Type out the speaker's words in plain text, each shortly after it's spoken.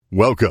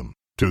Welcome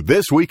to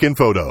This Week in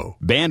Photo.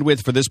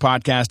 Bandwidth for this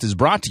podcast is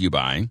brought to you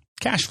by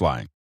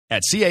CacheFly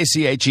at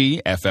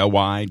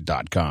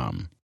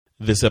CACHEFLY.com.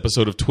 This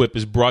episode of TWIP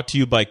is brought to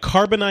you by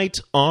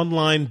Carbonite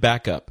Online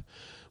Backup.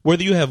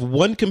 Whether you have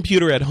one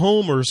computer at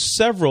home or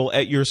several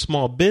at your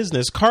small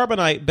business,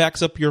 Carbonite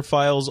backs up your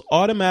files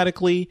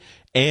automatically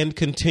and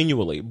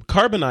continually.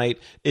 Carbonite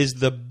is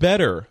the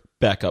better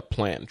backup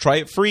plan. Try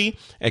it free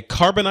at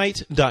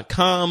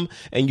Carbonite.com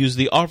and use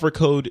the offer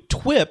code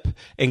TWIP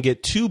and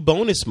get 2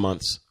 bonus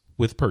months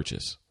with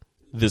purchase.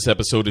 This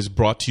episode is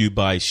brought to you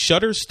by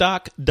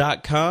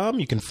Shutterstock.com.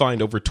 You can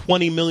find over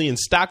 20 million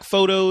stock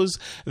photos,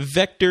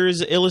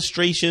 vectors,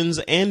 illustrations,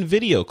 and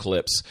video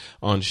clips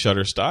on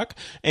Shutterstock.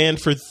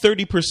 And for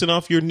 30%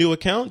 off your new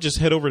account, just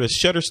head over to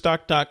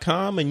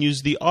Shutterstock.com and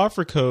use the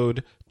offer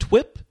code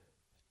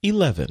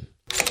TWIP11.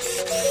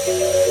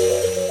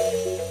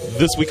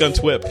 This week on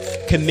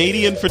TWIP,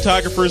 Canadian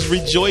photographers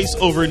rejoice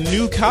over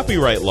new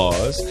copyright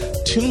laws.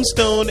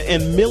 Tombstone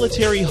and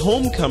military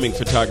homecoming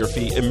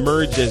photography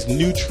emerge as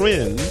new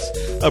trends.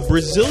 A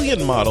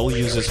Brazilian model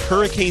uses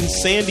Hurricane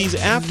Sandy's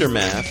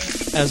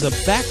aftermath as a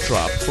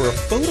backdrop for a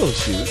photo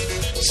shoot.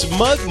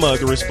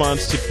 SmugMug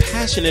responds to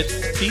passionate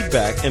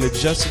feedback and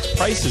adjusts its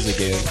prices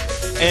again.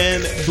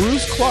 And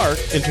Bruce Clark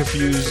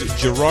interviews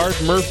Gerard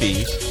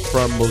Murphy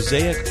from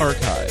Mosaic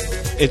Archive.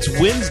 It's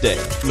Wednesday,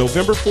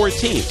 November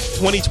 14th,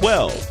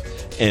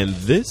 2012, and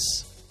this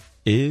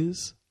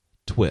is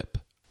TWIP.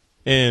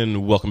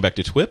 And welcome back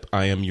to TWIP.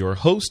 I am your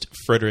host,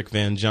 Frederick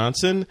Van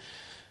Johnson.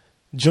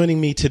 Joining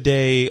me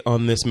today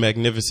on this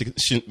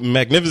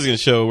magnificent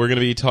show, we're going to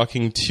be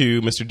talking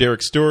to Mr.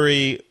 Derek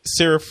Story,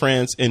 Sarah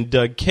France, and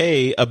Doug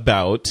Kay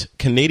about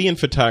Canadian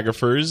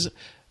photographers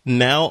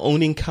now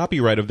owning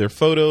copyright of their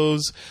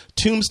photos,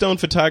 tombstone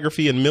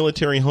photography and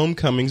military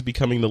homecomings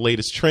becoming the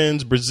latest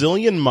trends.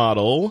 Brazilian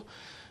model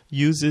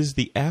uses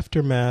the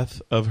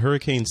aftermath of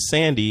Hurricane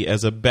Sandy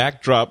as a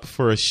backdrop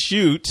for a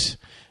shoot,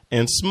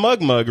 and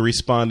SmugMug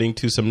responding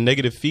to some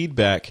negative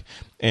feedback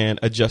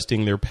and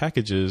adjusting their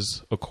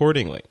packages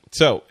accordingly.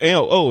 So,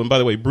 and by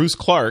the way, Bruce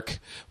Clark,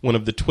 one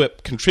of the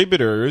TWIP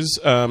contributors,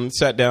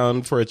 sat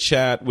down for a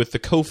chat with the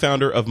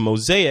co-founder of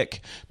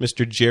Mosaic,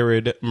 Mr.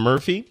 Gerard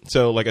Murphy.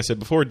 So, like I said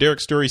before, Derek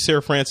Story,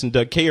 Sarah France, and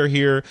Doug Kay are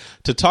here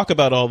to talk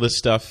about all this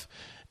stuff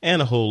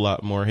and a whole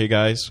lot more. Hey,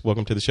 guys,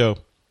 welcome to the show.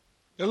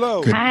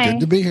 Hello. Good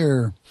to be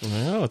here.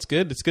 Well, it's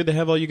good. It's good to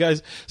have all you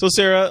guys. So,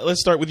 Sarah,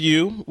 let's start with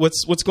you.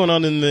 What's going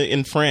on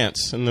in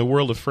France, in the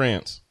world of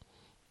France?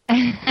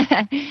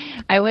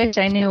 I wish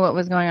I knew what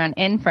was going on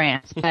in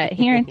France, but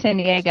here in San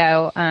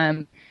Diego,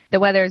 the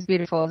weather is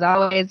beautiful as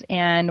always,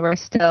 and we're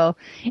still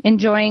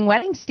enjoying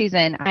wedding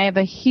season. I have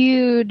a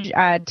huge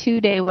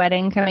 2-day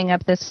wedding coming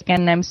up this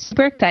weekend, and I'm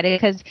super excited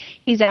because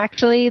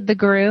the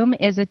groom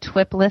is a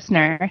TWIP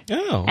listener.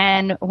 Oh.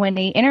 And when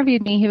he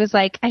interviewed me, he was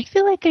like, I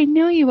feel like I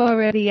know you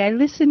already. I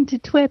listened to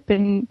TWIP,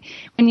 and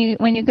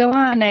when you go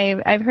on,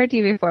 I've heard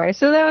you before.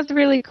 So that was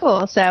really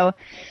cool. So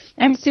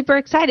I'm super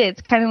excited.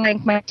 It's kind of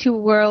like my two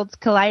worlds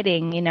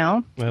colliding, you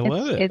know? I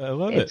love it.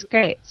 It's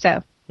great.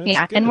 So,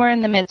 yeah, good. And we're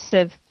in the midst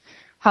of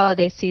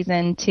holiday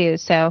season too,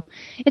 so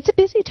it's a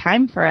busy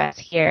time for us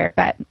here,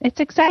 but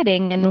it's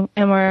exciting, and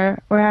we're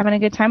having a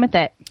good time with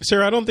it.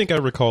 Sarah, I don't think I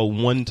recall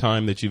one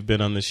time that you've been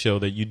on this show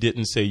that you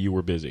didn't say you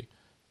were busy.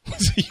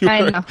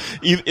 I know.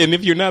 And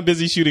if you're not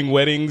busy shooting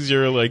weddings,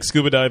 you're like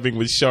scuba diving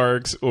with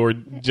sharks or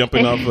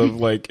jumping off of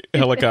like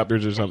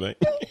helicopters or something.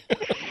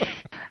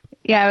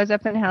 Yeah, I was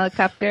up in a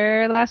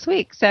helicopter last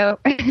week, so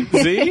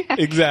see,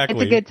 exactly,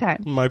 it's a good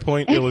time. My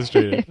point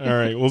illustrated. All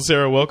right, well,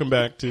 Sarah, welcome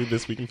back to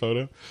This Week in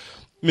Photo.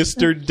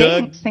 Mr.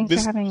 Doug, thanks for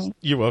having me.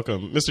 You're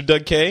welcome. Mr.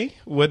 Doug Kay,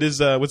 what's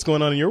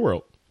going on in your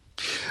world?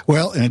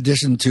 Well, in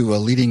addition to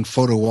leading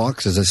photo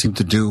walks, as I seem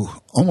to do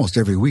almost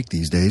every week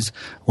these days,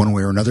 one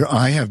way or another,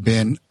 I have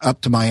been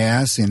up to my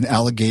ass in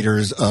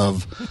alligators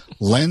of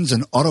lens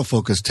and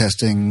autofocus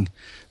testing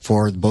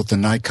for both the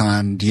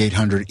Nikon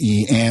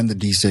D800E and the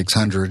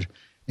D600.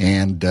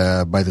 And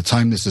by the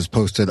time this is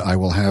posted, I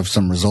will have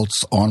some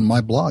results on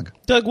my blog.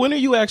 Doug, when are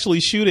you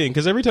actually shooting?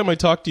 Because every time I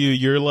talk to you,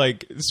 you're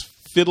like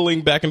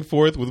fiddling back and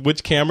forth with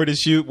which camera to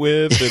shoot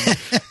with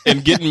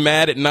and getting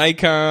mad at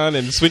Nikon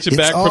and switching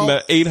back from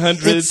the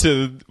 800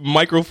 to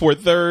Micro Four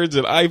Thirds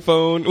and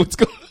iPhone. What's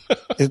going on?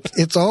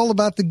 It's all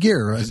about the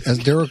gear, as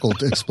Derek will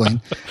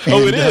explain.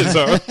 And, it is,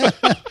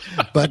 huh?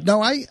 But no,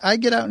 I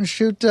get out and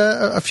shoot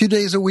a few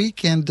days a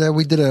week, and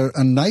we did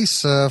a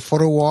nice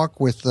photo walk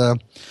with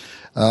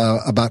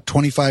about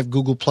 25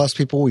 Google Plus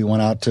people. We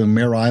went out to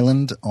Mare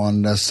Island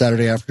on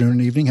Saturday afternoon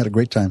and evening, had a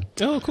great time.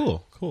 Oh,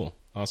 cool.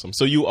 Awesome.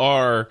 So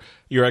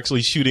you're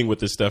actually shooting with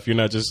this stuff. You're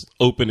not just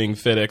opening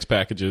FedEx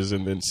packages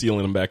and then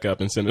sealing them back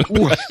up and sending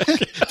them back.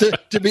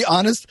 to be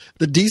honest,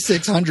 the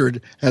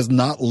D600 has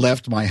not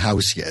left my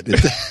house yet.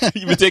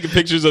 You've been taking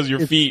pictures of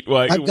your feet.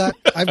 Like,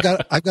 I've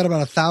got about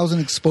 1,000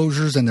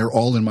 exposures, and they're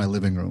all in my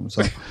living room.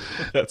 So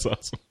that's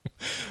awesome.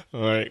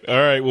 All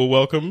right. Well,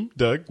 welcome,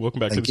 Doug.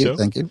 Welcome back to the show.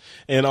 Thank you.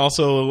 And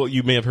also,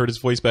 you may have heard his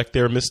voice back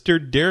there. Mr.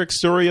 Derek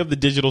Story of The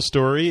Digital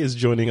Story is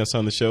joining us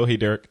on the show. Hey,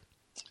 Derek.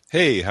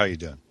 Hey, how you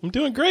doing? I'm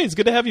doing great. It's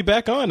good to have you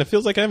back on. It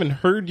feels like I haven't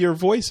heard your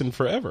voice in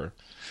forever.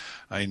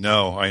 I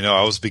know.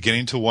 I was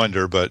beginning to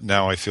wonder, but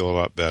now I feel a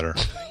lot better.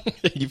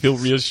 You feel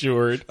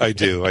reassured. I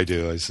do. I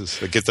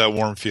get that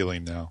warm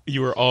feeling now.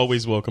 You are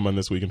always welcome on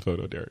This Week in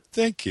Photo, Derek.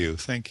 Thank you.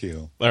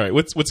 All right,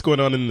 what's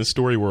going on in the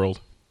story world?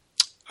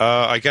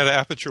 I got an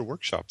Aperture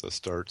workshop that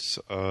starts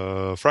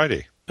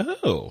Friday.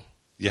 Oh.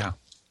 Yeah.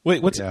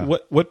 Wait,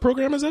 what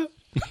program is that?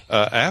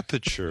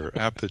 Aperture.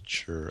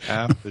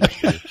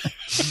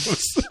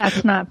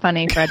 That's not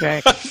funny,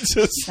 Frederick. This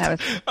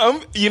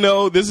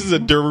is a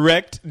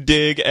direct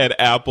dig at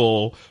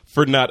Apple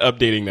for not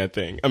updating that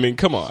thing. I mean,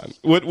 come on.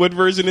 What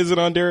version is it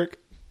on, Derek?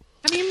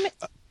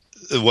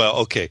 Well,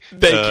 okay.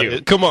 Thank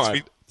you. Come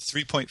on.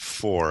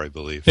 3.4, I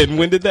believe. And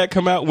when did that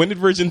come out? When did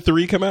version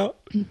 3 come out?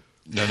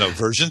 No,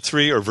 version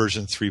 3 or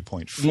version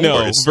 3.4?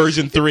 No,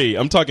 version 3.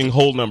 I'm talking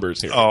whole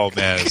numbers here. Oh,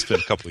 man, it's been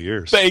a couple of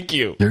years. Thank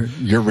you.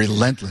 You're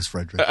relentless,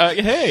 Frederick.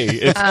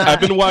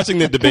 I've been watching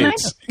the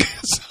debates.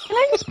 Can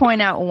I just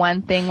point out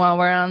one thing while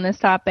we're on this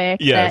topic?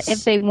 Yes. That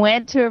if they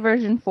went to a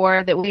version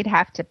 4, that we'd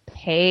have to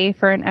pay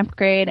for an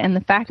upgrade, and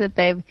the fact that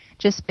they've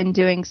just been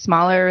doing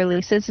smaller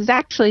releases is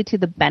actually to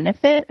the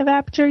benefit of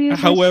Aperture users.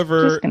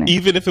 However,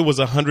 even if it was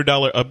a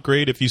 $100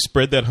 upgrade, if you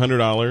spread that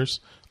 $100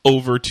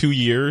 over 2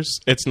 years,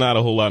 it's not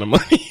a whole lot of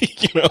money.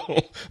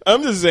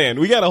 I'm just saying,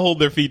 we got to hold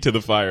their feet to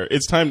the fire.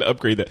 It's time to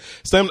upgrade that.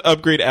 It's time to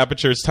upgrade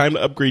Aperture. It's time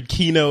to upgrade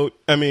Keynote.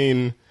 I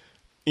mean,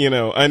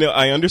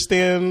 I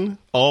understand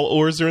all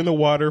oars are in the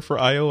water for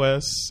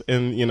iOS,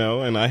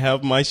 and I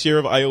have my share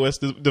of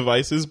iOS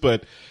devices,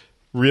 but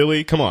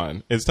really, come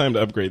on, it's time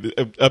to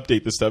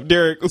update this stuff.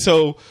 Derek,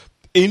 so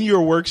in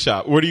your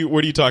workshop, what are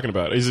you talking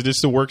about? Is it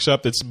just a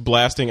workshop that's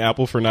blasting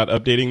Apple for not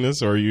updating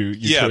this, or are you?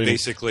 Yeah,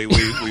 basically,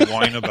 we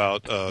whine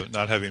about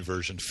not having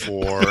version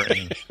 4,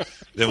 and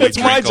then that's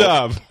my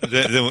job.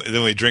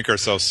 Then we drink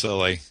ourselves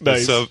silly.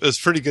 Nice. So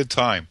it's a pretty good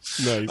time.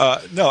 Nice.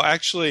 No,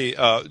 actually,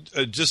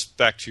 just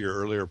back to your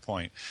earlier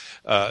point,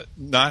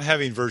 not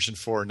having version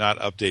 4, not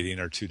updating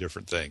are two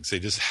different things. They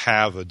just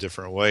have a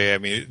different way. I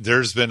mean,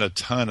 there's been a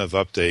ton of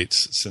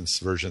updates since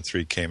version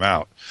 3 came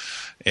out.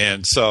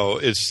 And so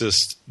it's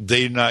just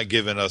they're not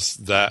giving us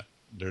that.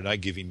 They're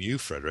not giving you,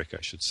 Frederick,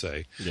 I should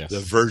say, yes, the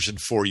version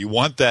 4. You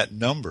want that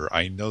number.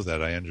 I know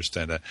that. I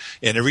understand that.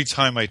 And every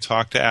time I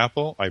talk to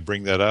Apple, I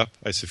bring that up.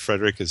 I say,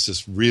 Frederick, is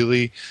this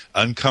really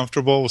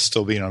uncomfortable with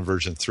still being on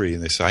version 3?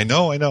 And they say, I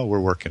know. We're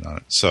working on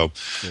it. So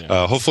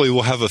hopefully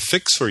we'll have a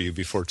fix for you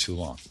before too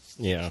long.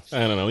 Yeah,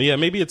 I don't know. Yeah,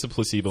 maybe it's a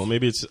placebo.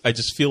 Maybe I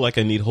just feel like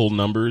I need whole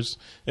numbers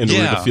in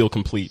order to feel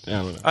complete. I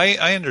don't know.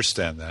 I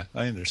understand that.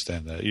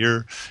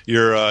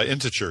 You're an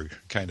integer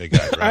kind of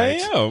guy,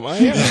 right? I am.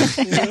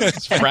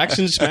 It's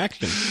fraction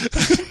schmaction.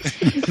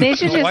 They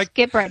should just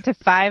skip right to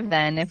 5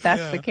 then, if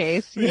that's the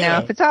case.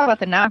 If it's all about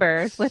the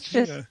numbers, let's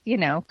just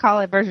call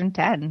it version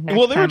 10.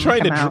 Well, they're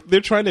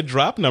trying to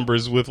drop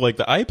numbers with like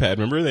the iPad.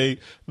 Remember,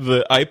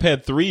 the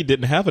iPad 3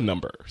 didn't have a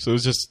number, so it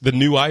was just the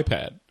new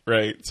iPad.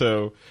 Right,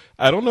 so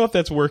I don't know if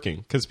that's working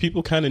because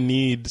people kind of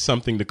need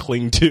something to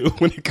cling to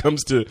when it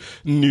comes to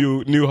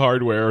new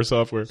hardware or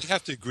software. I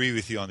have to agree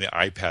with you on the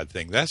iPad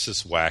thing. That's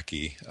just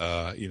wacky,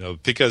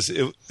 because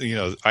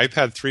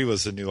iPad 3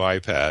 was the new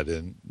iPad,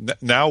 and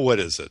now what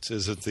is it?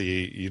 Is it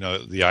the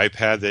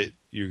iPad that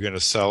you're going to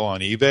sell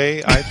on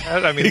eBay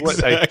iPad? I mean,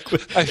 exactly.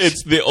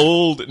 It's the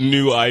old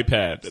new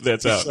iPad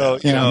that's out. So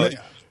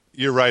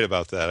you're right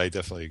about that. I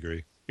definitely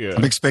agree. Yeah.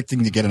 I'm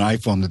expecting to get an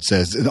iPhone that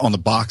says on the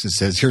box it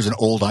says, "Here's an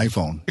old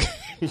iPhone."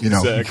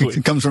 Exactly.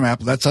 It comes from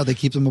Apple. That's how they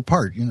keep them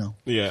apart.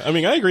 Yeah, I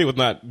mean, I agree with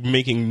not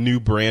making new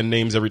brand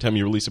names every time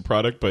you release a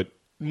product, but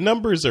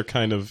numbers are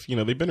kind of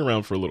they've been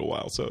around for a little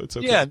while, so it's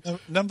okay. Yeah,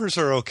 numbers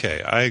are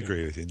okay. I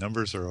agree with you.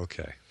 Numbers are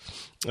okay.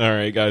 All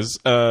right, guys.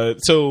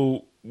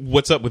 So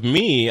what's up with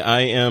me?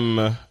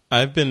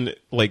 I've been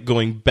like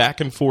going back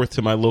and forth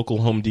to my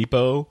local Home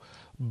Depot,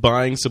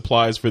 buying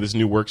supplies for this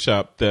new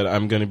workshop that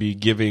I'm going to be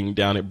giving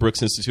down at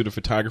Brooks Institute of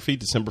Photography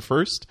December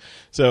 1st.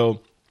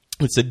 So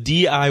it's a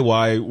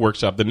DIY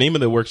workshop. The name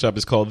of the workshop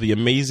is called the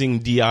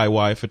Amazing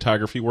DIY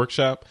Photography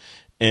Workshop.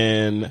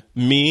 And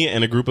me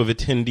and a group of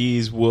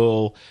attendees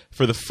will,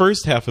 for the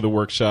first half of the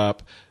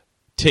workshop,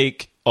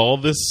 take all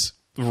this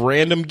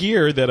random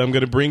gear that I'm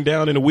going to bring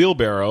down in a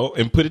wheelbarrow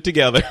and put it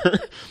together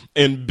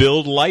and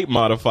build light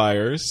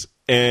modifiers.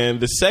 And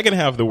the second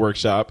half of the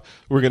workshop,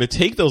 we're going to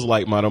take those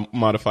light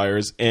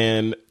modifiers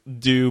and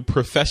do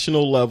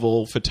professional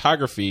level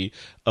photography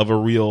of a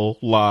real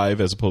live,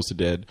 as opposed to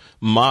dead,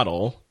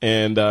 model.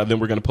 And then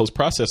we're going to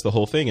post-process the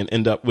whole thing and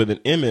end up with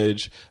an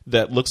image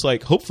that looks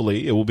like,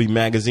 hopefully, it will be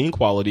magazine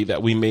quality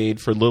that we made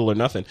for little or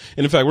nothing.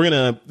 And in fact, we're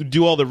going to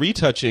do all the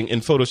retouching in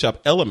Photoshop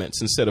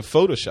Elements instead of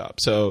Photoshop.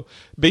 So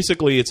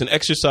basically, it's an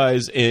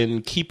exercise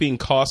in keeping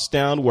costs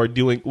down while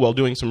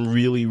doing some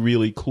really,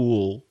 really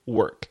cool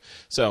work.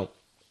 So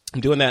I'm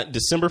doing that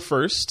December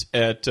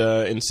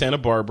 1st in Santa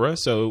Barbara.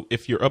 So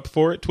if you're up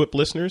for it, TWIP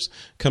listeners,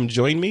 come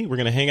join me. We're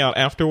going to hang out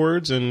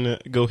afterwards and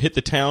go hit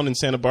the town in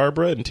Santa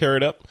Barbara and tear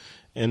it up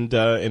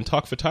and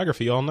talk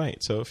photography all night.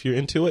 So if you're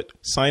into it,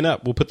 sign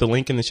up. We'll put the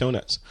link in the show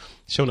notes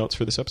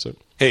for this episode.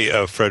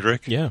 Hey,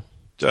 Frederick. Yeah.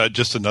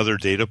 Just another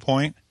data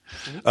point.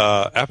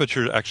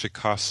 Aperture actually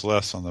costs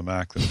less on the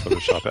Mac than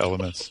Photoshop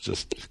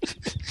Elements.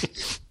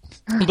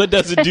 But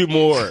does it do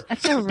more?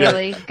 That's a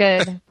really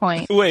good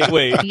point. Wait.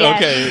 Yes,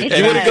 okay. it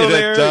You want to does. go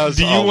there?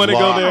 Do you want to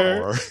go there?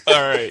 More.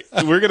 All right.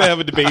 We're gonna have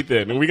a debate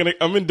then.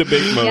 I'm in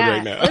debate mode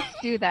right now.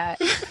 Let's do that.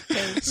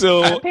 'Cause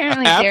So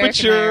apparently, Derek and I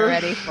Aperture. are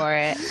ready for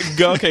it.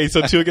 Okay,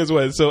 so 2 against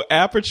 1. So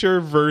Aperture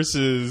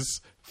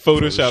versus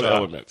Photoshop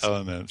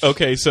Elements.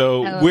 Okay,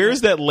 so Elements.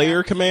 where's that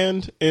layer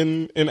command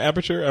in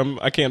Aperture?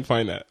 I can't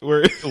find that.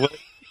 Where?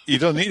 You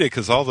don't need it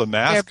because all the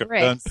masks are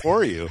bricks. done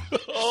for you.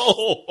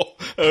 Oh,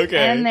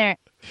 okay.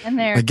 And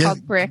they're I guess-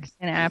 called bricks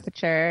in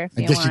Aperture. If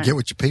I you guess want. you get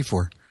what you pay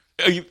for.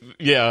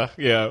 Yeah.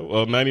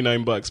 Well,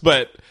 $99,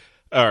 but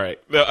all right.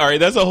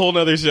 That's a whole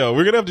nother show.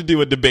 We're gonna have to do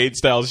a debate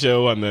style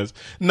show on this.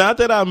 Not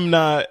that I'm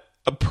not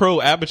a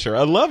pro Aperture.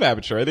 I love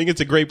Aperture. I think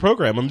it's a great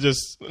program. I'm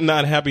just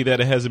not happy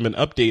that it hasn't been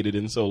updated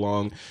in so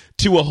long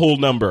to a whole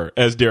number,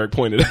 as Derek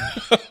pointed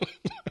out.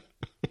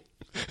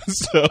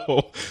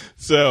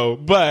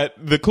 But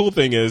the cool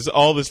thing is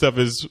all this stuff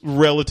is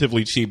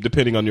relatively cheap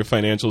depending on your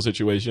financial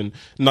situation.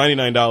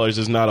 $99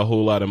 is not a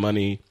whole lot of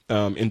money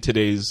in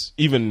today's,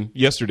 even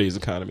yesterday's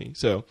economy.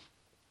 So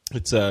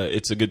it's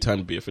a good time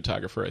to be a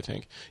photographer, I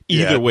think.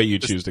 Either way you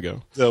choose to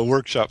go. The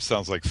workshop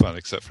sounds like fun,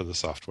 except for the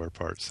software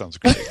part. Sounds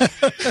great.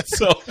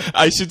 So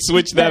I should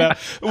switch that out.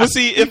 Well,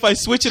 see, if I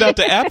switch it out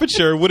to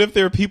Aperture, what if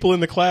there are people in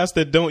the class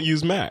that don't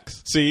use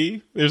Macs?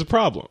 See, there's a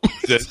problem.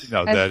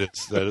 That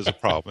is a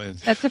problem.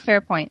 That's a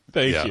fair point.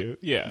 Thank Yeah. you.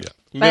 Yeah.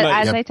 But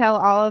as I tell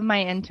all of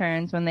my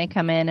interns when they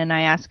come in and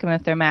I ask them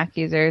if they're Mac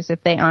users,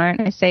 if they aren't,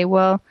 I say,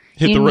 well,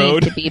 Hit you the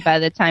road. need to be by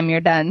the time you're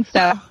done.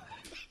 So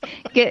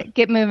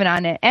get moving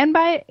on it. And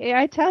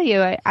I tell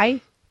you,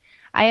 I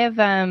have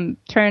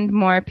turned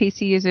more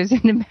PC users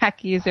into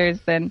Mac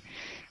users than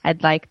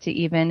I'd like to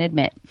even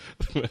admit.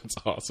 That's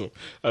awesome.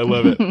 I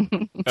love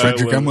it.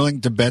 Frederick, I'm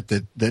willing to bet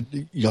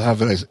that you'll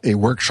have a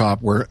workshop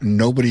where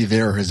nobody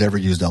there has ever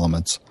used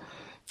Elements.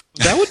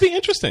 That would be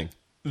interesting.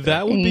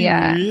 That would be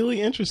Yeah. really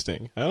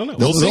interesting. I don't know.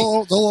 We'll see.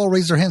 They'll all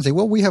raise their hands and say,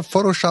 well, we have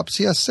Photoshop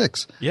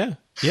CS6. Yeah.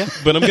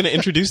 But I'm going to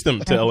introduce them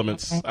to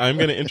Elements. I'm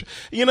going to,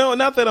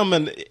 not that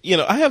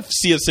I have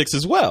CS6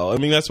 as well. I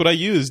mean, that's what I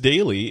use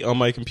daily on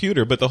my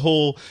computer. But the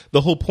whole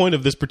point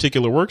of this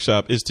particular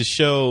workshop is to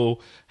show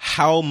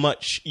how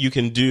much you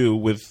can do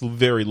with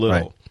very little.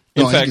 Right.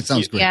 No, I think it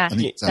sounds great. Yeah, I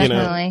think it sounds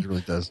definitely. great. It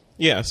really does.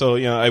 Yeah, so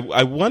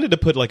I wanted to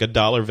put like a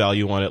dollar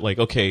value on it. Like,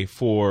 okay,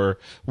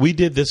 we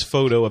did this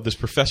photo of this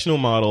professional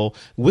model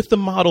with the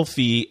model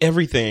fee,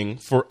 everything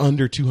for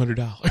under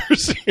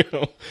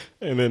 $200.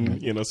 And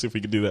then see if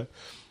we could do that.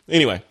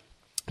 Anyway,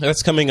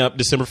 that's coming up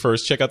December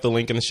 1st. Check out the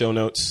link in the show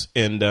notes,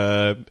 and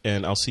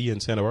I'll see you in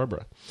Santa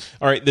Barbara.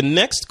 All right, the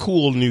next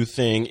cool new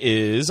thing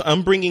is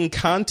I'm bringing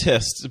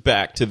contests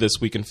back to This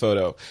Week in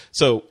Photo.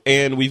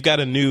 And we've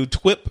got a new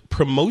TWIP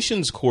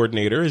promotions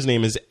coordinator. His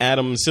name is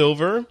Adam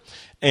Silver,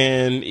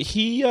 and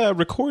he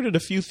recorded a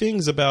few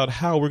things about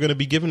how we're going to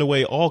be giving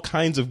away all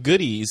kinds of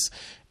goodies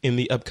in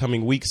the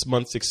upcoming weeks,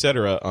 months,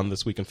 etc. on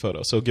This Week in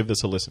Photo. So give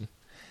this a listen.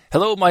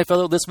 Hello, my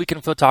fellow This Week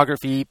in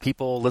Photography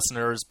people,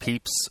 listeners,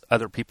 peeps,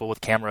 other people with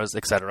cameras,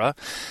 etc.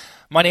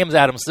 My name is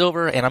Adam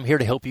Silver, and I'm here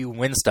to help you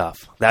win stuff.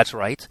 That's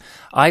right.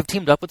 I've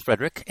teamed up with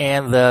Frederick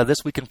and the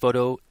This Week in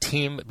Photo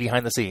team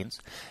behind the scenes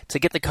to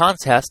get the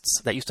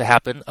contests that used to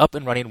happen up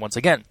and running once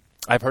again.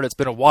 I've heard it's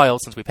been a while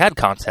since we've had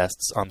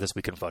contests on This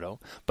Week in Photo,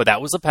 but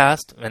that was the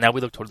past, and now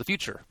we look toward the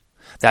future.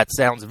 That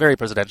sounds very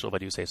presidential if I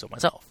do say so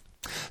myself.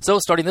 So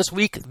starting this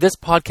week, this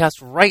podcast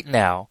right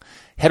now,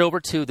 head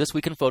over to This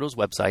Week in Photo's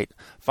website,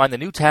 find the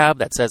new tab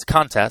that says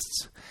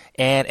Contests,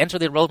 and enter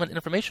the relevant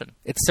information.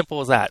 It's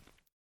simple as that.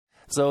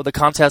 So the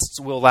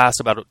contests will last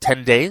about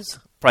 10 days.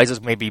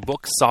 Prizes may be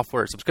books,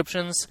 software,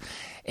 subscriptions,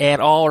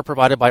 and all are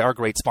provided by our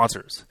great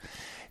sponsors.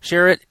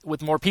 Share it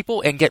with more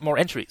people and get more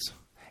entries.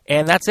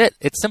 And that's it.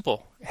 It's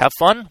simple. Have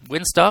fun,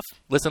 win stuff,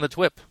 listen to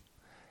TWIP.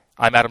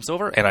 I'm Adam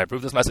Silver, and I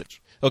approve this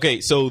message.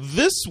 Okay, so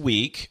this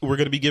week we're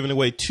going to be giving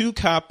away 2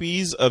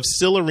 copies of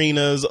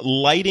Silarina's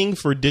Lighting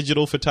for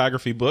Digital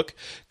Photography book,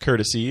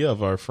 courtesy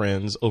of our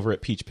friends over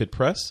at Peach Pit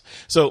Press.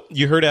 So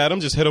you heard Adam,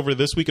 just head over to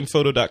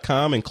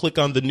thisweekinphoto.com and click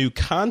on the new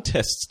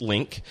contests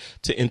link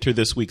to enter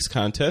this week's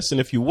contest.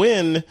 And if you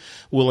win,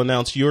 we'll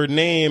announce your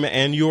name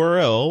and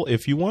URL,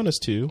 if you want us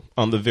to,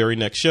 on the very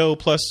next show.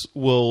 Plus,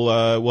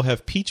 we'll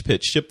have Peach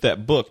Pit ship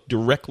that book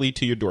directly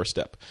to your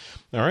doorstep.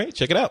 All right,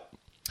 check it out.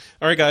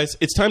 All right, guys,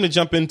 it's time to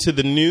jump into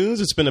the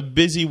news. It's been a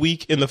busy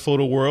week in the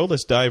photo world.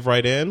 Let's dive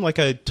right in. Like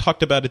I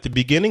talked about at the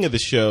beginning of the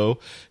show,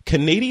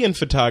 Canadian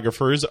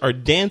photographers are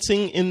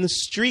dancing in the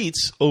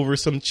streets over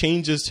some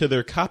changes to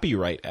their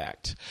Copyright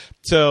Act.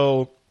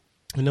 So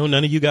I know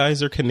none of you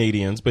guys are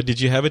Canadians, but did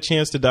you have a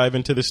chance to dive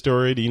into the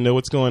story? Do you know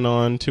what's going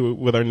on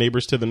with our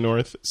neighbors to the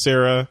north?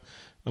 Sarah,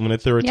 I'm going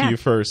to throw it to you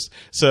first.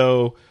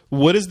 So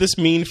what does this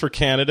mean for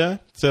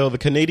Canada? So the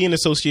Canadian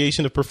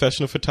Association of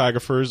Professional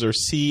Photographers, or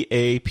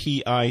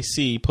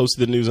CAPIC,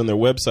 posted the news on their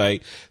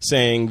website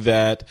saying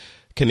that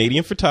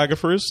Canadian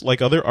photographers,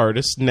 like other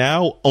artists,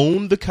 now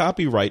own the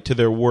copyright to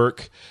their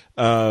work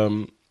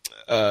the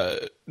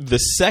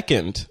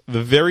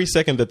very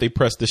second that they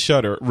press the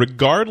shutter,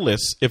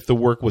 regardless if the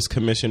work was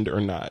commissioned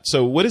or not.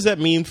 So what does that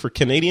mean for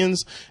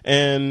Canadians,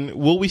 and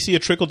will we see a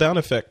trickle-down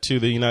effect to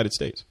the United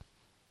States?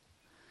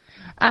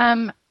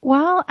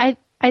 Well,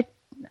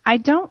 I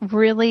don't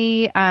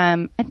really.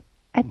 I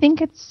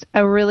think it's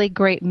a really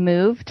great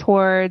move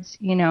towards,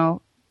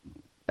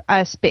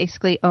 us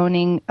basically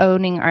owning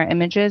our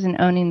images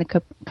and owning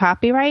the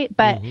copyright.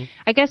 But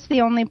I guess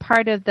the only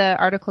part of the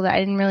article that I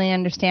didn't really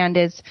understand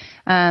is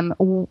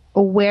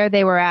where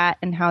they were at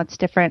and how it's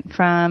different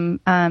from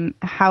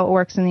how it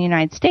works in the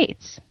United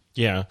States.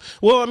 Yeah.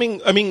 Well,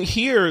 I mean,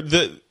 here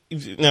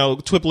now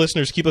TWIP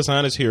listeners, keep us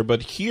honest here,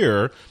 but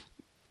here,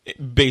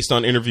 based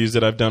on interviews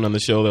that I've done on the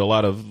show that a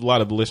lot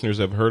of listeners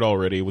have heard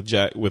already with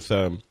Jack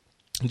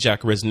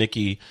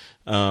Reznicki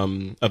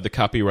of the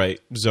Copyright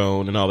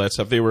Zone and all that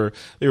stuff, they were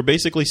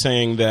basically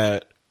saying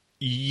that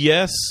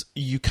yes,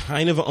 you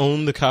kind of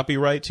own the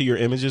copyright to your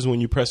images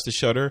when you press the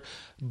shutter,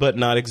 but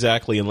not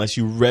exactly unless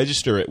you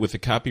register it with the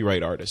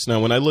copyright artist.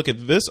 Now, when I look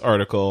at this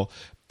article,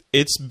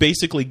 it's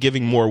basically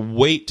giving more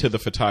weight to the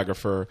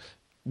photographer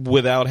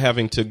without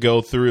having to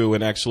go through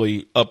and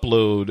actually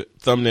upload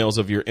thumbnails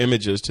of your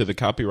images to the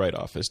Copyright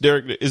Office.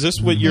 Derek, is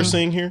this what you're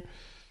saying here?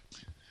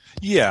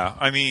 Yeah,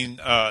 I mean,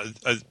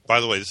 by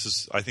the way,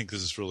 I think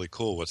this is really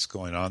cool what's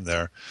going on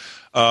there.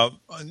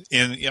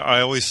 And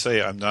I always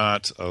say I'm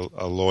not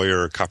a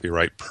lawyer or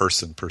copyright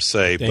person per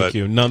se. Thank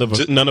you. None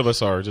of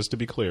us are, just to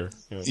be clear.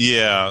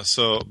 Yeah.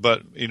 So,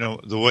 but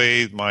the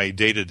way my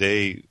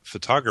day-to-day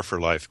photographer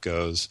life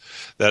goes,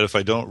 that if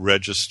I don't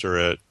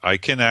register it, I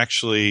can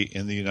actually,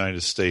 in the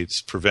United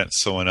States, prevent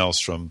someone else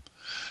from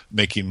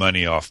making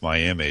money off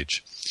my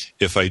image.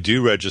 If I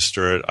do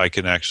register it, I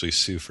can actually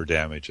sue for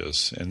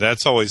damages. And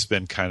that's always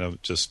been kind of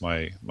just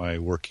my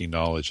working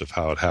knowledge of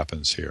how it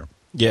happens here.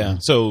 Yeah.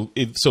 So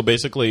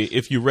basically,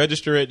 if you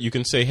register it, you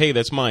can say, hey,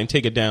 that's mine,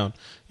 take it down.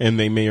 And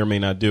they may or may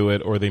not do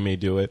it, or they may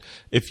do it.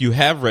 If you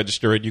have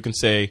registered it, you can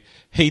say,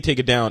 hey, take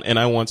it down, and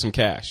I want some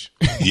cash.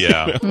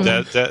 Yeah.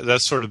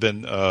 That's sort of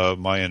been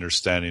my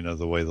understanding of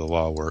the way the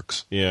law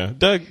works. Yeah.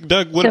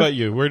 Doug, what about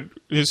you?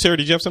 Sarah,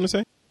 did you have something to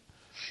say?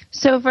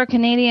 So for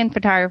Canadian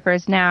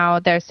photographers now,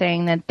 they're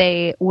saying that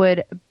they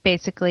would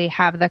basically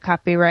have the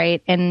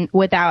copyright and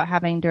without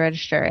having to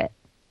register it.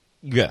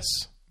 Yes.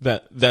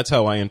 That's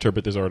how I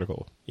interpret this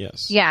article.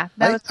 Yes. Yeah,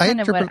 that was kind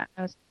of what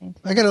I was saying.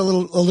 I got a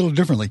little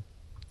differently.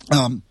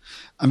 I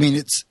mean,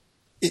 it's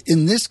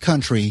in this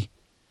country,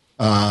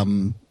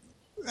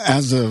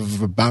 as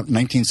of about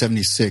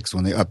 1976,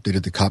 when they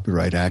updated the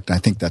Copyright Act. I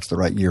think that's the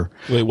right year.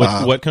 Wait,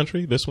 what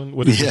country? This one?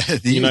 What is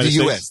it? The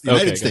U.S. The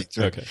United States.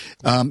 Right? Okay.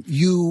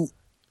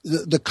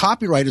 The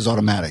copyright is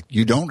automatic.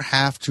 You don't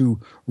have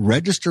to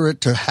register it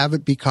to have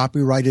it be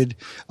copyrighted.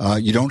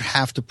 You don't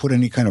have to put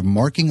any kind of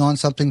marking on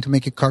something to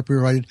make it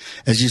copyrighted.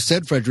 As you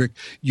said, Frederick,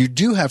 you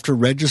do have to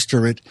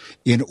register it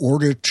in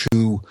order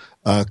to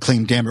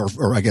claim damage,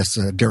 or I guess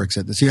Derek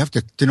said this. You have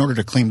to, in order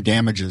to claim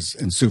damages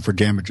and sue for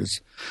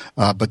damages.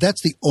 But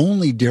that's the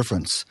only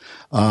difference.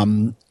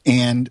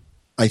 And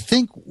I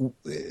think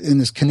in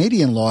this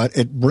Canadian law,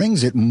 it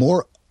brings it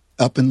more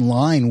up in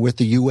line with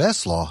the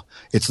U.S. law.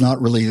 It's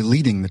not really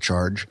leading the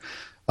charge.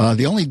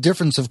 The only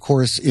difference, of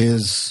course,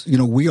 is,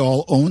 we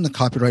all own the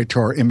copyright to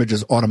our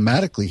images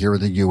automatically here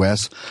in the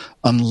U.S.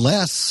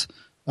 unless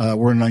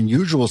we're in an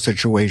unusual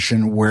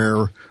situation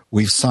where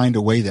we've signed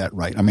away that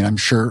right. I mean, I'm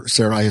sure,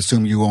 Sarah, I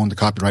assume you own the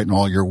copyright in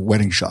all your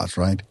wedding shots,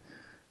 right?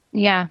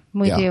 Yeah,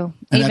 we do.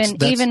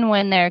 And even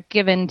when they're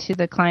given to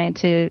the client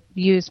to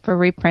use for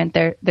reprint,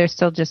 they're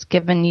still just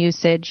given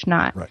usage,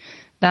 not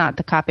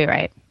the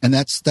copyright. And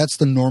that's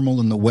the normal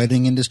in the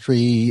wedding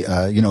industry.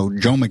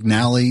 Joe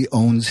McNally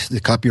owns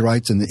the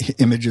copyrights and the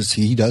images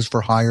he does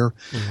for hire.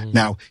 Mm-hmm.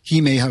 Now, he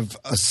may have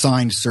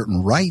assigned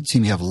certain rights. He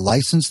may have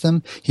licensed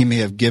them. He may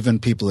have given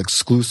people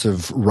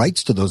exclusive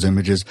rights to those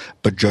images,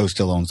 but Joe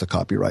still owns the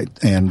copyright.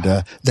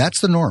 And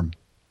that's the norm.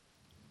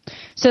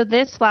 So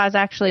this law is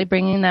actually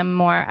bringing them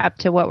more up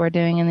to what we're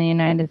doing in the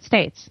United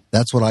States.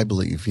 That's what I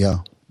believe,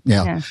 yeah.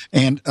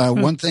 And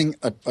one thing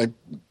I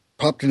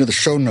popped into the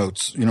show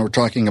notes, we're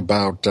talking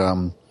about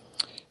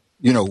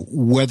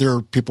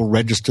whether people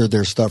register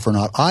their stuff or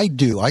not. I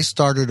do. I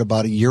started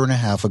about a year and a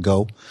half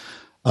ago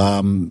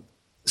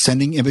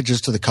sending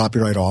images to the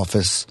Copyright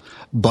Office,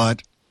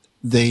 but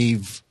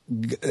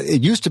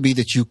it used to be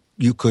that you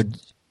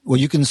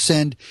can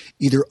send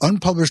either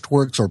unpublished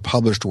works or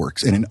published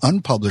works. And in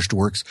unpublished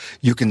works,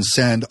 you can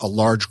send a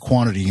large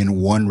quantity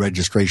in one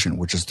registration,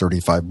 which is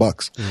 $35.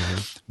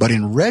 Mm-hmm. But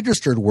in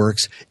registered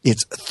works,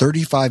 it's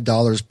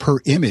 $35 per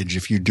image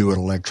if you do it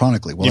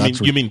electronically. Well,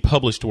 you mean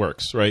published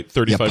works, right?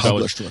 $35. Yeah,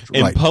 published works,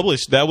 and right.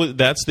 Published,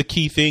 that's the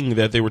key thing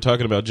that they were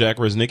talking about. Jack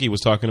Reznicki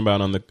was talking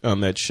about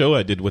on that show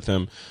I did with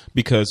him,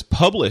 because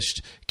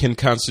published can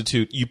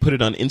constitute, you put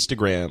it on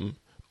Instagram,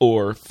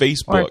 or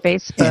Facebook.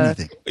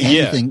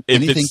 Anything.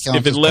 If counts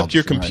it as left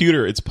your publishing, right.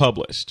 computer, it's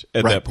published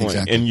at that point,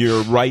 exactly. and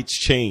your rights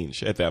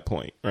change at that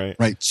point, right?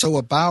 Right. So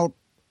about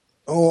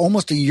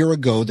almost a year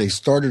ago, they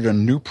started a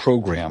new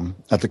program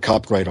at the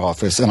Copyright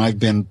Office, and I've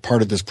been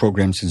part of this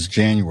program since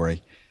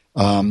January.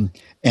 And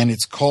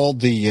it's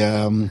called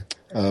the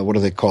what do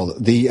they call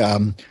it?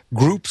 The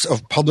groups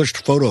of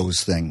published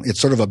photos thing.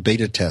 It's sort of a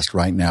beta test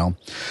right now.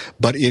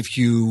 But if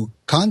you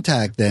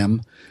contact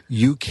them,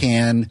 you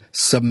can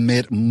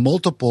submit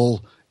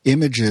multiple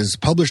images,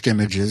 published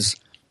images,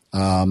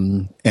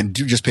 and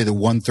just pay the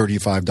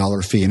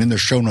 $135 fee. And in the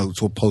show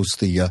notes, we'll post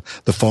the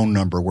phone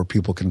number where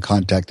people can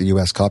contact the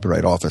U.S.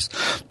 Copyright Office.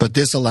 But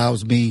this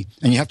allows me,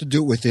 and you have to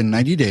do it within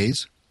 90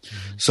 days.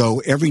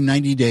 So every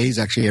 90 days,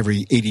 actually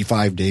every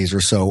 85 days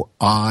or so,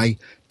 I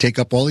take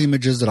up all the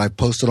images that I've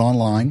posted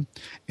online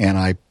and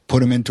I put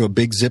them into a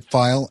big zip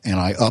file and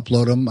I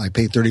upload them. I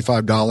pay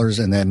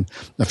 $35, and then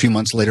a few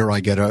months later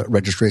I get a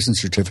registration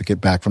certificate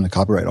back from the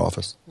Copyright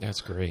Office. That's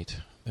great.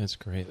 That's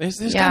great. There's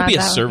got to be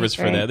a service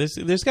for that.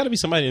 There's got to be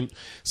some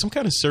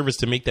kind of service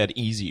to make that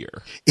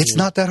easier. It's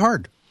not that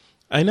hard.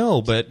 I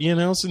know, but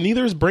so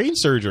neither is brain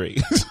surgery.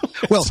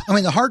 Well, I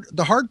mean,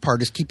 the hard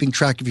part is keeping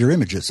track of your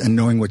images and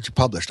knowing what you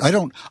published.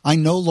 I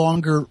no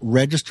longer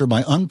register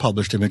my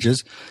unpublished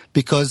images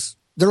because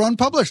they're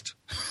unpublished.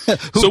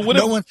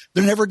 They're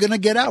never going to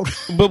get out.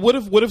 But what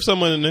if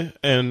someone,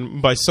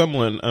 and by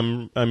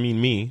someone I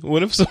mean me,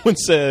 what if someone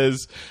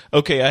says,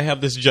 okay, I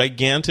have this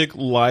gigantic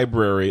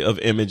library of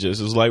images,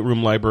 this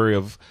Lightroom library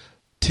of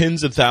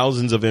tens of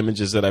thousands of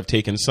images that I've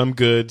taken, some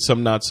good,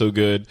 some not so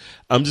good.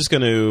 I'm just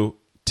going to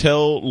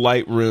tell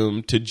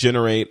Lightroom to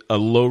generate a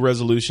low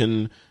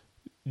resolution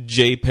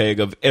JPEG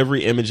of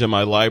every image in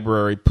my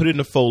library, put it in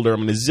a folder. I'm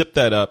going to zip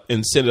that up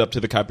and send it up to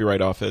the Copyright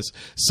Office.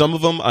 Some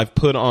of them I've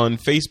put on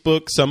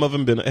Facebook. Some of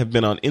them have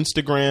been on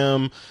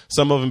Instagram.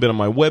 Some of them have been on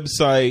my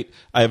website.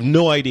 I have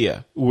no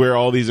idea where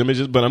all these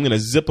images, but I'm going to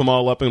zip them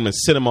all up and I'm going to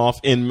send them off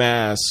en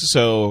masse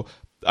so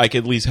I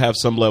can at least have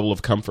some level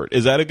of comfort.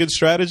 Is that a good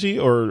strategy?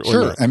 Or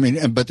sure. Not? I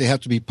mean, but they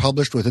have to be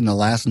published within the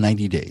last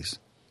 90 days.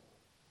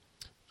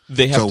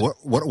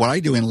 What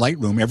I do in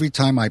Lightroom, every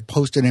time I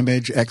post an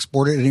image,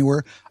 export it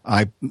anywhere,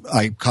 I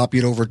copy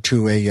it over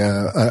to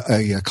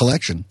a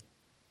collection,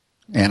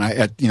 and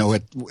I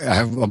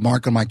have a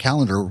mark on my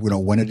calendar,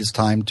 when it is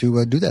time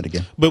to do that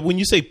again. But when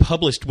you say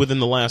published within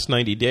the last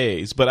 90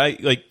 days, but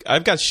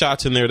I've got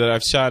shots in there that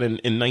I've shot in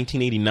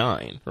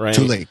 1989, right?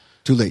 Too late.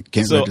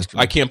 Can't register.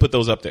 I can't put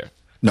those up there.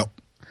 No.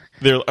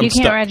 You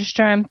can't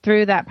register them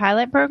through that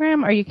pilot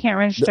program, or you can't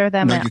register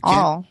them at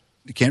all.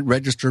 You can't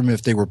register them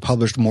if they were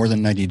published more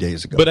than 90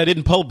 days ago. But I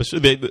didn't publish.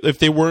 If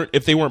they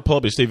weren't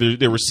published,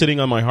 they were sitting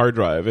on my hard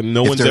drive, and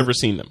no one's ever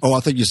seen them. Oh, I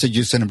thought you said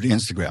you sent them to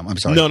Instagram. I'm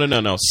sorry.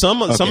 No.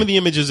 Some of the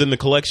images in the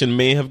collection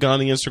may have gone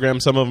to Instagram.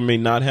 Some of them may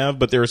not have.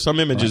 But there are some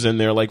images in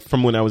there, like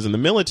from when I was in the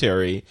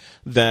military,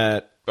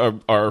 that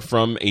are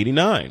from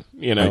 '89.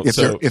 Right.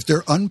 If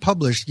they're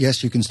unpublished,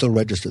 yes, you can still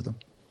register them.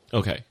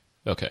 Okay,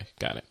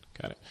 got it.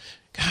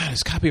 God,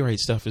 this copyright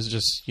stuff is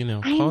just,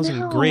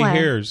 causing gray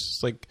hairs.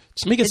 It's like,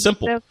 just make it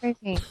simple. So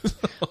crazy.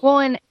 Well,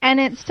 and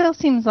it still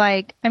seems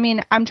like,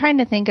 I'm trying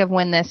to think of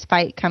when this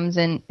fight comes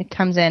in.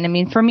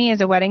 For me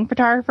as a wedding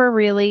photographer,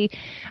 really,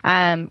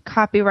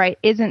 copyright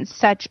isn't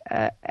such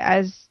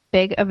as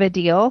big of a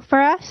deal for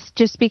us,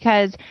 just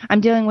because I'm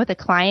dealing with a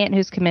client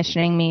who's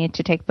commissioning me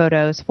to take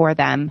photos for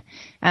them.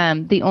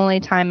 The only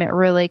time it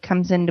really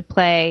comes into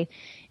play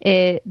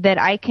that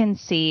I can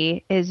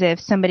see is if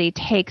somebody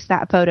takes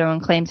that photo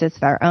and claims it's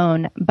their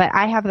own. But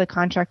I have the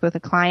contract with a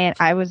client.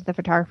 I was the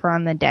photographer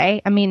on the day.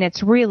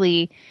 It's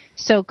really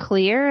so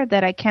clear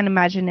that I can't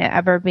imagine it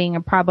ever being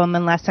a problem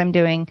unless I'm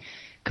doing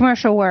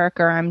commercial work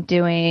or I'm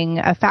doing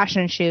a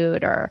fashion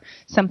shoot or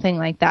something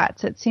like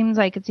that. So it seems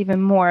like it's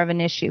even more of an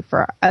issue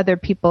for other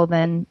people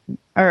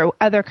or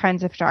other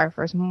kinds of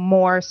photographers,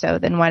 more so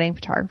than wedding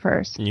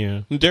photographers.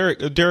 Yeah.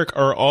 Derek,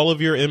 are all of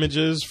your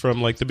images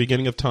from the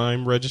beginning of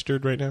time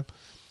registered right now?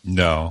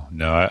 No,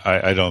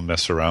 I don't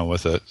mess around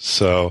with it.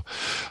 So,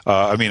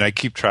 I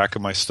keep track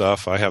of my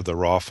stuff. I have the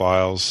raw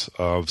files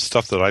of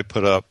stuff that I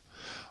put up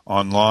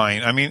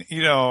online.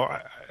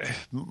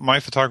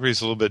 My photography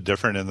is a little bit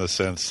different in the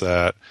sense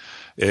that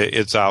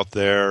it's out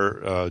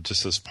there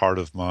just as part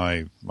of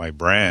my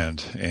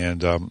brand,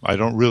 and I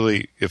don't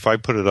really, if I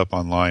put it up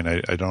online,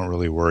 I don't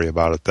really worry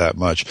about it that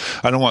much.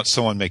 I don't want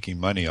someone making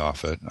money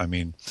off it.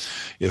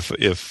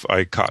 If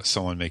I caught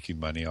someone making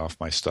money off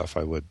my stuff,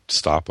 I would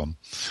stop them.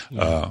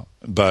 But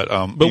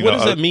what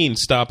does that mean?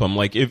 Stop them?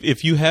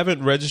 If you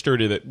haven't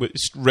registered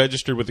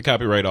with the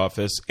Copyright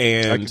Office,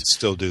 and I can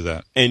still do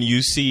that, and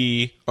you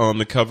see on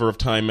the cover of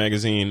Time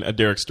magazine a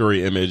Derek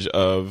Story image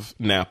of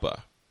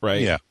Napa,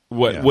 right? Yeah.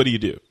 What do you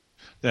do?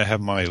 I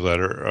have my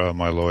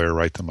lawyer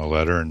write them a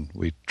letter, and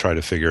we try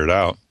to figure it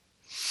out.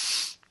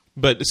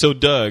 But so,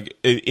 Doug,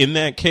 in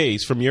that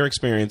case, from your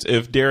experience,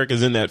 if Derek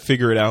is in that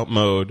figure it out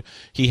mode,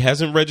 he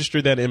hasn't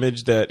registered that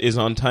image that is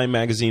on Time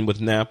Magazine with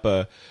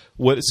Napa.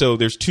 So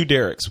there's two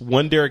Dereks.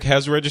 One Derek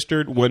has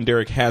registered, one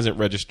Derek hasn't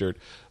registered.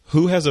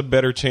 Who has a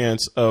better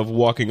chance of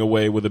walking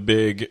away with a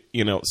big,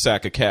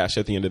 sack of cash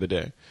at the end of the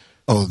day?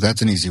 Oh,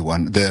 that's an easy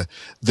one. The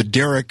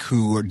Derek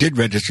who did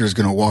register is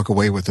going to walk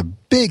away with a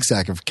big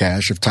sack of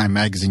cash if Time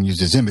Magazine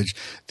used his image.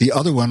 The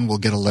other one will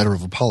get a letter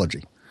of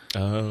apology.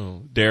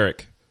 Oh,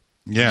 Derek.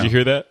 Yeah. Did you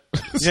hear that?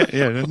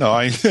 Yeah. No,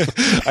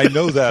 I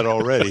know that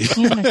already.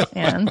 He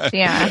understands,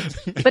 yeah.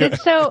 But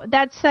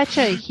that's such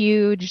a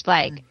huge,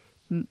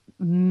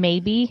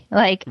 maybe.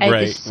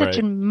 It's such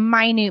a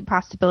minute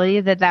possibility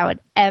that would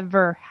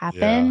ever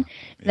happen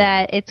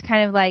that it's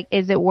kind of like,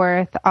 is it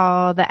worth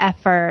all the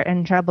effort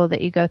and trouble that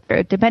you go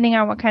through? Depending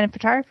on what kind of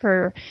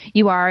photographer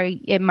you are,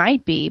 it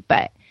might be,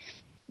 but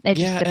it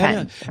just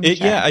depends.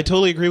 Yeah, I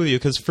totally agree with you,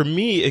 because for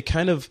me, it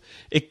kind of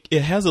it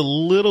has a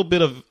little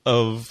bit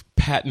of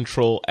patent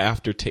troll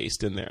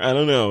aftertaste in there. I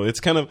don't know.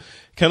 It's kind of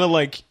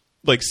like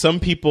some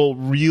people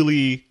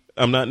really.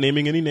 I'm not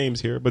naming any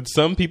names here, but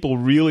some people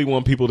really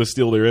want people to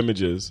steal their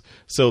images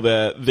so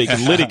that they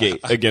can litigate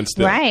against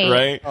them.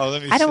 Right? Oh,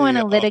 let me I don't want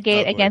to see.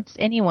 litigate against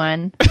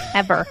anyone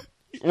ever.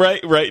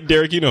 Right,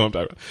 Derek, you know what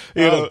I'm talking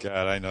about.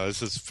 God, I know.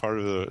 This is part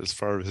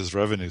of his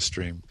revenue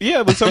stream.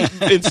 Yeah, but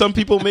some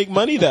people make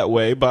money that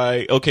way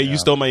by, you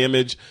stole my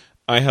image,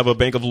 I have a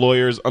bank of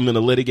lawyers, I'm going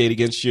to litigate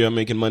against you, I'm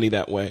making money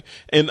that way.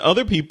 And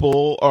other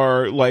people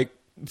are like,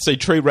 say,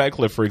 Trey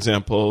Ratcliffe, for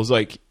example, is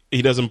like,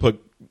 he doesn't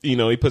put,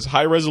 he puts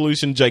high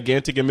resolution,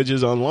 gigantic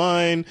images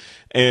online,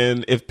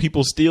 and if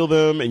people steal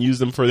them and use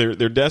them for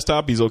their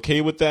desktop, he's okay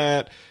with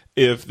that.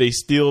 If they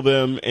steal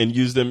them and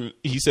use them,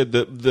 he said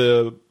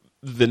the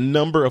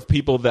number of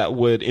people that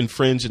would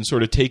infringe and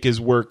sort of take his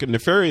work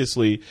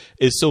nefariously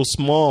is so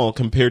small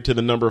compared to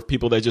the number of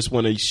people that just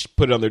want to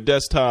put it on their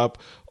desktop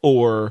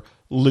or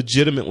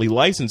legitimately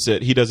license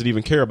it. He doesn't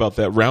even care about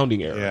that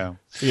rounding error.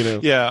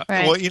 Yeah.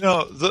 Right.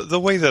 Well, the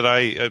way that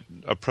I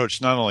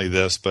approach not only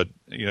this, but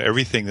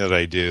everything that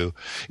I do,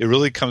 it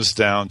really comes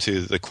down to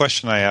the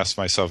question I ask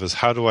myself is,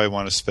 how do I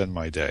want to spend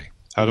my day?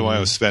 How do I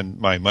want to spend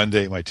my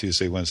Monday, my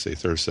Tuesday, Wednesday,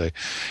 Thursday?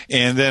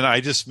 And then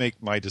I just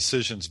make my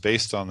decisions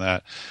based on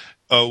that.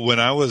 When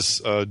I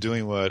was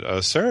doing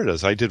what Sarah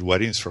does, I did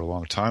weddings for a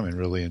long time and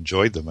really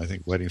enjoyed them. I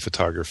think wedding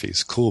photography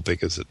is cool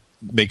because it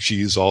makes you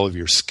use all of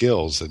your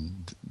skills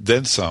and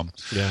then some.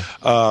 Yeah.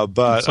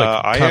 But it's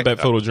like combat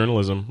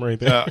photojournalism right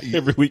there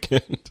every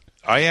weekend.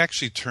 I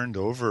actually turned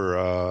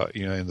over,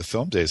 in the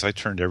film days, I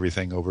turned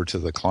everything over to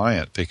the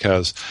client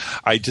because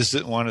I just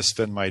didn't want to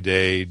spend my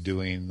day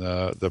doing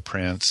the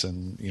prints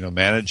and,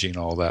 managing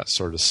all that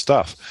sort of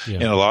stuff. Yeah.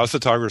 And a lot of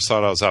photographers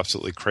thought I was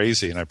absolutely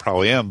crazy, and I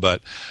probably am,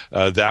 but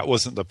that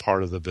wasn't the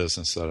part of the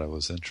business that I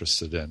was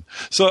interested in.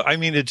 So, I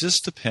mean, it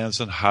just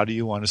depends on how do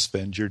you want to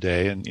spend your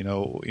day and,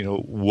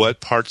 what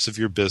parts of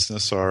your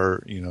business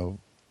are, do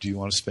you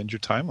want to spend your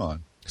time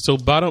on? So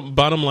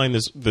bottom line,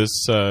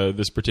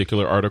 this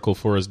particular article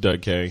for us,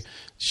 Doug K.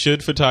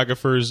 Should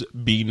photographers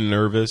be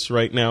nervous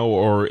right now,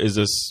 or is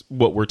this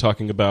what we're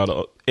talking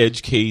about?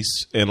 Edge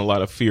case and a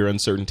lot of fear,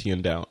 uncertainty,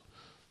 and doubt.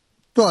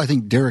 Well, I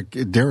think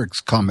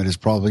Derek's comment is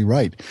probably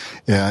right.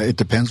 It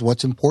depends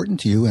what's important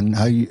to you and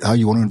how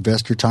you want to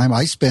invest your time.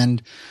 I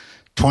spend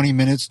 20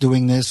 minutes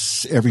doing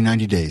this every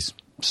 90 days,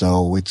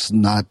 so it's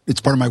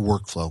part of my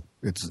workflow.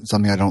 It's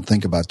something I don't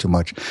think about too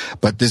much.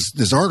 But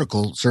this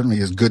article certainly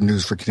is good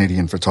news for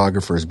Canadian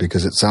photographers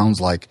because it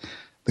sounds like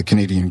the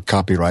Canadian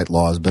copyright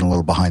law has been a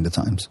little behind the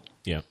times.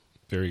 Yeah,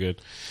 very good.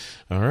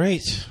 All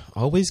right.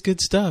 Always good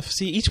stuff.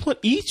 See,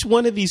 each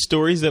one of these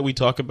stories that we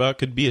talk about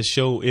could be a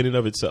show in and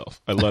of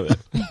itself. I love it.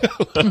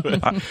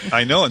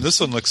 I know, and this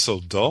one looks so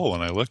dull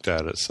when I looked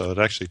at it, so it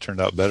actually turned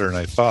out better than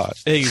I thought.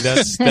 Hey,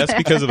 that's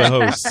because of the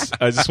host.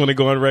 I just want to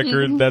go on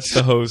record. That's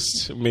the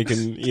host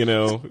making,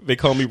 they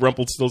call me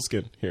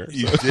Rumpelstiltskin here. So.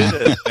 You did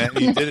it, man.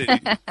 You did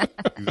it.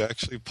 You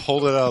actually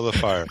pulled it out of the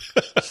fire.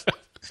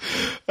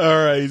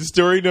 All right.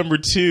 Story number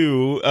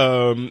 2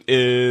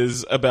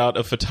 is about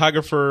a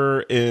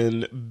photographer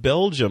in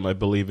Belgium, I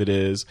believe it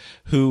is,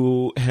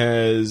 who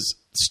has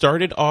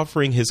started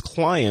offering his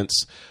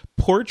clients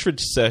portrait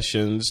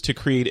sessions to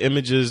create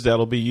images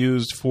that'll be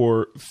used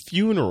for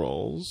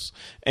funerals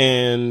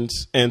and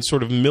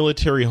sort of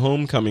military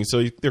homecomings.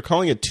 So they're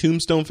calling it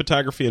tombstone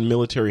photography and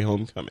military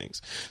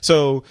homecomings.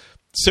 So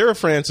Sarah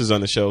France is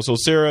on the show. So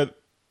Sarah,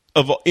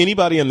 of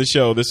anybody on the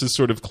show, this is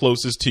sort of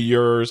closest to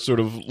your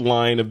sort of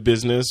line of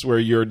business where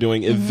you're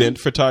doing event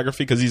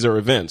photography, because these are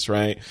events,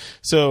 right?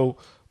 So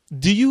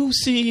do you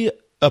see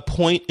a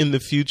point in the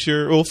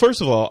future? Well,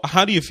 first of all,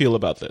 how do you feel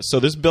about this?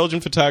 So this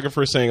Belgian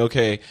photographer is saying,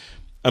 okay,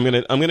 I'm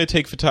gonna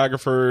take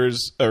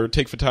photographers or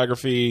take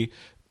photography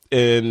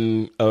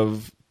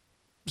of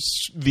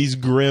these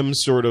grim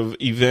sort of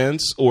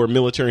events or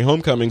military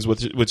homecomings,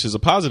 which is a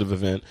positive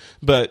event,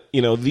 but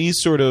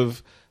these sort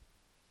of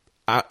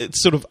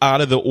sort of out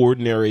of the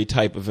ordinary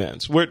type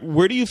events.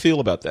 Where do you feel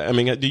about that? I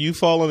mean, do you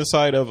fall on the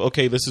side of,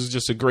 okay, this is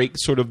just a great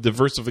sort of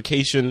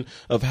diversification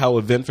of how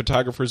event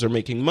photographers are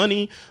making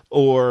money,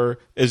 or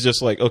is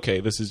just like,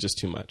 okay, this is just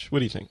too much? What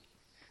do you think?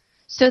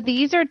 So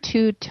these are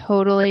two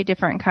totally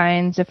different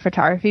kinds of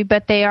photography,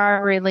 but they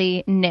are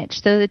really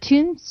niche. So the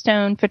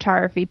tombstone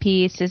photography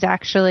piece is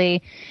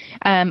actually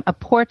a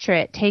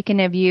portrait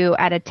taken of you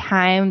at a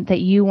time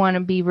that you want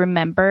to be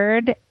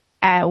remembered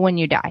when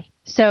you die.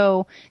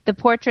 So the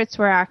portraits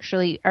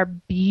are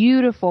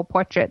beautiful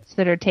portraits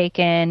that are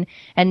taken,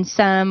 and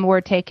some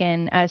were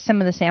taken, some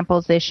of the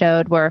samples they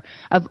showed were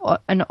of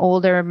an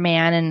older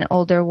man and an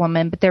older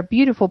woman, but they're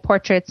beautiful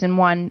portraits, and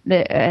one,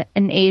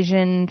 an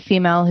Asian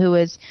female who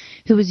was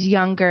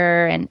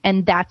younger,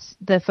 and that's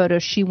the photo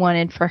she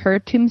wanted for her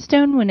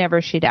tombstone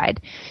whenever she died.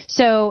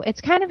 So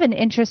it's kind of an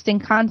interesting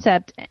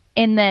concept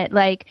in that,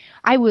 like,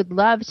 I would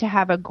love to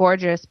have a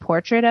gorgeous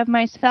portrait of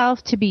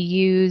myself to be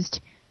used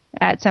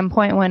at some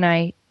point when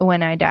I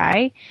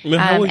die.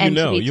 How will you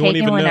know? You won't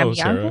even know,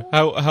 Sarah.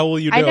 How will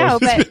you know? I know,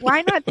 but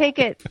why not take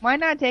it? Why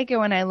not take it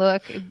when I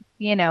look,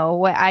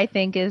 what I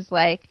think is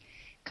like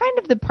kind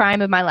of the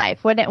prime of my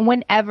life,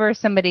 whenever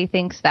somebody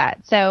thinks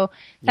that. So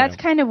that's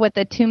kind of what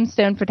the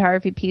tombstone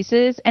photography piece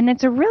is, and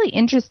it's a really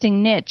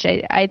interesting niche.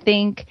 I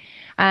think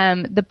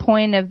the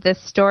point of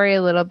this story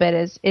a little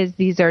bit is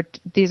these are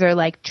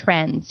like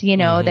trends.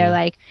 They're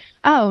like,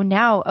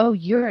 oh,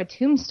 you're a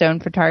tombstone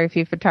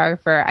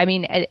photographer. I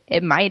mean,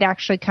 it might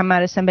actually come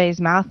out of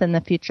somebody's mouth in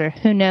the future.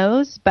 Who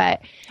knows?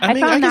 But I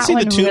can see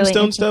the tombstone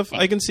really stuff.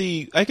 I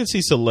can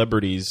see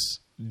celebrities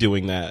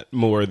doing that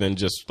more than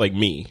just like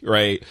me,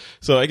 right?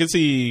 So I can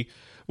see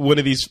one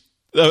of these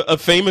a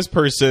famous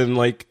person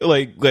like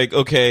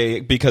okay,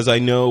 because I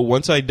know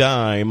once I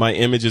die my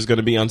image is going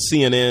to be on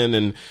CNN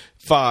and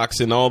Fox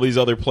and all these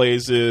other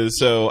places,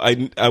 so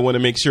I want to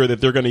make sure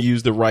that they're going to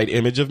use the right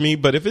image of me.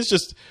 But if it's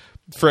just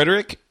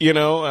Frederick, I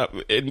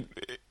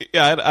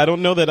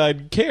don't know that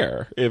I'd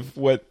care if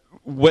what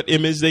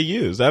image they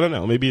use. I don't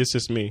know, maybe it's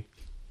just me.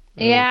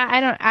 Yeah,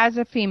 I don't. As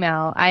a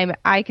female,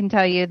 I can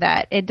tell you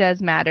that it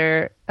does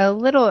matter a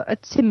little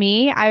to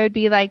me. I would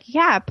be like,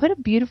 yeah, put a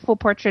beautiful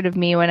portrait of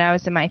me when I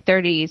was in my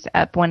 30s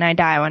up when I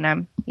die when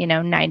I'm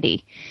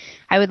 90.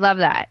 I would love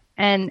that.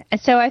 And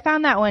so I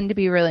found that one to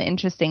be really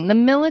interesting. The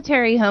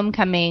military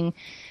homecoming,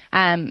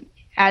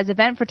 as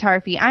event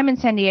photography, I'm in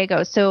San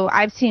Diego, so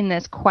I've seen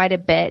this quite a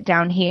bit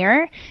down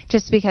here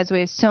just because we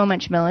have so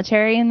much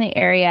military in the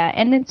area,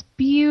 and it's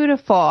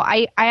beautiful.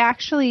 I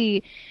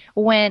actually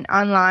went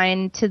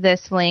online to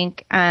this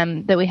link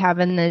that we have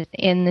in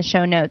the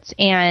show notes,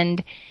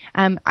 and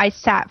I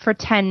sat for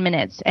 10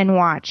 minutes and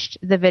watched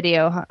the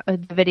video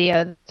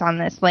that's on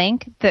this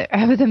link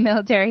of the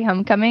military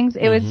homecomings.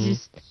 It was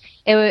just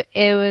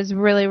it was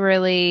really,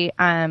 really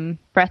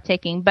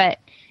breathtaking. But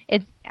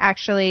it's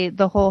actually,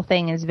 the whole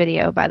thing is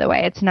video, by the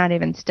way. It's not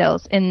even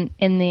stills in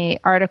the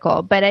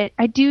article. But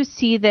I do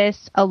see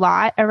this a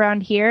lot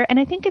around here, and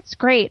I think it's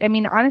great. I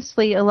mean,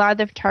 honestly, a lot of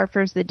the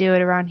photographers that do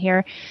it around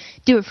here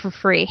do it for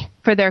free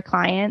for their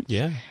clients.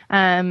 Yeah.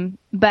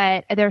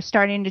 But they're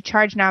starting to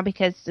charge now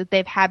because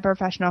they've had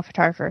professional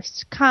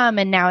photographers come,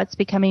 and now it's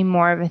becoming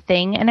more of a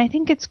thing. And I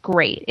think it's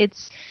great.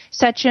 It's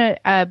such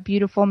a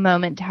beautiful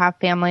moment to have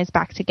families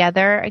back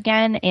together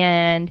again.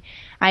 And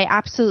I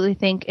absolutely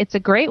think it's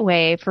a great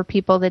way for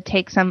people to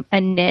take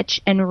a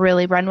niche and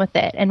really run with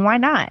it. And why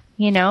not?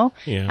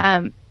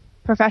 Yeah.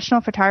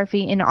 Professional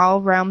photography in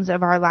all realms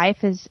of our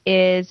life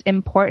is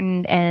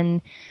important,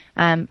 and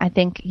I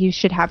think you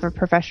should have a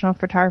professional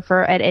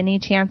photographer at any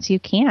chance you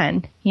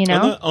can,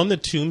 On the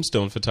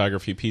tombstone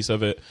photography piece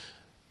of it,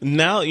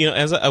 now,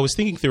 as I was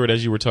thinking through it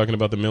as you were talking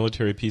about the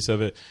military piece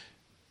of it,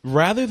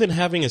 rather than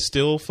having a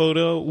still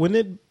photo, would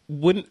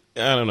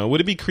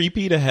it be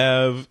creepy to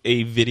have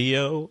a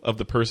video of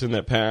the person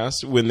that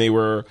passed when they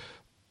were,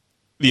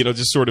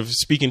 just sort of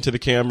speaking to the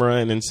camera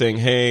and then saying,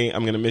 hey,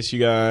 I'm going to miss you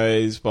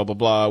guys, blah, blah,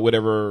 blah,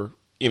 whatever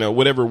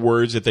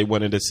words that they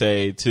wanted to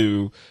say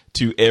to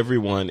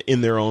everyone in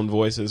their own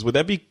voices. Would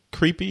that be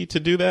creepy to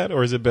do that,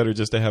 or is it better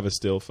just to have a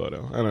still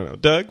photo? I don't know.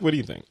 Doug, what do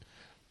you think?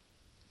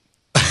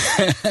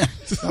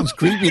 Sounds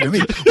creepy to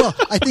me. Well,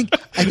 I think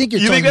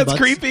you think that's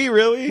creepy,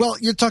 really? Well,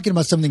 you're talking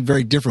about something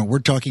very different. We're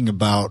talking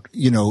about,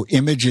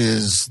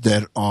 images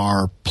that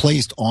are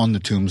placed on the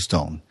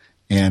tombstone.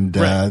 And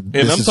right.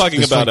 And I'm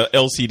talking about an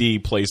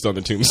LCD placed on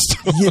the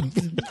tombstone.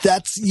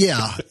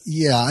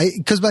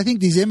 Because I think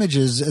these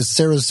images, as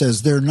Sarah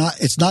says,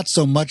 it's not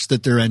so much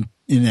that they're in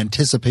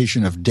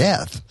anticipation of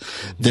death.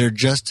 They're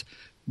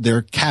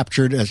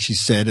captured, as she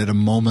said, at a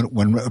moment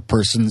when a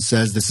person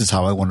says, this is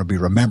how I want to be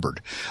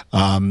remembered.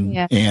 I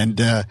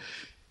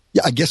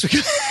guess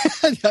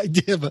the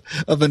idea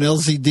of an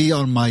LCD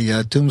on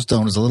my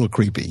tombstone is a little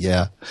creepy,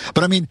 yeah.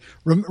 But I mean,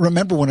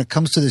 remember, when it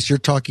comes to this, you're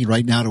talking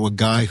right now to a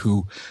guy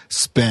who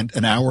spent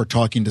an hour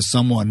talking to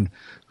someone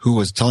who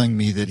was telling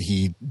me that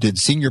he did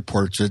senior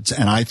portraits,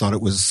 and I thought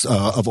it was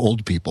of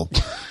old people.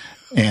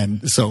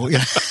 And so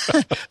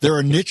there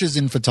are niches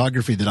in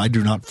photography that I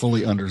do not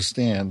fully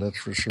understand. That's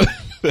for sure.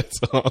 That's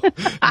all.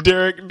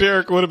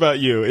 Derek, what about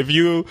you? If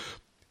you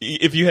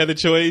had the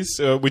choice,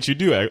 which you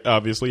do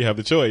obviously have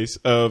the choice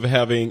of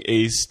having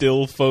a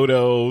still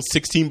photo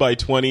 16 by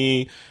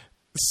 20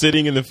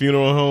 sitting in the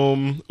funeral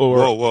home, or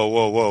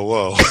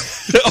whoa.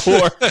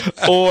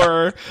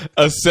 or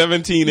a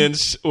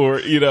 17-inch or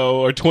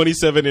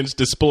 27-inch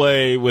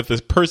display with a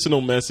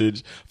personal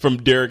message from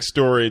Derek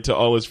Story to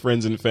all his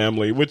friends and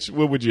family, what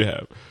would you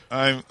have?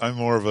 I'm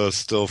more of a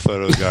still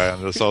photo guy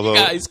on this. Although,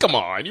 guys, come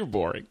on, you're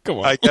boring. Come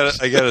on, I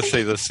gotta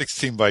say the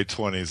 16 by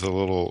 20 is a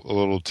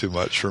little too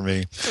much for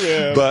me.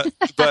 Yeah. But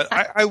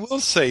I will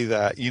say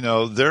that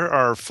there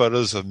are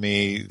photos of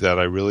me that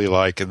I really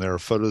like, and there are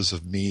photos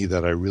of me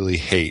that I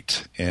really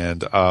hate,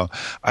 and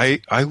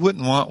I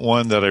wouldn't want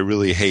one that I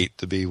really hate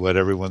to be what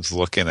everyone's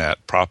looking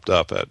at propped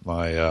up at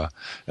my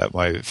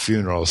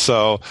funeral.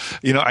 So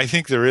I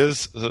think there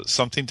is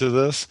something to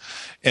this.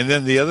 And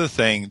then the other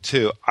thing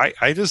too,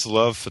 I just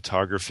love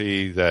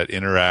photography that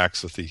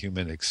interacts with the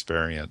human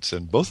experience,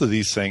 and both of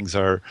these things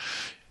are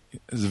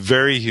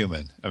very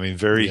human. I mean,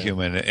 very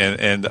human,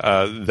 and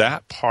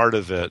that part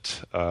of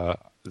it I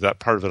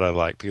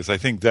like, because I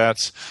think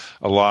that's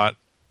a lot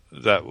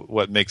that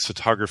what makes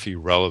photography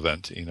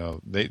relevant.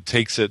 It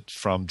takes it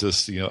from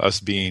just us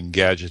being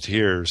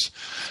gadgeteers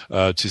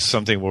to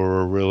something where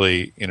we're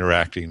really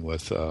interacting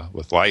with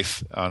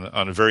life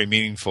on a very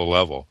meaningful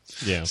level.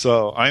 Yeah.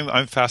 So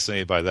I'm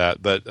fascinated by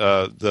that. But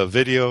the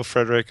video,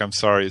 Frederick, I'm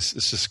sorry,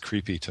 it's just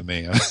creepy to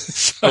me.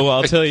 Oh,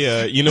 I'll tell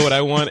you. You know what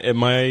I want at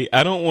my?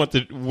 I don't want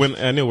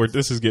I know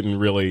this is getting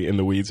really in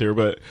the weeds here,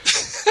 but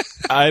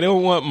I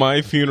don't want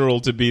my funeral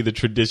to be the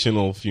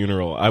traditional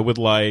funeral. I would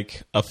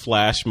like a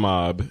flash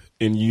mob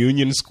in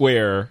Union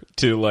Square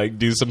to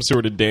do some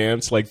sort of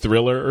dance, like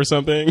Thriller or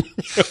something,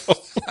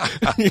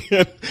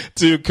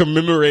 to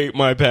commemorate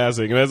my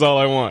passing. And that's all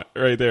I want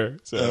right there.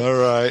 So. All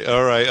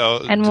right.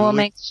 And we'll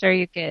make sure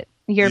you get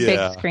your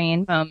big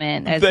screen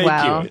moment as Thank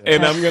well. you.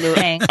 And I'm gonna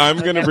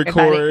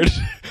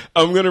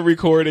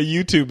record a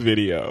YouTube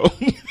video.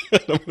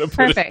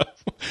 Perfect.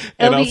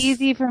 It'll be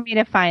easy for me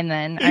to find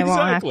then. Exactly. I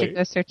won't have to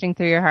go searching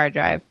through your hard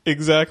drive.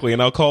 Exactly.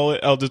 And I'll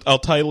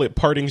title it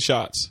Parting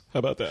Shots. How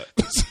about that?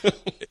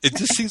 It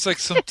just seems like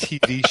some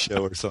TV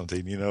show or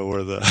something,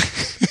 where the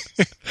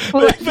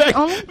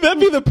that'd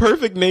be the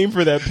perfect name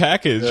for that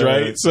package,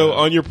 right? So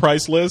on your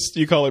price list,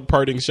 you call it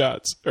Parting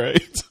Shots, right?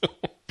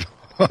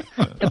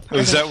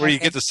 Is that where you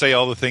get to say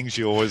all the things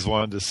you always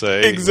wanted to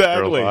say?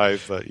 Exactly. In your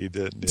life, but you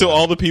didn't. To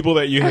all the people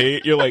that you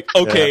hate, you're like,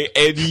 okay,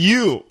 and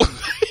you.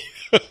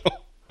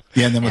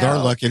 Yeah, and then with our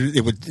luck,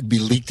 it would be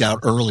leaked out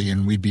early,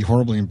 and we'd be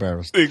horribly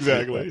embarrassed.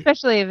 Exactly.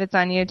 Especially if it's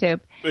on YouTube.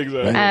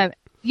 Exactly.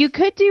 You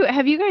could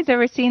have you guys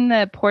ever seen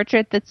the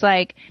portrait that's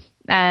like,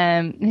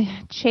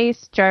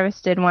 Chase Jarvis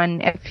did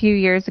one a few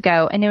years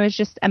ago, and it was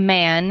just a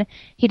man.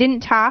 He didn't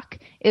talk.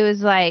 It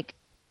was like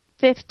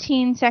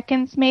 15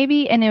 seconds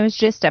maybe, and it was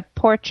just a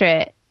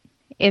portrait.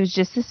 It was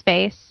just his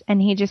face, and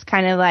he just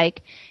kind of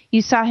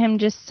you saw him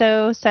just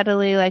so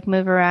subtly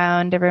move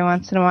around every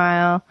once in a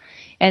while,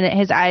 and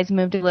his eyes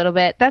moved a little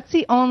bit. That's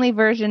the only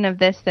version of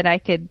this that I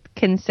could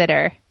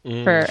consider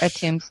for a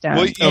tombstone.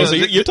 Well, so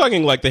you're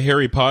talking like the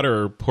Harry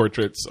Potter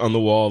portraits on the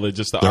wall that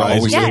just the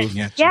eyes move.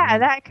 Yeah,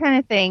 that kind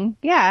of thing.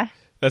 Yeah.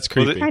 That's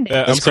creepy. Well,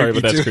 I'm sorry,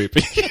 but that's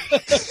creepy.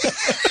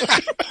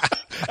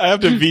 I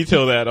have to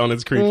veto that on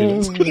its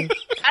creepiness.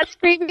 That's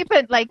creepy,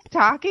 but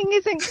talking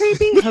isn't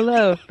creepy.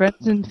 Hello,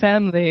 friends and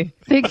family.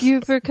 Thank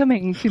you for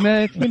coming to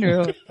my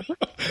funeral.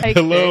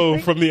 Hello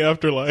from the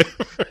afterlife.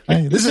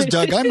 Hey, this is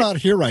Doug. I'm not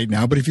here right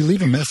now, but if you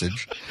leave a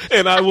message.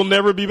 And I will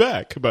never be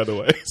back, by the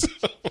way. So.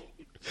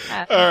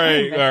 All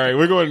right.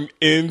 We're going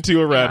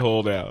into a rat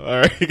hole now. All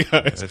right,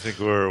 guys. I think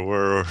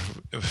we're at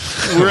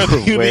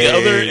the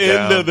other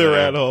end of the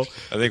rat hole.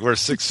 I think we're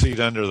 6 feet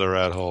under the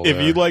rat hole. If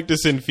you'd like to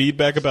send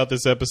feedback about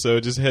this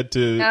episode, just head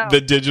to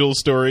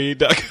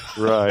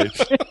thedigitalstory.com. Right.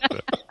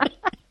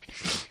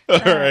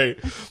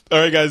 All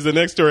right, guys. The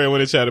next story I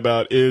want to chat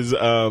about is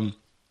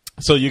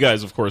so you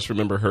guys, of course,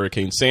 remember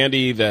Hurricane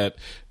Sandy that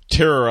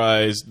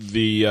terrorized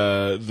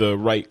the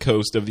right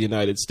coast of the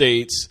United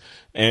States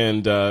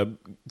and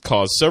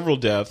caused several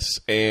deaths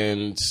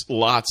and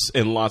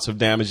lots of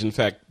damage. In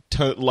fact,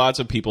 lots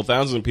of people,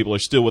 thousands of people, are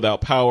still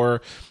without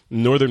power.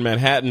 Northern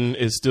Manhattan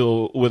is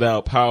still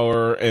without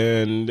power,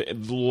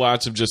 and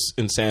lots of just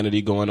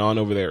insanity going on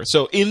over there.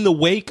 So in the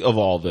wake of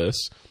all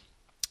this,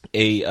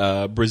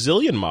 a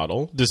Brazilian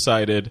model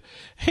decided,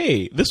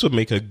 hey, this would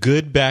make a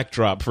good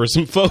backdrop for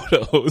some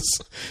photos,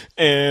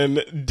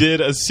 and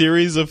did a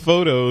series of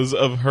photos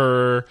of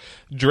her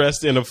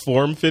dressed in a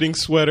form-fitting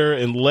sweater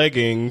and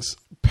leggings,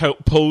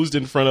 posed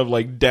in front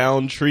of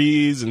downed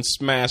trees and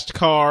smashed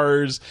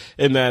cars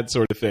and that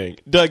sort of thing.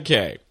 Doug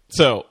K.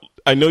 So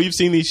I know you've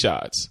seen these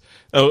shots.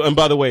 Oh, and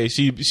by the way,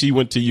 she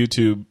went to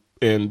YouTube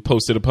and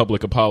posted a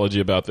public apology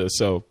about this.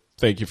 So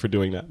thank you for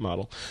doing that,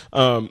 model.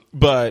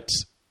 But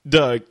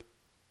Doug,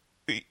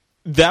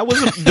 that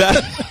was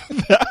that.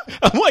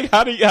 I'm like,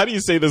 how do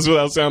you say this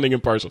without sounding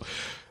impartial?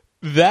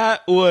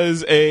 That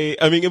was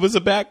it was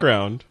a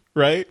background,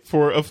 right,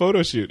 for a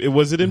photo shoot.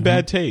 Was it in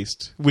bad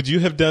taste? Would you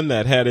have done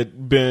that had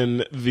it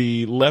been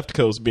the left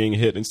coast being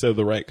hit instead of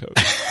the right coast?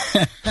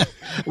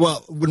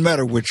 Well, it wouldn't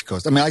matter which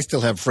coast. I mean, I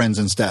still have friends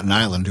in Staten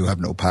Island who have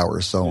no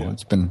power, so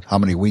it's been how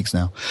many weeks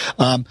now?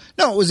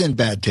 No, it was in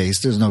bad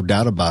taste. There's no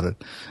doubt about it.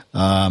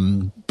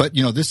 But,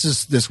 this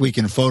is This Week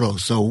in Photo,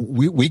 so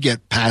we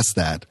get past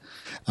that,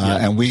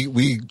 and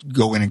we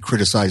go in and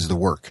criticize the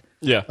work.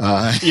 Yeah.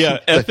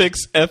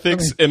 Ethics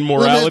and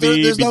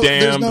morality be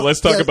damned. Let's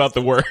talk about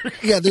the work.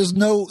 Yeah, there's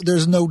no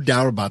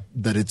doubt about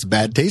that it's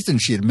bad taste,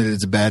 and she admitted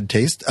it's a bad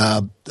taste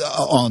on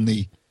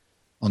the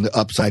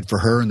upside for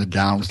her and the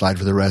downside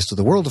for the rest of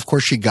the world. Of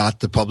course, she got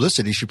the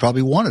publicity she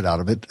probably wanted out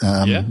of it,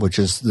 which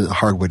is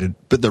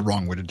the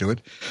wrong way to do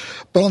it.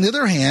 But on the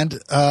other hand,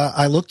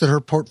 I looked at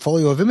her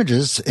portfolio of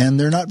images, and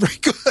they're not very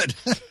good.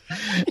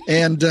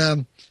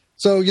 And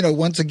so,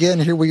 once again,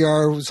 here we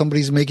are.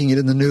 Somebody's making it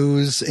in the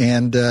news,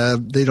 and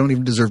they don't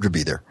even deserve to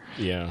be there.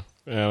 Yeah.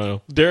 I don't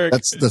know. Derek,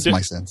 that's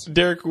my sense.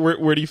 Derek,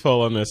 where do you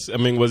fall on this? I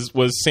mean,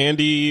 was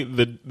Sandy,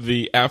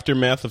 the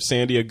aftermath of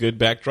Sandy, a good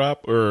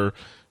backdrop, or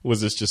was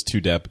this just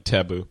too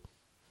taboo?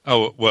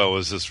 Oh, well, it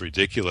was just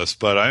ridiculous.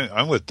 But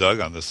I'm with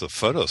Doug on this. The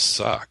photos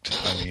sucked.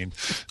 I mean,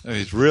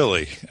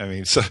 really. I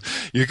mean, so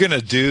you're going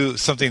to do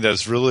something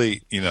that's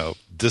really,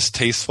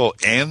 distasteful,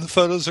 and the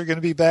photos are going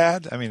to be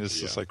bad? I mean, it's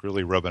just like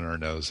really rubbing our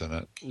nose in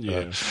it.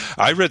 Yeah.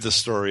 I read the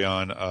story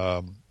on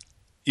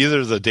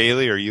either the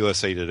Daily or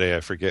USA Today.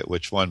 I forget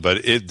which one.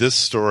 But this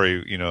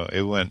story,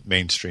 it went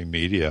mainstream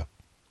media.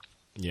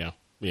 Yeah.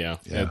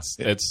 It's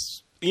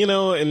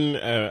and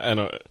I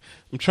don't.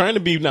 I'm trying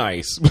to be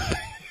nice.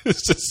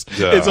 It's just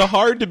it's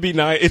hard to be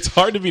nice. It's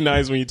hard to be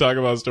nice when you talk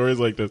about stories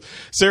like this.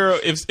 Sarah,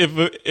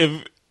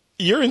 if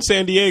you're in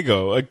San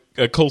Diego,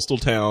 a coastal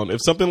town,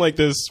 if something like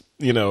this,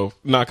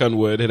 knock on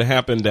wood, had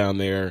happened down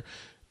there,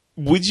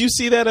 would you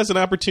see that as an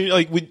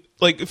opportunity?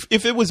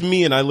 If it was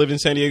me and I lived in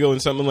San Diego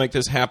and something like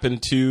this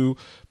happened to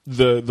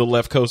the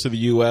left coast of the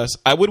U.S.,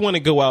 I would want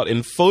to go out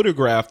and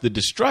photograph the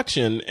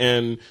destruction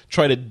and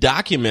try to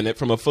document it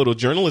from a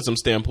photojournalism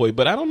standpoint.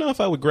 But I don't know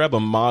if I would grab a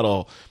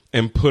model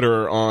and put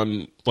her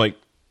on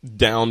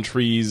down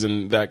trees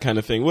and that kind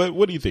of thing.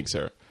 What do you think,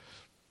 Sarah?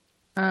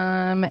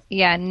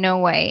 Yeah, no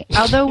way.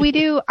 Although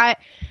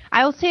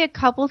I will say a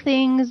couple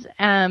things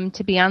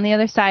to be on the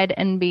other side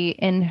and be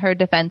in her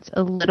defense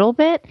a little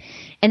bit,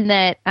 in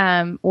that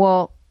the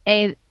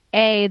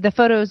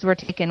photos were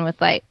taken with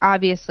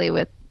obviously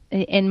with,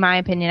 in my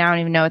opinion, I don't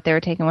even know what they were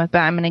taken with, but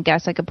I'm going to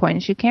guess a point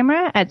and shoot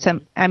camera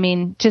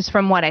just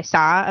from what I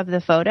saw of the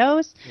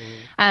photos.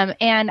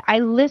 And I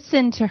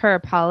listened to her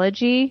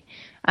apology,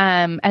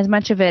 as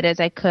much of it as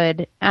I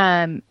could,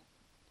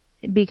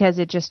 because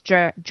it just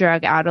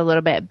drug out a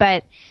little bit.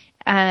 But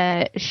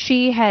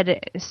she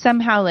had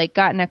somehow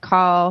gotten a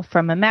call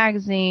from a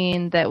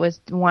magazine that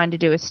wanted to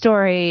do a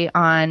story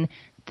on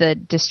the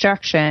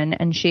destruction,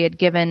 and she had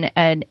given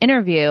an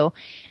interview,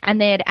 and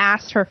they had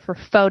asked her for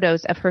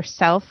photos of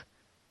herself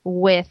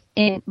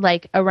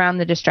around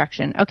the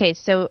destruction. Okay,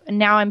 so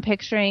now I'm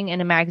picturing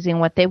in a magazine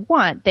what they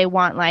want. They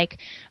want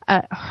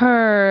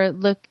her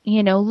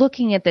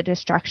looking at the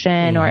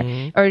destruction,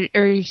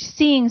 or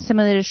seeing some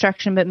of the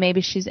destruction, but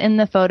maybe she's in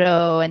the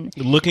photo and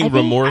looking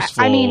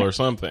remorseful or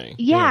something.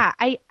 Yeah,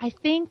 I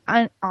think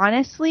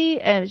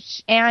honestly,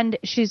 and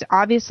she's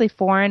obviously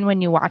foreign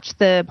when you watch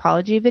the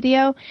apology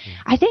video.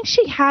 I think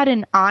she had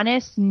an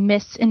honest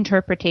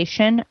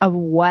misinterpretation of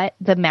what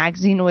the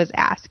magazine was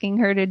asking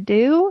her to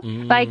do.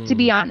 To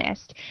be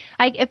honest,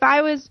 if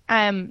I was,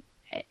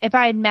 if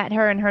I had met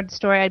her and heard the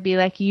story, I'd be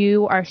like,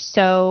 you are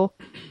so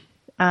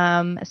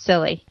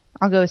silly.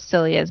 I'll go with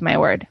silly as my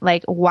word.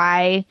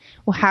 Why?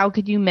 Well, how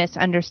could you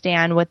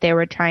misunderstand what they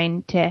were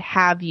trying to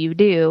have you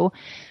do?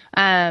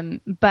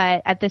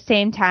 But at the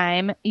same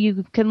time,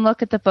 you can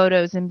look at the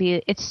photos and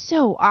it's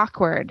so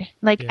awkward.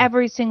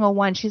 Every single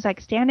one, she's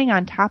standing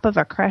on top of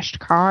a crushed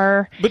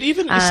car. But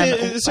even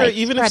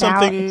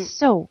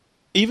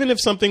even if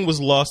something was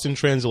lost in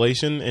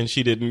translation and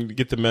she didn't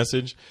get the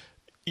message,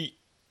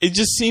 it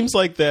just seems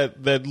like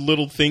that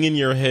little thing in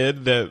your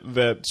head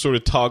that sort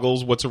of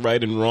toggles what's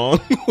right and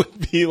wrong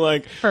would be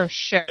for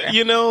sure.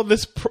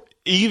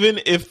 Even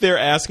if they're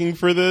asking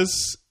for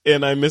this,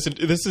 and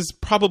this is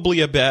probably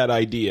a bad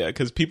idea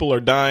because people are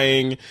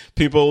dying.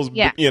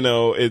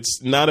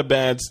 It's not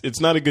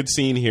a good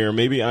scene here.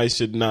 Maybe I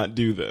should not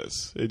do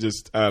this.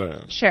 I don't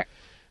know. Sure.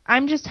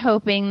 I'm just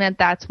hoping that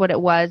that's what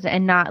it was,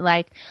 and not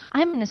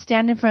I'm going to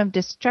stand in front of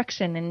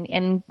destruction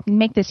and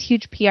make this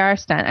huge PR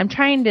stunt. I'm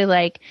trying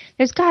to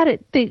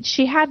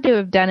she had to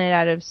have done it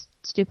out of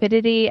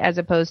stupidity as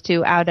opposed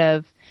to out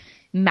of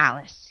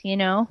malice,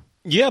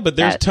 Yeah, but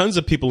there's tons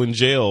of people in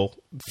jail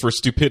for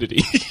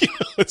stupidity.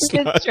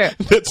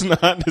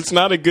 It's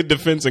not a good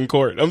defense in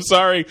court. I'm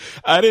sorry.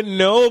 I didn't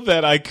know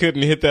that I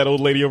couldn't hit that old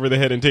lady over the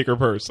head and take her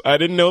purse. I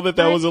didn't know that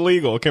was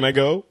illegal. Can I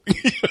go?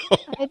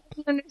 I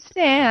didn't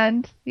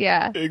understand.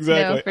 Yeah.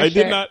 Exactly. No,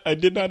 I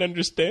did not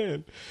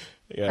understand.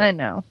 Yeah. I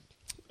know.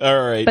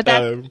 All right. But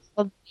that's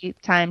the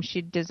time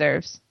she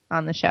deserves.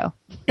 on the show.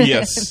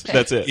 Yes,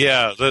 that's it.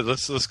 Yeah,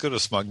 let's go to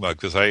SmugMug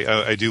because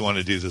I do want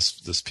to do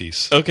this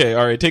piece. Okay,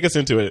 all right, take us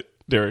into it,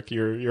 Derek.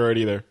 You're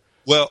already there.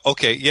 Well,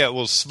 okay, yeah.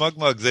 Well,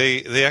 SmugMug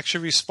they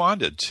actually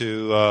responded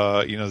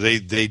to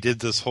they did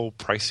this whole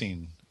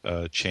pricing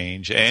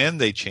change,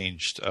 and they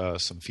changed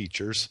some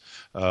features,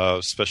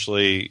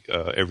 especially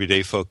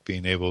everyday folk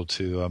being able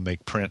to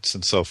make prints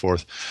and so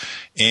forth.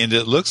 And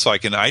it looks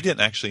like, and I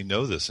didn't actually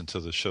know this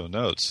until the show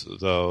notes,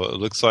 though, it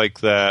looks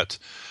like that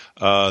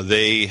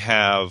they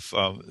have,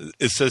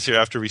 it says here,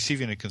 after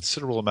receiving a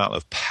considerable amount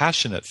of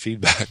passionate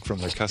feedback from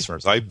their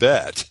customers, I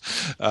bet,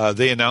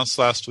 they announced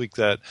last week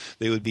that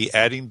they would be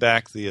adding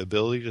back the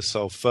ability to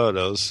sell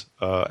photos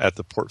at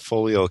the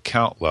portfolio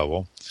account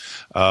level.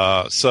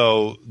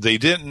 So they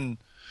didn't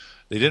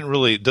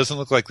really, it doesn't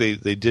look like they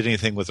did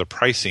anything with the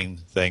pricing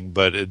thing,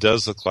 but it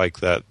does look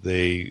like that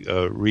they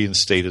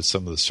reinstated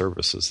some of the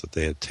services that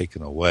they had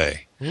taken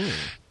away.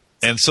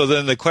 And so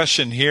then the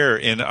question here,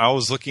 and I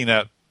was looking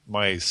at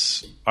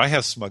I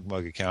have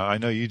SmugMug account. I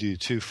know you do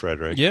too,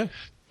 Frederick. Yeah.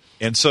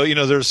 And so,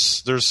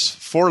 there's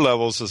 4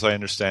 levels as I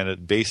understand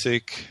it: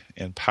 basic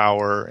and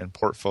power and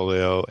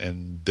portfolio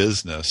and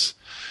business.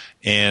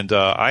 And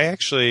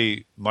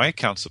my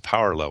account's a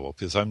power level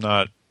because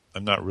I'm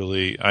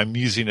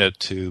using it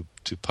to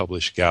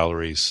publish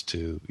galleries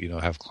to,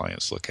 have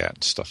clients look at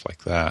and stuff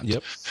like that.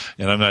 Yep.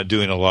 And I'm not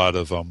doing a lot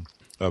of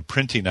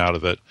printing out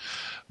of it.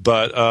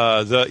 But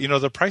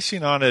the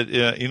pricing on it,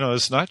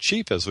 is not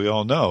cheap, as we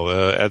all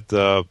know. At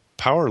the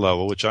power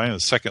level, which I am the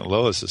second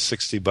lowest, is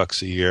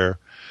 $60 a year.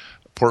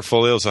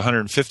 Portfolio is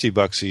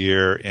 $150 a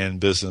year, and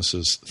business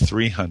is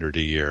 $300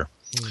 a year.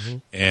 Mm-hmm.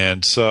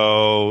 And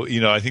so,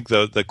 I think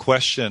the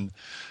question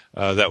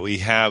that we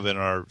have in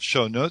our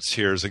show notes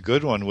here is a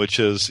good one, which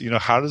is,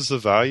 how does the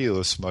value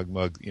of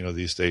SmugMug,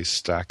 these days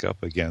stack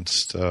up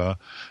against,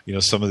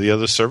 some of the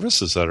other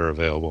services that are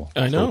available?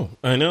 I know.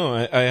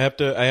 I have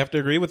to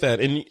agree with that.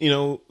 And,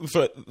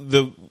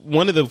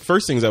 one of the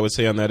first things I would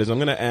say on that is I'm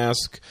going to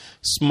ask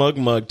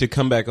SmugMug to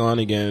come back on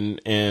again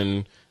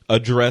and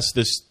address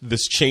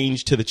this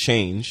change to the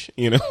change,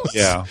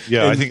 Yeah,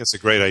 I think it's a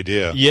great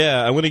idea.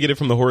 Yeah, I want to get it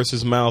from the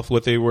horse's mouth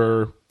what they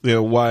were,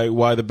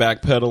 why the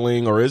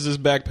backpedaling, or is this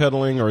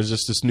backpedaling, or is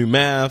this new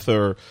math,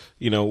 or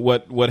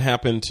what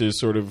happened to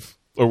sort of,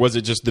 or was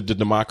it just the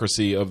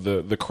democracy of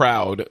the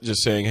crowd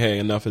just saying, hey,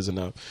 enough is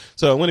enough?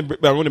 So I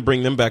want to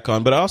bring them back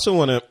on, but I also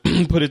want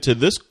to put it to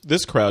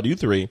this crowd, you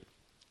three,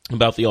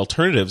 about the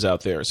alternatives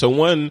out there. So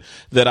one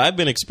that I've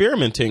been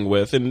experimenting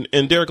with, and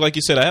Derek, like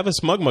you said, I have a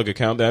SmugMug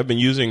account that I've been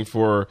using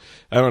for,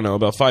 I don't know,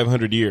 about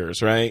 500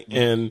 years, right?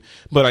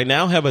 But I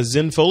now have a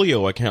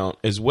Zenfolio account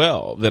as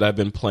well that I've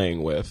been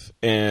playing with,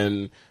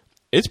 and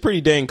it's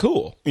pretty dang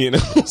cool,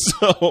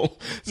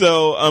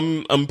 So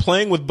I'm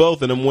playing with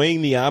both, and I'm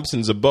weighing the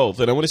options of both,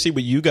 and I want to see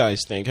what you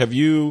guys think. Have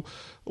you,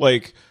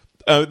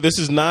 this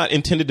is not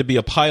intended to be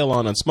a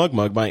pile-on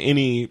SmugMug by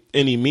any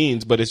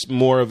means, but it's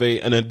more of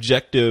an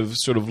objective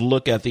sort of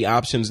look at the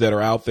options that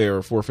are out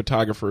there for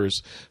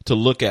photographers to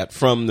look at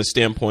from the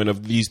standpoint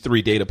of these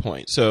 3 data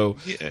points. So,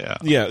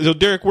 yeah. So,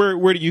 Derek,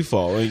 where do you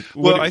fall?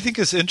 I think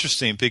it's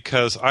interesting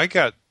because I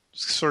got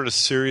sort of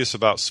serious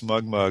about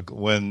SmugMug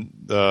when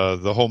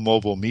the whole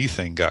Mobile Me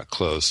thing got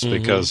closed,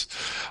 because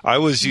I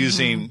was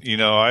using,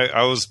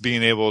 I was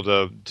being able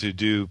to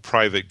do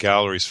private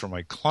galleries for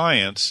my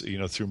clients,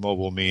 through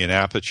Mobile Me and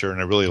Aperture,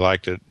 and I really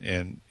liked it.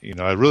 And,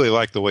 I really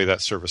liked the way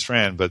that service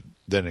ran, but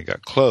then it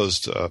got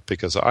closed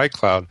because of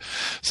iCloud.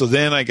 So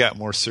then I got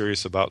more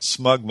serious about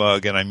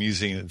SmugMug, and I'm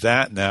using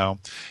that now.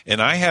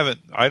 And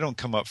I don't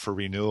come up for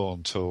renewal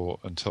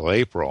until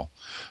April.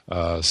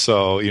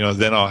 So,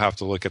 then I'll have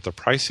to look at the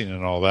pricing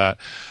and all that.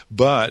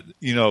 But,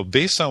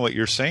 based on what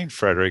you're saying,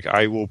 Frederick,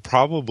 I will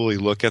probably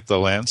look at the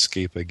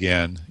landscape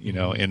again,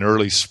 in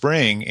early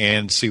spring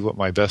and see what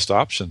my best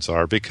options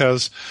are,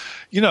 because,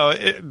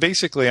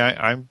 basically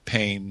I'm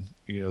paying,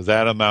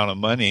 that amount of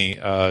money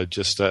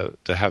just to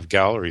have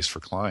galleries for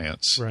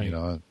clients, right.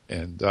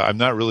 And I'm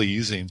not really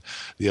using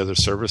the other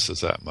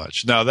services that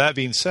much. Now, that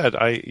being said,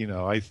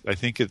 I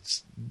think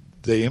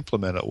they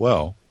implement it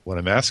well, what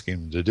I'm asking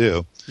them to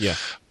do. Yeah.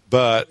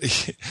 But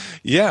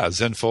yeah,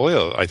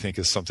 Zenfolio I think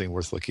is something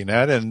worth looking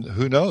at, and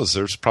who knows?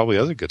 There's probably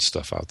other good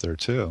stuff out there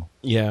too.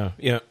 Yeah.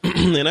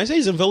 And I say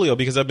Zenfolio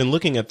because I've been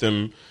looking at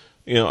them.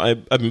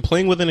 I've been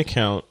playing with an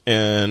account,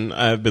 and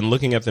I've been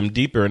looking at them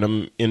deeper,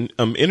 and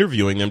I'm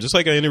interviewing them just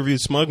like I interviewed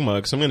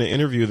SmugMug. So I'm going to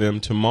interview them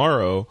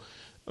tomorrow,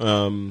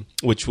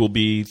 which will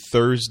be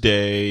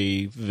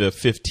Thursday, the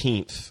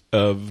 15th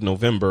of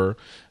November,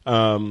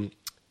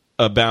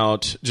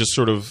 about just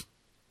sort of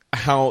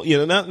how,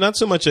 not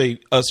so much a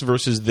us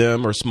versus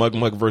them or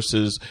SmugMug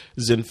versus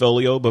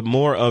Zenfolio, but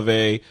more of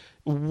a,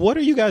 what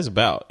are you guys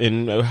about,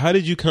 and how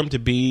did you come to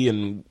be,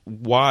 and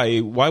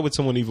why would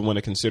someone even want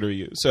to consider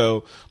you?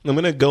 So I'm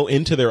going to go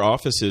into their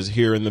offices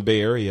here in the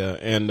Bay Area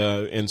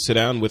and sit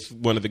down with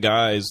one of the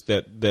guys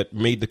that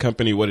made the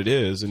company what it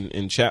is,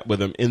 and chat with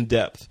them in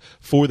depth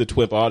for the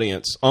TWIP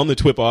audience, on the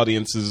TWIP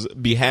audience's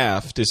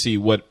behalf, to see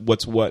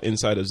what's what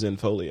inside of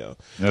Zenfolio.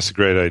 That's a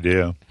great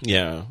idea.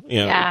 Yeah.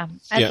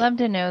 I'd love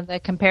to know the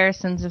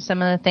comparisons of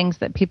some of the things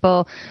that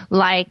people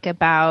like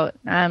about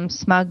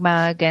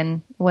SmugMug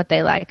and what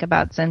they like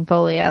about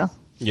Zenfolio.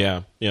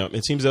 Yeah.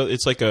 It seems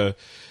it's like a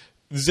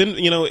Zen.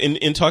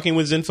 In talking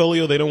with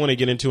Zenfolio, they don't want to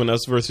get into an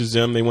us versus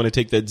them. They want to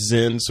take that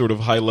Zen sort of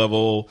high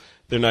level.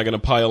 They're not going to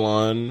pile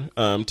on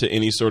to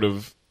any sort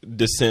of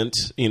dissent,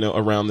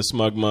 around the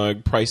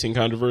SmugMug pricing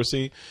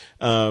controversy.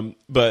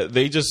 But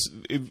they just.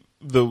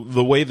 The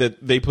way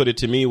that they put it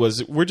to me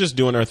was, we're just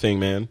doing our thing,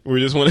 man.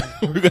 We're going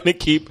to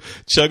keep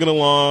chugging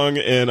along,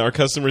 and our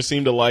customers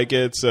seem to like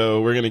it.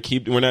 So we're not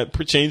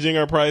changing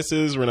our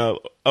prices. We're not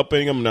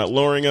upping them, not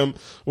lowering them.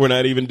 We're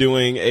not even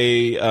doing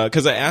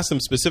cause I asked them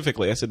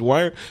specifically, I said,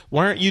 why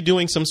aren't you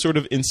doing some sort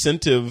of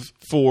incentive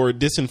for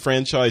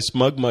disenfranchised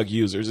SmugMug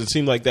users? It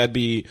seemed like that'd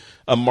be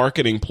a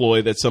marketing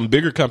ploy that some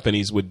bigger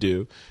companies would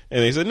do.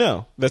 And they said,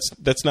 no,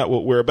 that's not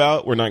what we're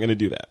about. We're not going to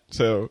do that.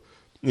 So,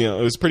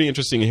 it was pretty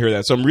interesting to hear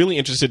that. So I'm really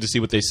interested to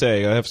see what they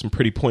say. I have some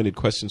pretty pointed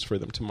questions for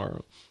them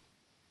tomorrow.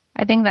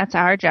 I think that's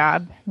our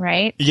job,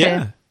 right?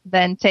 Yeah. To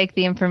then take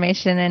the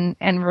information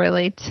and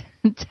really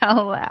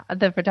tell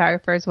the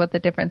photographers what the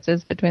difference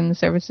is between the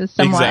services.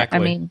 Somewhat.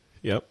 Exactly.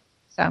 Yep.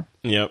 So.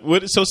 Yeah.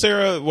 So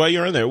Sarah, while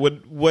you're in there,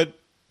 what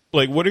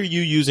are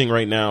you using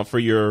right now for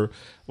your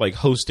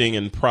hosting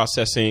and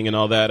processing and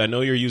all that? I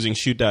know you're using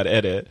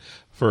Shoot.edit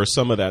for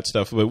some of that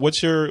stuff, but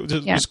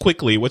just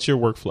quickly, what's your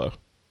workflow?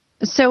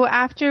 So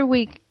after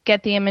we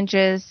get the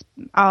images,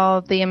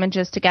 all the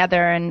images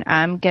together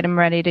and get them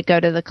ready to go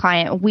to the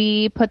client,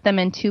 we put them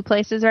in two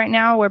places right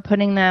now. We're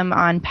putting them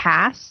on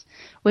Pass,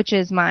 which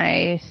is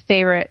my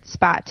favorite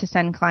spot to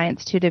send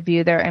clients to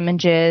view their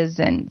images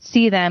and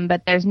see them,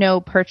 but there's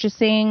no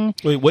purchasing.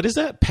 Wait, what is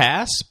that?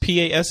 Pass?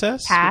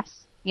 P-A-S-S?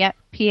 Pass. Yep,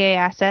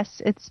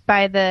 P-A-S-S. It's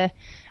by the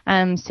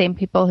same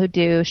people who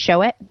do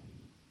Show It.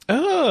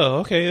 Oh,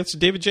 okay. It's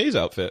David J's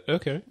outfit.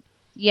 Okay.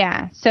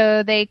 Yeah,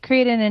 so they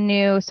created a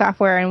new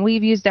software, and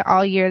we've used it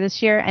all year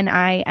this year, and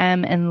I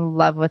am in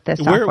love with this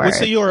software. What's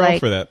the URL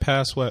for that?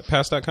 Pass what?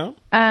 Pass.com?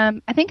 I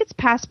think it's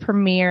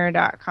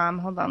passpremiere.com.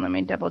 Hold on, let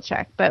me double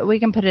check. But we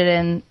can put it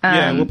in.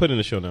 We'll put it in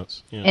the show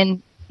notes.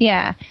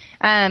 Yeah.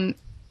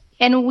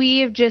 And we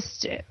use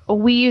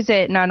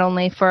it not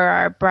only for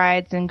our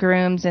brides and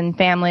grooms and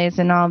families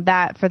and all of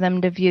that, for them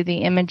to view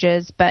the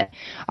images, but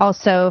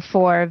also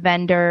for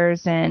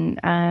vendors and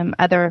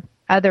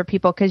other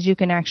people, because you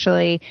can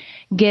actually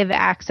give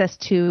access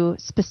to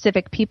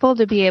specific people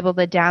to be able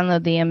to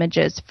download the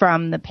images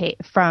from the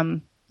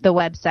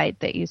website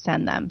that you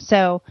send them.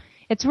 So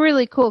it's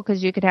really cool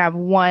because you could have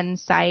one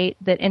site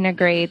that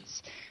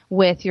integrates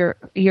with your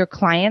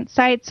client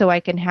site. So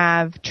I can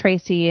have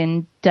Tracy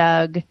and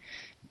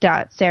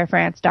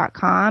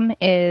Doug.sarahfrance.com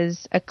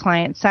is a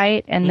client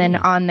site, and then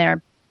on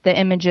there the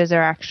images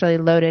are actually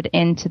loaded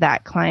into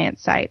that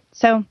client site.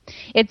 So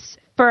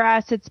for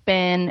us, it's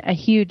been a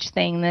huge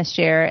thing this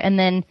year. And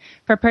then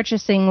for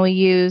purchasing, we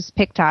use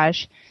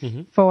Pictage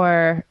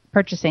for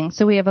purchasing.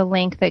 So we have a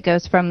link that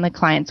goes from the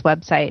client's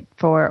website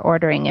for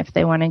ordering if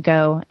they want to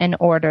go and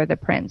order the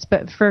prints.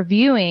 But for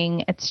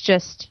viewing, it's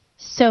just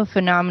so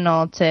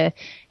phenomenal to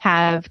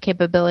have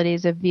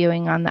capabilities of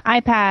viewing on the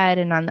iPad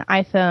and on the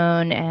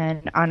iPhone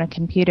and on a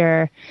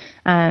computer.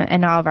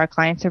 And all of our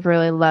clients have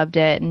really loved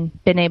it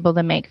and been able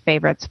to make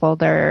favorites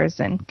folders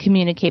and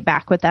communicate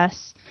back with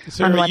us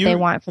on what they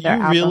want for their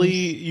albums.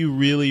 You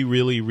really,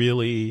 really,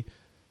 really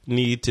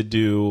need to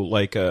do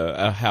like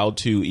a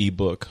how-to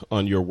ebook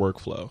on your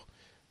workflow,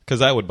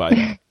 because I would buy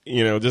that.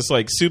 Just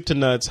like soup to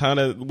nuts.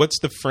 What's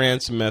the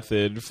France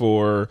method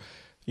for,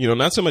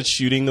 not so much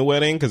shooting the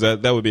wedding, because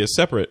that would be a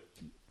separate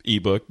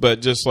ebook,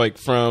 but just like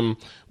from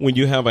when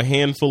you have a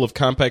handful of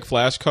compact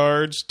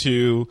flashcards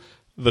to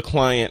the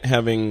client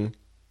having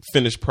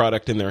finished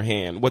product in their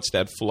hand. What's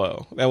that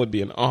flow? That would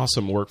be an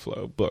awesome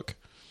workflow book.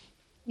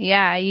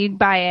 Yeah, you'd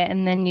buy it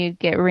and then you'd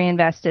get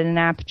reinvested in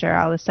Aperture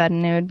all of a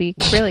sudden. It would be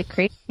really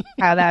crazy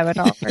how that would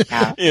all work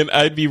out. And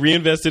I'd be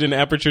reinvested in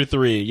Aperture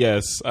 3.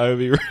 Yes, I would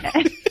be.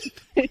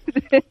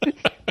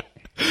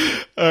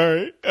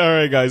 All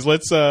right, guys.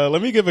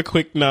 Let me give a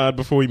quick nod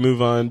before we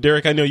move on.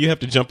 Derek, I know you have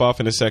to jump off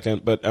in a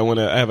second, but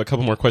I have a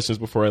couple more questions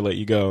before I let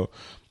you go.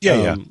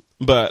 Yeah.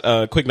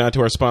 But quick nod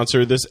to our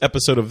sponsor. This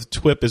episode of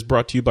TWIP is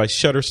brought to you by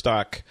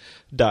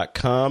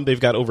Shutterstock.com. They've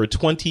got over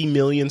 20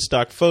 million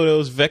stock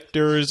photos,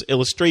 vectors,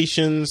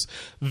 illustrations,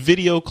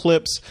 video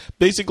clips.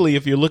 Basically,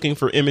 if you're looking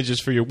for images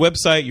for your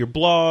website, your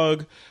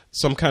blog,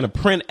 some kind of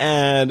print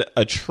ad,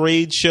 a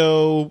trade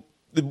show,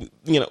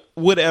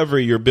 whatever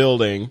you're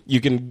building,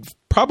 you can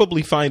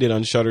probably find it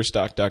on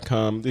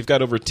Shutterstock.com. They've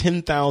got over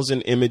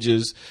 10,000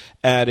 images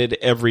added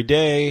every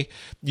day.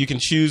 You can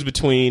choose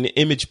between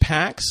image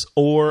packs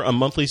or a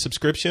monthly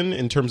subscription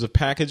in terms of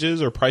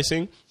packages or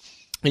pricing.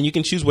 and you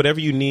can choose whatever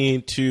you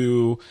need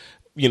to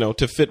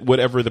fit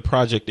whatever the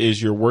project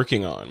is you're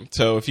working on.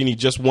 So if you need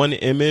just one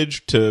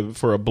image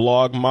for a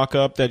blog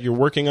mock-up that you're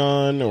working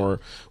on or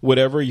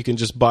whatever, you can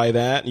just buy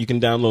that. You can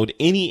download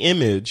any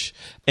image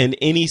and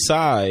any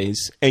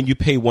size, and you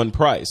pay one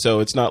price.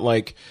 So it's not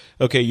like,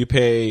 okay, you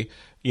pay,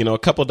 a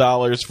couple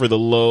dollars for the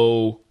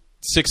low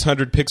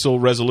 600 pixel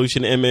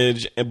resolution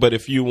image, but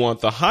if you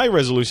want the high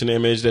resolution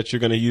image that you're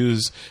going to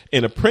use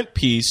in a print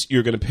piece,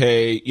 you're going to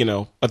pay,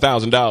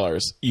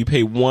 $1,000. You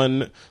pay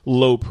one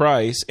low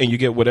price and you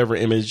get whatever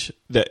image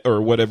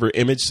whatever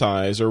image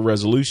size or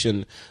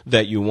resolution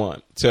that you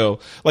want. So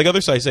like other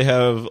sites, they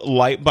have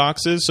light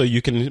boxes, so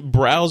you can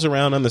browse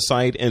around on the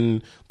site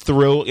and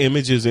throw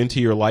images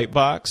into your light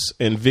box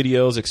and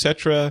videos,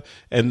 etc.,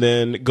 and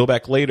then go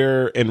back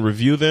later and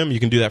review them. You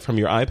can do that from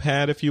your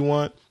iPad if you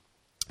want.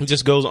 It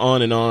just goes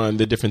on,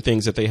 the different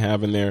things that they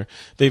have in there.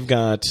 They've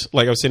got,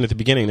 like I was saying at the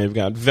beginning, they've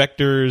got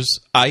vectors,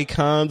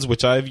 icons,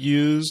 which I've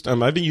used.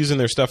 I've been using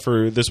their stuff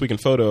for This Week in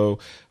Photo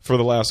for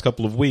the last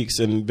couple of weeks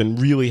and been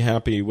really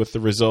happy with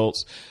the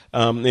results.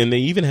 And they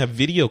even have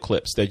video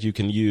clips that you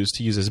can use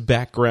as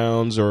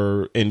backgrounds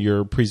or in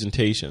your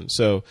presentation.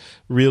 So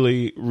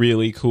really,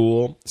 really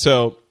cool.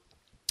 So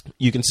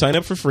you can sign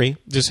up for free.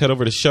 Just head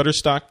over to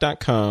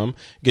Shutterstock.com,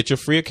 get your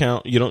free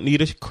account. You don't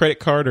need a credit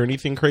card or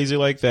anything crazy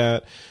like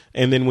that.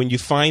 And then when you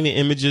find the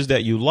images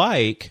that you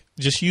like,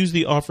 just use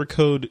the offer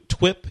code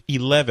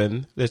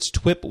TWIP11, that's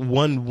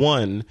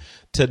TWIP11,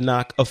 to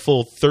knock a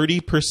full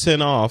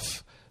 30%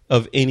 off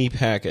of any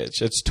package.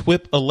 That's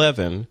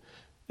TWIP11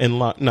 and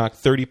knock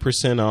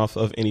 30% off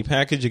of any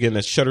package. Again,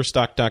 that's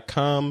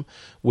Shutterstock.com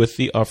with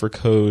the offer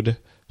code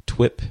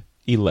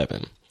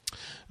TWIP11.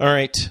 All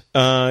right,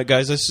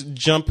 guys, let's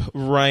jump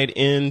right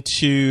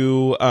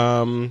into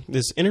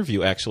this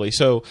interview, actually.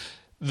 So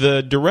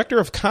the director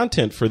of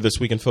content for This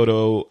Week in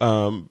Photo,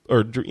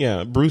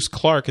 Bruce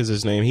Clark is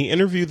his name. He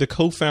interviewed the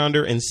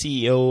co-founder and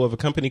CEO of a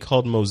company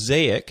called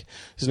Mosaic.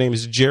 His name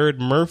is Jared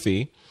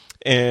Murphy,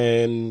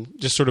 and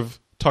just sort of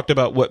talked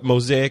about what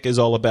Mosaic is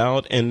all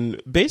about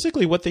and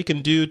basically what they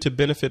can do to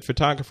benefit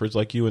photographers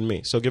like you and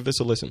me. So give this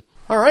a listen.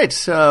 All right.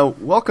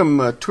 Welcome,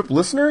 TWIP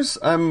listeners.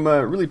 I'm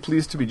really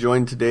pleased to be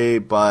joined today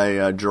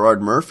by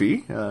Gerard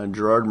Murphy.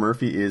 Gerard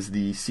Murphy is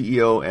the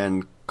CEO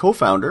and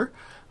co-founder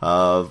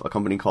of a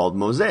company called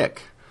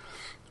Mosaic.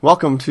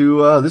 Welcome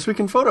to This Week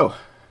in Photo.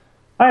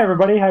 Hi,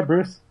 everybody. Hi,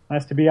 Bruce.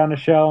 Nice to be on the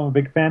show. I'm a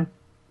big fan.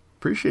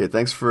 Appreciate it.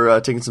 Thanks for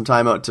taking some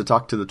time out to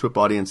talk to the TWIP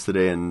audience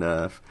today and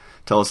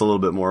tell us a little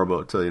bit more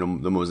about the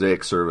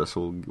Mosaic service.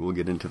 We'll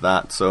get into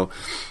that. So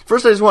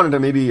first, I just wanted to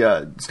maybe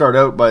start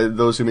out by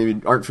those who maybe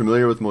aren't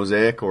familiar with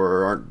Mosaic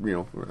or aren't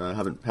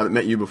haven't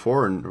met you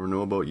before or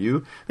know about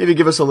you. Maybe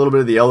give us a little bit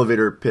of the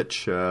elevator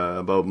pitch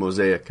about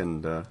Mosaic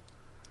and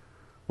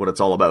what it's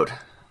all about.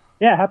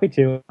 Yeah, happy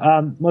to.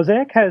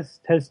 Mosaic has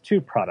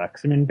two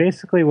products. I mean,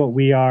 basically what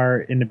we are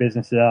in the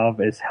business of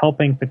is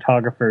helping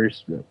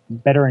photographers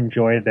better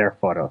enjoy their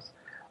photos.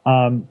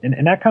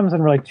 And that comes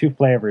in really two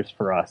flavors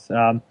for us.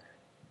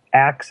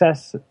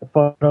 Access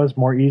photos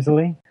more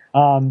easily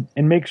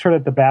and make sure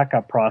that the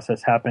backup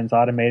process happens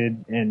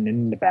automated and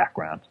in the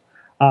background.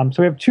 So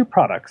we have two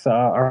products.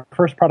 Our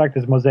first product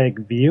is Mosaic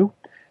View.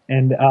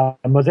 And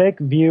Mosaic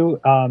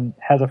View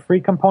has a free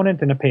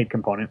component and a paid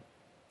component.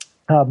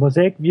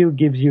 Mosaic View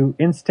gives you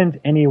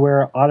instant,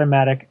 anywhere,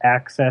 automatic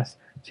access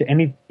to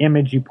any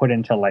image you put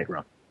into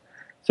Lightroom.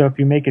 So if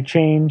you make a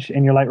change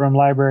in your Lightroom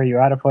library, you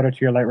add a photo to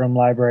your Lightroom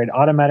library, it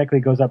automatically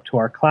goes up to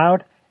our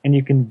cloud, and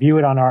you can view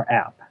it on our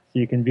app. So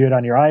you can view it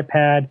on your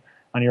iPad,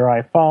 on your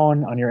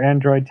iPhone, on your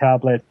Android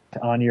tablet,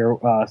 on your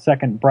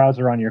second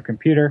browser on your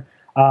computer.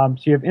 So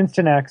you have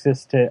instant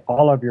access to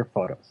all of your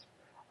photos.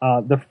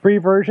 The free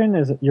version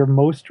is your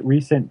most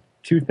recent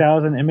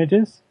 2,000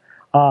 images.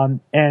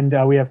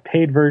 And we have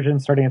paid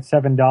versions starting at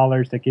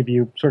 $7 that give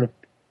you sort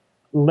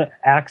of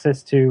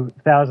access to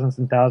thousands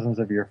and thousands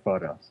of your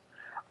photos.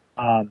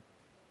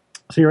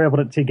 So you're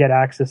able to get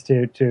access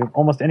to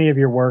almost any of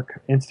your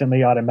work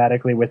instantly,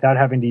 automatically, without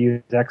having to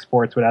use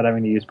exports, without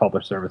having to use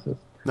published services.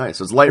 Nice.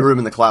 So it's Lightroom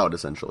in the cloud,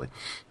 essentially.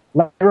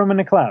 Lightroom in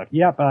the cloud.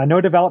 Yep.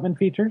 No development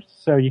features,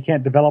 so you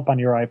can't develop on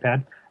your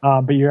iPad.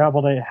 But you're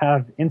able to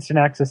have instant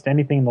access to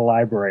anything in the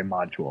library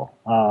module,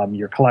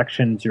 your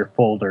collections, your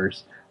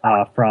folders,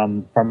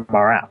 from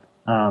our app,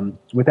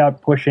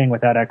 without pushing,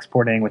 without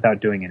exporting,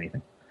 without doing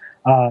anything.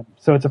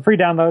 So it's a free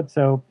download,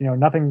 so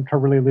nothing to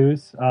really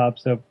lose.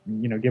 So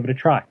give it a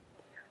try.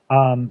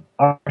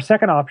 Our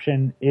second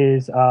option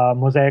is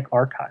Mosaic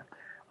Archive.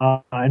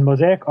 And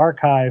Mosaic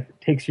Archive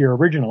takes your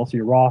originals,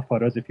 your raw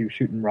photos if you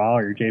shoot in RAW,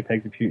 or your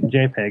JPEGs if you shoot in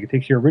JPEG. It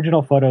takes your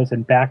original photos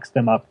and backs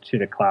them up to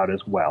the cloud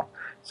as well.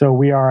 So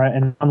we are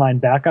an online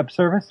backup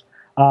service,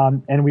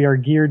 and we are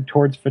geared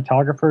towards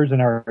photographers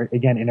and are,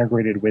 again,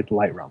 integrated with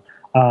Lightroom.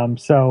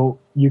 So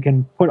you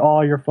can put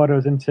all your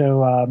photos into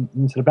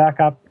the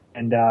backup,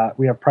 and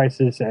we have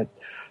prices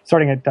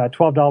starting at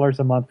 $12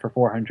 a month for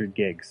 400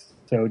 gigs.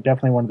 So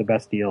definitely one of the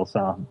best deals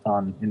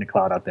in the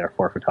cloud out there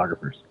for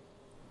photographers.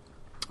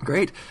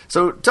 Great.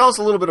 So tell us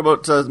a little bit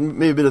about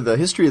maybe a bit of the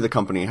history of the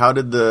company. How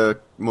did the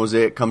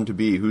Mosaic come to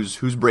be?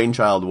 Whose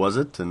brainchild was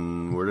it,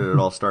 and where did it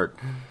all start?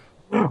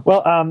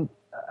 Well,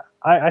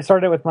 I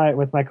started with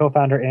my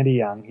co-founder Andy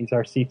Young. He's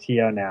our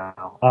CTO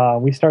now.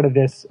 We started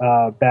this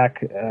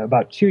back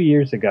about 2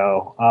 years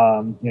ago.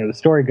 The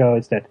story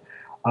goes that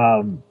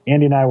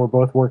Andy and I were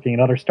both working at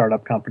other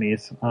startup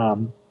companies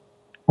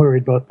where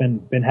we'd both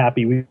been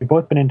happy. We've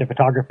both been into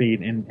photography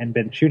and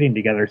been shooting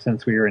together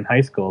since we were in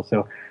high school.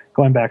 So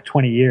going back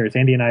 20 years,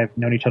 Andy and I have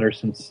known each other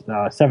since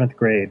 7th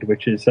grade,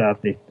 which is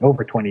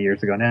over 20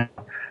 years ago now.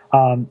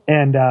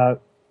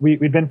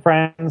 We'd been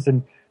friends,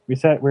 and we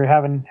were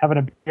having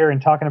a beer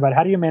and talking about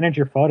how do you manage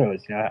your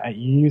photos.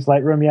 You use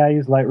Lightroom. Yeah, I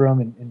use Lightroom,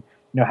 and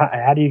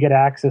how do you get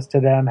access to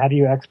them? How do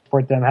you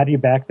export them? How do you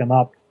back them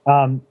up?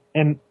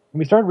 And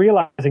we started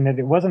realizing that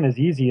it wasn't as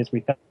easy as we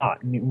thought.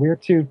 I mean, we're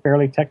two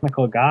fairly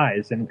technical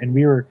guys, and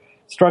we were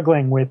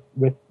struggling with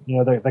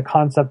the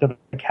concept of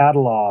a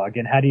catalog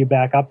and how do you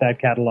back up that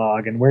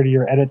catalog and where do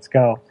your edits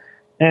go.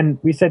 And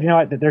we said,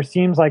 there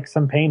seems like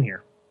some pain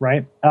here,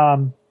 right?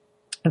 And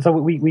so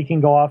we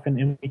can go off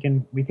and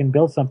we can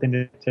build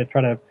something to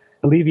try to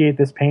alleviate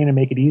this pain and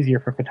make it easier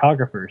for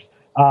photographers.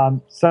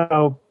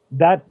 So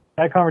that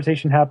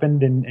conversation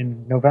happened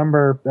in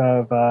November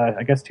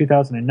of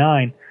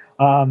 2009.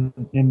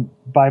 And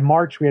by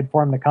March we had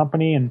formed the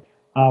company and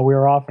we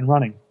were off and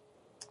running.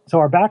 So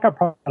our backup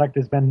product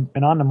has been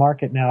on the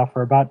market now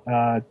for about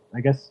a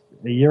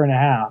year and a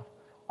half.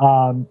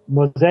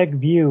 Mosaic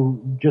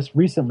View just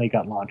recently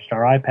got launched.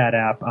 Our iPad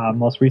app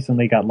most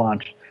recently got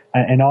launched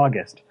in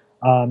August.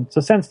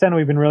 So since then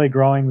we've been really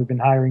growing. We've been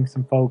hiring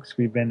some folks.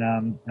 We've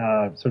been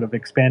sort of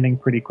expanding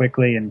pretty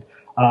quickly and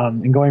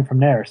going from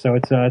there. So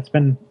it's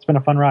been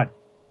a fun ride.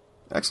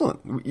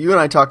 Excellent. You and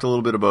I talked a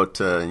little bit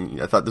about,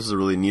 I thought this was a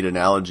really neat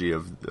analogy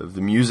of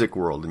the music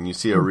world, and you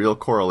see a real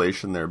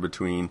correlation there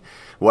between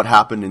what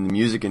happened in the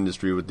music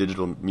industry with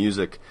digital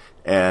music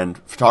and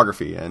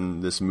photography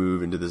and this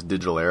move into this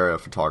digital era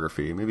of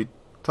photography. Maybe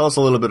tell us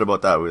a little bit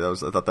about that.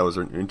 I thought that was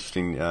an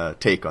interesting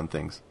take on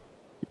things.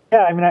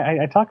 Yeah, I mean,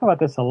 I talk about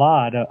this a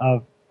lot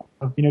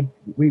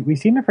we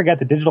seem to forget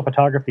that digital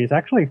photography is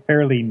actually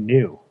fairly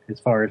new as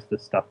far as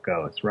this stuff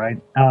goes, right?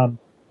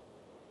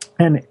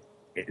 And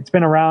it's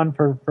been around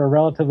for a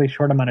relatively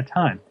short amount of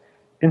time.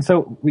 And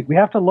so we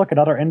have to look at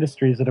other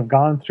industries that have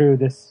gone through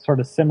this sort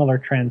of similar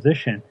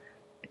transition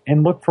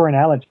and look for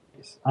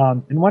analogies.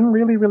 And one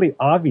really, really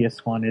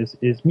obvious one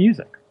is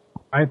music,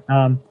 right?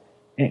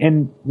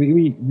 And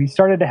we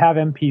started to have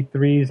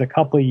MP3s a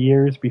couple of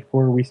years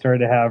before we started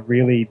to have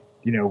really,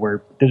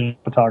 where digital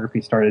photography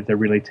started to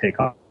really take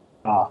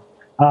off.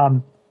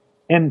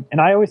 And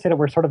I always say that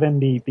we're sort of in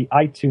the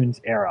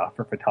iTunes era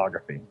for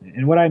photography.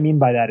 And what I mean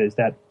by that is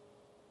that,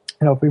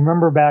 if we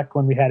remember back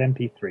when we had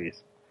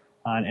MP3s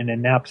and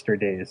in Napster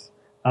days,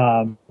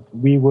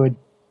 we would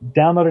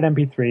download an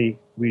MP3,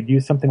 we'd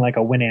use something like a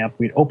Winamp,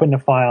 we'd open the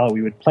file,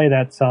 we would play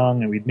that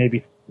song, and we'd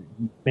maybe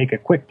make a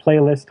quick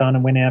playlist on a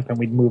Winamp, and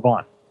we'd move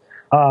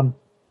on.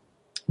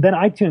 Then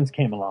iTunes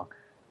came along.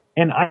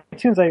 And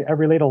iTunes, I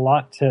relate a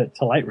lot to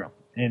Lightroom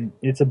and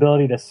its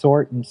ability to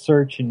sort and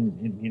search,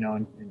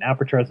 and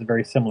Aperture has a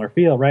very similar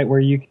feel, right, where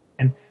you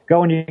can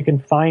go and you can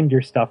find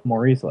your stuff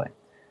more easily.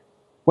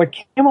 What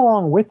came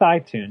along with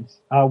iTunes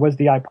was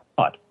the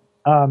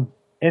iPod.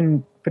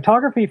 And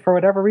photography, for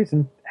whatever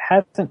reason,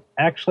 hasn't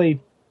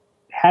actually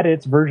had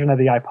its version of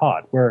the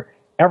iPod, where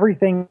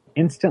everything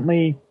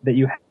instantly that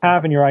you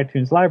have in your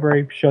iTunes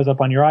library shows up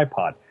on your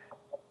iPod.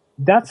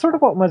 That's sort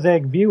of what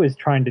Mosaic View is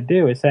trying to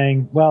do, is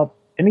saying, well,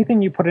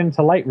 anything you put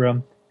into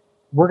Lightroom,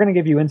 we're going to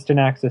give you instant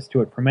access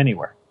to it from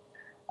anywhere.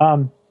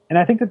 And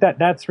I think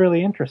that's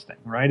really interesting,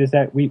 right, is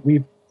that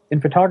we've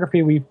in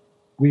photography,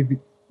 we've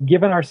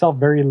given ourselves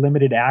very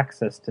limited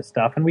access to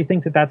stuff, and we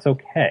think that that's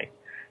okay.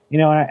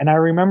 And I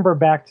remember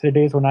back to the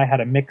days when I had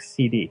a mix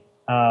CD.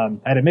 I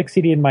had a mix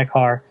CD in my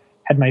car,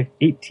 had my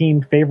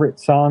 18 favorite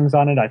songs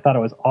on it. I thought it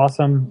was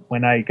awesome.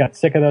 When I got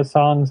sick of those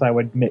songs, I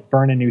would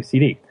burn a new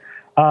CD.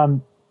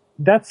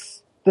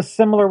 That's the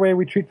similar way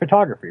we treat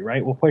photography,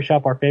 right? We'll push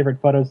up our favorite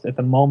photos at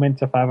the moment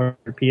to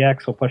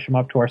 500px. We'll push them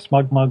up to our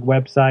SmugMug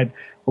website.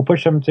 We'll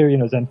push them to,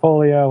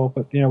 Zenfolio. We'll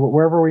put,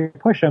 wherever we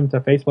push them, to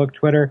Facebook,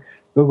 Twitter,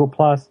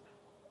 Google+.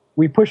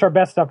 We push our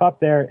best stuff up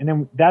there, and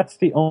then that's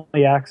the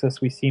only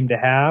access we seem to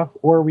have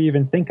or we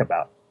even think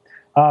about.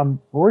 What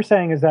we're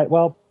saying is that,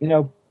 well,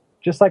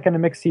 just like in a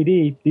mixed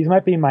CD, these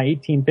might be my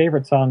 18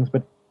 favorite songs,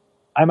 but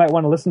I might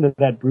want to listen to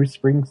that Bruce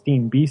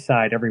Springsteen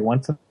B-side every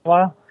once in a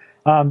while.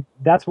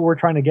 That's what we're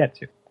trying to get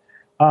to.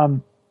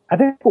 I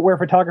think where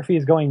photography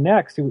is going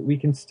next, we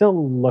can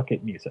still look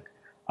at music.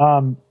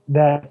 I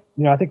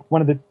think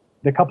one of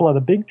the couple of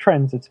the big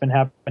trends that's been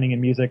happening in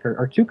music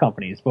are two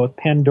companies, both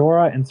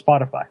Pandora and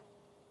Spotify.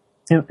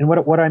 And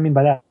what do I mean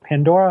by that?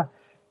 Pandora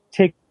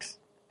takes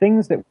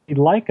things that we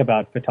like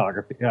about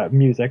photography,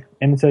 music,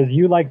 and says,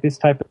 you like this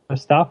type of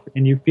stuff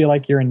and you feel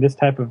like you're in this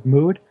type of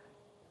mood,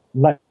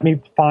 let me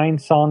find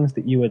songs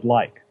that you would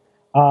like.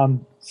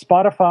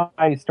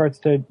 Spotify starts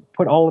to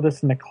put all of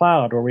this in the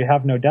cloud where we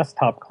have no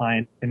desktop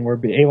client and we're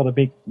able to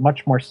make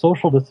much more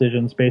social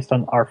decisions based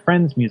on our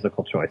friends'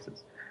 musical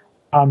choices.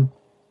 And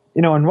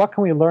what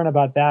can we learn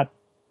about that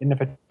in the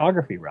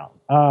photography realm?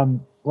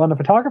 Well, in the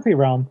photography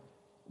realm,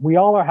 we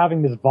all are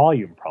having this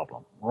volume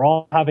problem. We're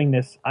all having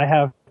this, I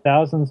have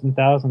thousands and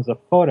thousands of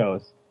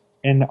photos,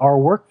 and our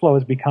workflow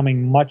is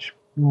becoming much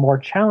more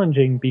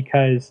challenging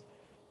because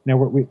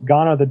we've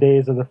gone are the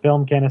days of the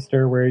film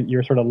canister where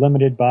you're sort of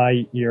limited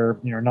by your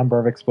number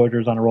of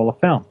exposures on a roll of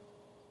film.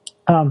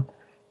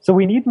 So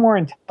we need more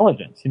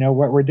intelligence.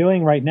 What we're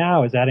doing right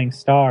now is adding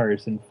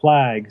stars and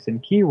flags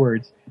and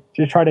keywords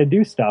to try to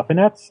do stuff, and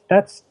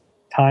that's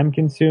time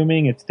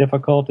consuming. It's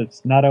difficult.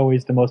 It's not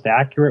always the most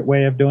accurate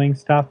way of doing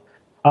stuff.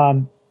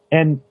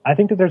 And I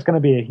think that there's going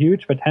to be a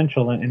huge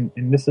potential, and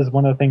this is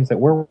one of the things that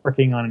we're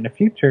working on in the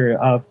future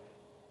of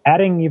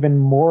adding even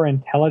more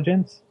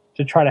intelligence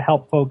to try to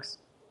help folks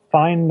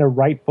find the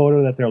right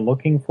photo that they're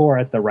looking for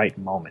at the right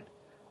moment,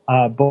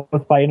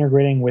 both by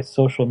integrating with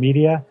social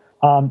media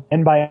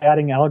and by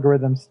adding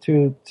algorithms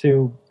to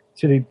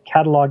the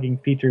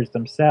cataloging features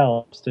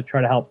themselves to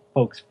try to help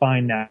folks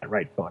find that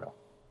right photo.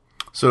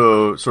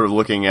 So sort of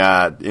looking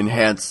at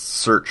enhanced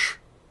search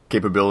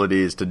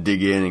capabilities to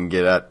dig in and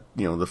get at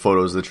the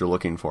photos that you're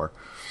looking for.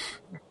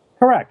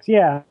 Correct.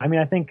 Yeah. I mean,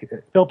 I think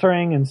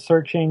filtering and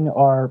searching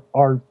are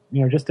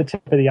just the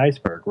tip of the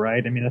iceberg,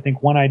 right? I mean, I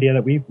think one idea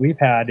that we've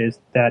had is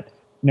that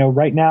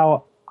right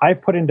now I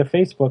put into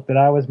Facebook that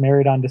I was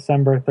married on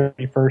December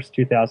 31st,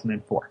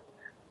 2004.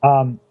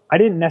 I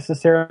didn't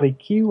necessarily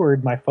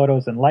keyword my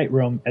photos in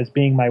Lightroom as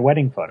being my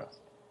wedding photos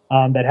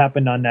that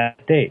happened on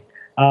that date.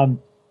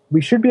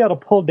 We should be able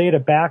to pull data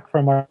back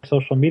from our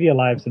social media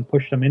lives and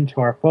push them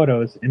into our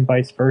photos and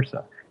vice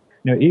versa.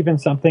 Even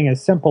something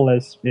as simple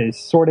as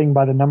sorting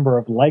by the number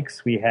of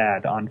likes we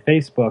had on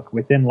Facebook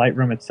within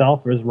Lightroom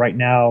itself is right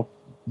now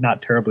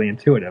not terribly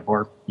intuitive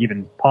or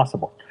even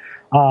possible.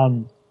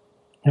 I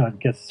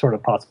guess sort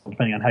of possible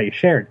depending on how you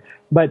shared.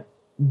 But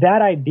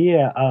that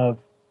idea of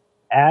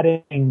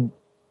adding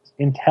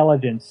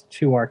intelligence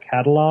to our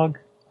catalog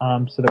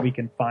so that we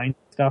can find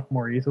stuff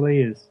more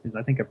easily is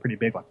I think, a pretty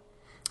big one.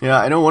 Yeah,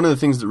 I know one of the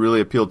things that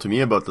really appealed to me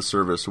about the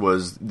service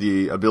was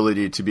the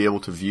ability to be able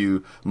to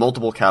view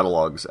multiple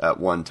catalogs at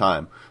one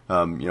time.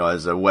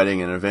 As a wedding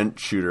and event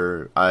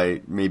shooter,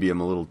 I maybe am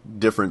a little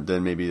different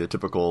than maybe the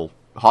typical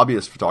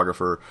hobbyist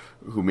photographer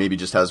who maybe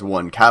just has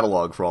one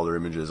catalog for all their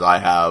images. I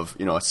have,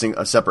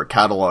 a separate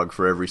catalog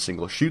for every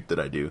single shoot that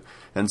I do.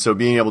 And so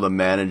being able to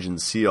manage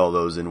and see all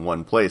those in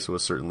one place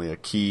was certainly a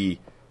key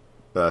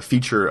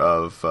feature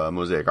of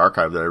Mosaic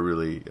Archive that I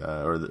really,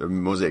 or the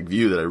Mosaic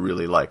View that I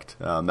really liked.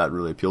 That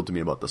really appealed to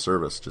me about the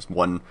service. Just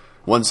one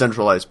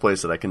centralized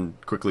place that I can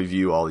quickly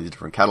view all these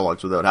different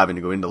catalogs without having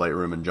to go into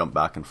Lightroom and jump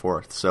back and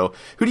forth. So,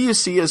 who do you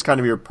see as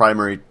kind of your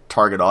primary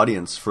target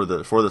audience for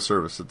the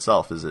service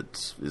itself? Is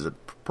it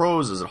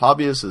pros? Is it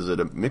hobbyists? Is it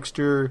a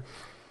mixture?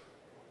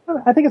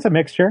 I think it's a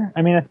mixture.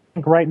 I mean, I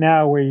think right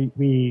now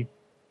we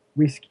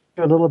skew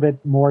a little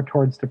bit more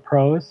towards the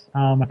pros.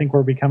 I think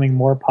we're becoming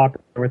more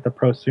popular with the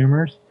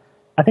prosumers.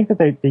 I think that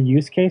the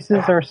use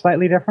cases are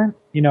slightly different.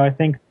 I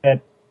think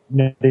that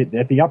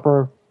at the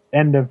upper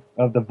end of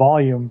the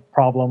volume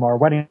problem are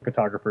wedding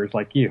photographers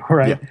like you,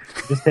 right?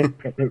 Yeah. Just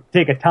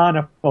take a ton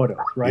of photos,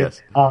 right?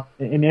 Yes.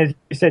 And as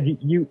you said,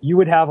 you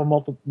would have a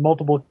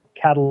multiple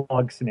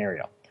catalog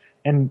scenario,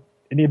 and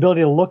the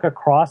ability to look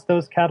across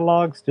those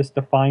catalogs just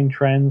to find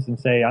trends and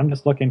say, I'm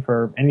just looking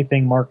for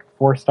anything marked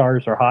 4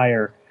 stars or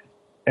higher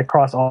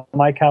across all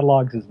my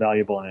catalogs is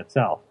valuable in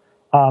itself.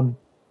 And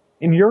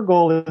your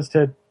goal is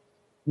to,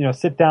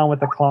 sit down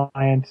with the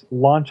client,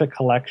 launch a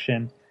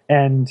collection,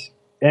 and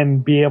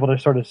be able to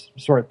sort of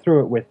sort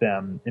through it with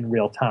them in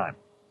real time.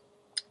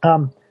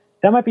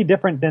 That might be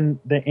different than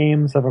the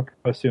aims of a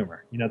prosumer.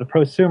 The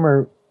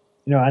prosumer,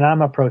 and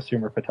I'm a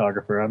prosumer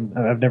photographer.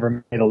 I've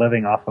never made a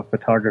living off of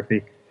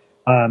photography.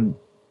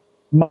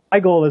 My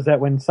goal is that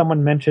when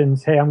someone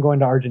mentions, hey, I'm going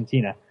to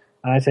Argentina,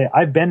 and I say,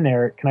 I've been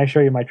there, can I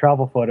show you my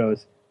travel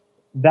photos?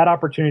 That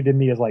opportunity to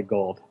me is like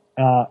gold.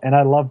 And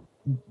I love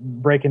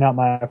breaking out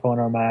my iPhone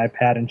or my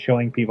iPad and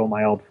showing people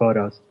my old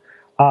photos.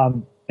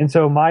 And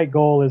so my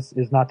goal is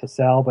not to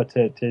sell, but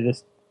to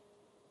just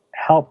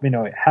help,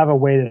 have a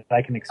way that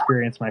I can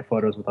experience my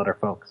photos with other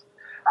folks.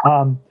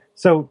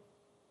 So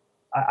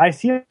I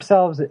see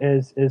ourselves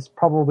as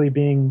probably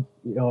being,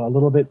 a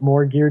little bit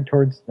more geared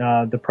towards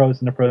the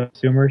pros and the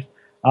prosumers.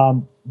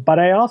 But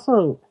I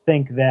also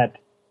think that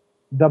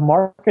the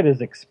market is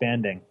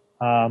expanding.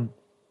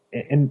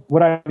 And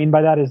what I mean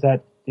by that is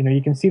that,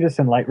 you can see this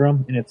in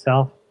Lightroom in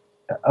itself,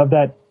 of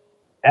that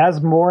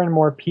as more and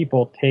more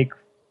people take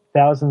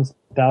thousands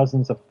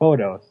of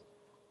photos,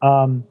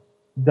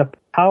 the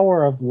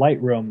power of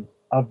Lightroom,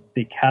 of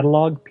the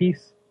catalog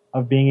piece,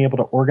 of being able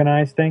to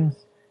organize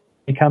things,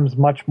 becomes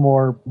much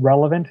more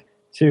relevant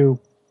to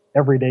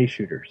everyday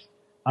shooters.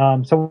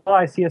 So while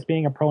I see us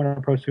being a pro and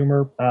a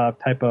prosumer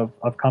type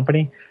of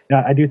company,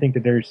 I do think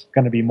that there's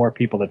going to be more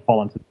people that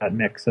fall into that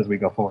mix as we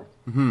go forward.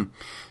 Mm-hmm.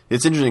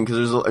 It's interesting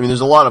because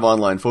there's a lot of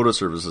online photo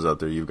services out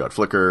there. You've got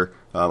Flickr,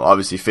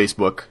 obviously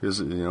Facebook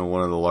is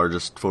one of the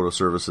largest photo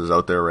services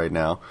out there right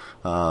now.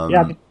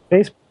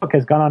 Facebook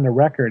has gone on the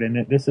record,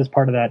 and this is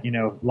part of that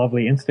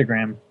lovely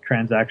Instagram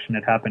transaction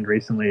that happened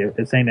recently.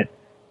 It's saying that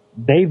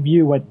they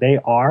view what they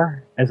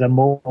are as a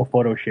mobile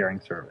photo sharing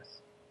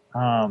service.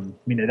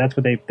 That's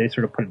what they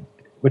sort of put,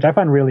 which I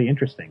find really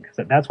interesting because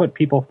that's what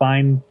people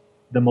find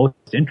the most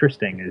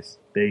interesting is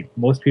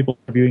most people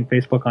are viewing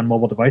Facebook on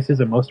mobile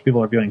devices and most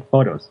people are viewing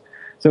photos.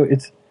 So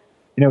it's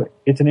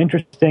an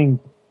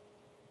interesting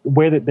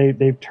way that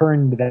they've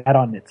turned that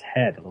on its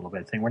head a little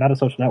bit, saying we're not a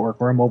social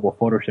network, we're a mobile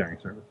photo sharing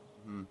service.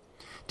 Mm-hmm.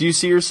 Do you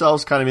see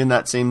yourselves kind of in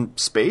that same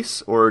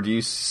space, or do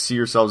you see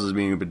yourselves as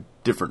being a bit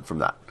different from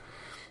that?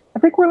 I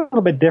think we're a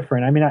little bit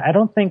different. I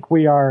don't think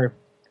we are.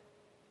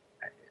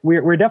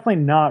 We're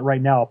definitely not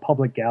right now a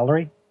public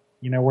gallery.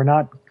 We're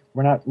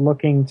not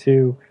looking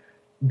to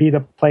be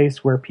the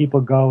place where people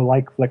go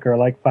like Flickr,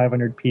 like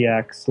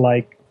 500px,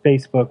 like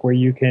Facebook, where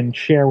you can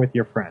share with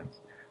your friends.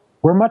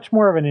 We're much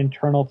more of an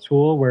internal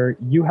tool where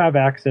you have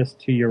access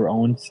to your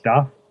own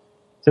stuff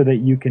so that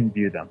you can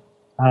view them.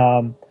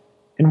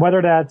 And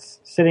whether that's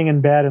sitting in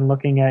bed and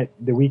looking at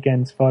the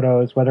weekend's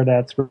photos, whether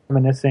that's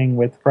reminiscing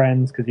with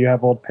friends because you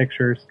have old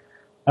pictures.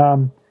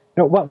 One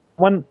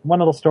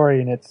little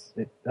story, and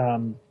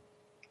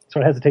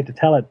sort of hesitate to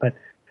tell it, but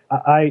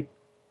I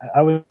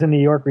was in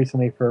New York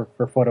recently for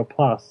Photo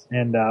Plus,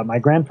 and my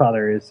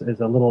grandfather is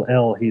a little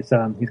ill. He's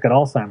got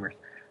Alzheimer's,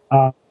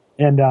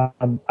 and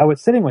I was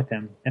sitting with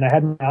him, and I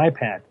had my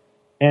iPad,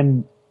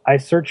 and I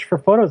searched for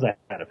photos I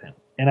had of him,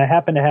 and I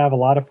happened to have a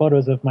lot of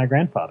photos of my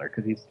grandfather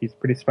because he's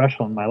pretty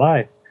special in my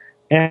life,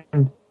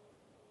 and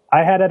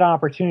I had an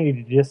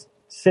opportunity to just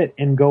sit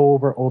and go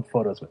over old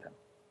photos with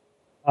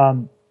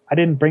him. I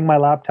didn't bring my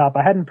laptop.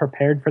 I hadn't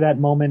prepared for that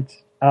moment.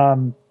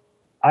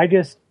 I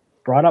just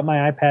brought up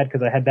my iPad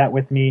because I had that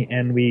with me,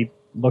 and we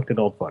looked at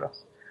old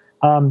photos.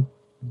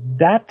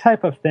 That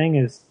type of thing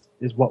is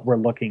what we're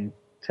looking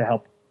to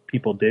help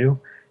people do.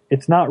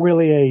 It's not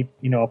really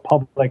a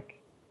public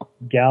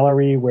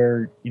gallery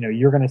where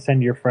you're going to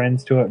send your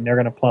friends to it and they're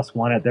going to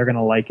 +1 it, they're going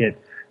to like it.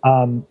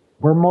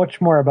 We're much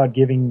more about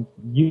giving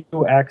you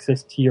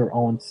access to your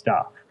own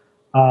stuff.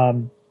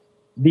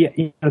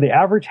 The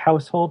average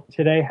household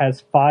today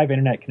has 5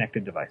 internet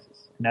connected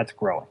devices, and that's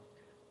growing.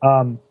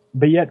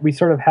 But yet we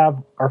sort of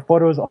have our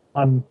photos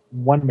on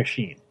one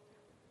machine.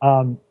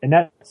 And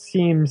that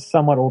seems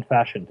somewhat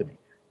old-fashioned to me.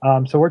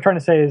 So we're trying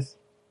to say is,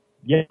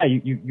 you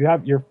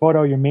have your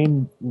photo, your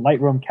main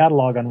Lightroom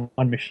catalog on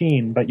one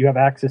machine, but you have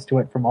access to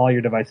it from all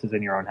your devices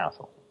in your own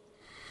household.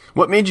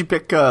 What made you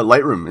pick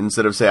Lightroom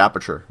instead of, say,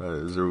 Aperture?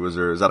 Is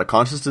that a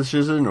conscious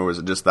decision, or was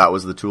it just that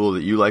was the tool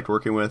that you liked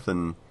working with?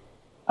 And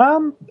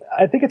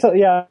I think it's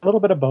a little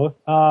bit of both.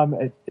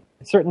 It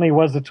certainly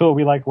was the tool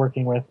we liked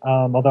working with.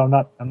 Although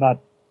I'm not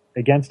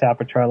against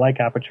Aperture. I like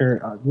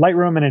Aperture.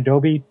 Lightroom and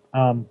Adobe,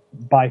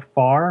 by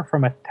far,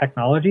 from a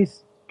technology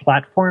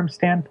platform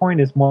standpoint,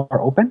 is more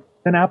open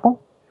than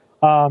Apple.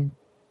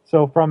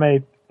 So from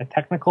a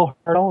technical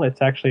hurdle,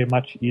 it's actually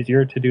much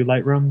easier to do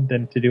Lightroom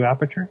than to do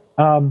Aperture.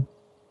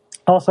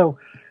 Also,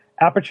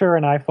 Aperture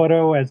and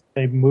iPhoto, as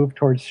they move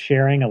towards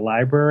sharing a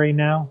library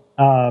now,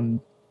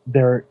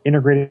 they're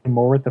integrating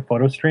more with the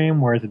photo stream,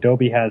 whereas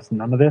Adobe has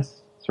none of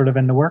this sort of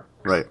in the work.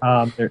 Right.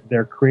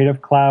 Their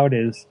Creative Cloud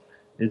is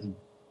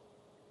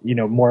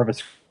more of a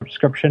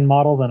subscription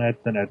model than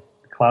a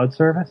cloud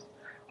service,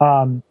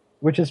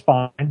 which is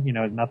fine.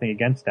 Nothing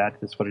against that.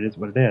 It's what it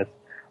is.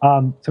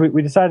 So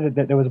we decided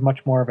that there was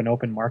much more of an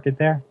open market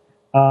there.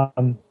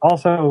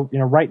 Also,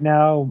 right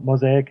now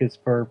Mosaic is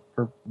for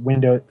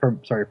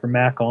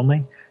Mac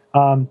only.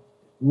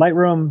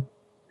 Lightroom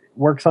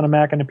works on a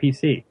Mac and a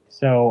PC.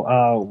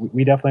 So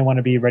we definitely want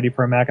to be ready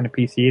for a Mac and a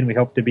PC, and we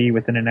hope to be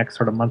within the next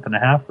sort of month and a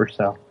half or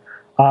so.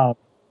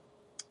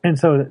 And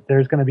so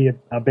there's going to be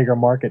a bigger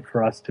market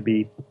for us to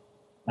be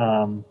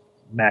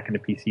Mac and a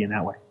PC in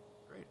that way.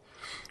 Great.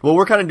 Well,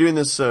 we're kind of doing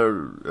this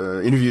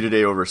interview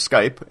today over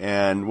Skype,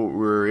 and what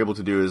we're able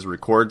to do is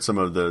record some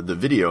of the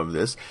video of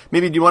this.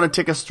 Maybe do you want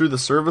to take us through the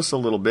service a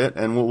little bit?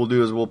 And what we'll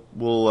do is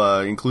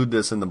we'll include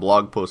this in the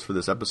blog post for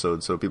this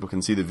episode so people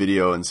can see the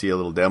video and see a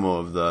little demo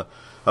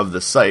of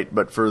the site.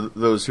 But for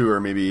those who are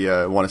maybe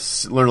want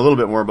to learn a little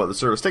bit more about the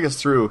service, take us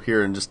through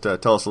here and just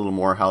tell us a little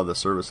more how the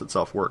service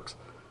itself works.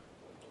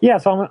 Yeah,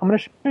 so I'm going to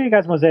show you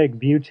guys Mosaic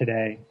View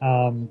today,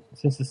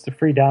 since it's the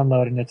free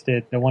download and it's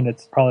the one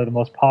that's probably the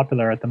most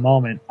popular at the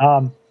moment.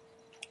 I'm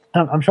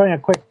showing a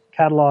quick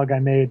catalog I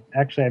made.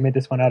 Actually, I made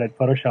this one out at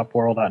Photoshop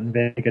World out in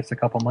Vegas a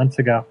couple months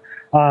ago.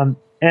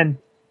 And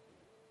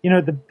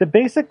the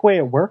basic way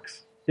it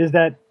works is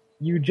that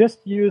you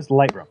just use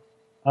Lightroom.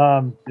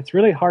 It's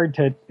really hard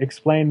to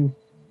explain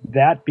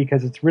that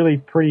because it's really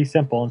pretty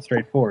simple and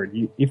straightforward.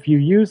 If you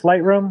use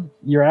Lightroom,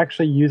 you're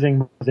actually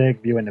using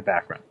Mosaic View in the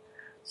background.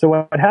 So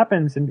what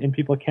happens, and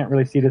people can't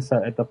really see this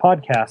at the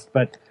podcast,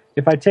 but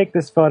if I take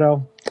this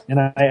photo and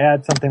I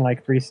add something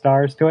like 3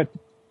 stars to it,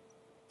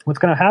 what's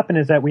going to happen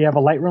is that we have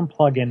a Lightroom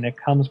plugin that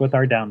comes with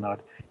our download.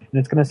 And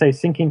it's going to say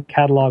syncing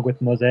catalog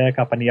with Mosaic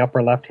up in the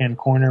upper left-hand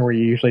corner where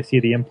you usually see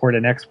the import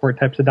and export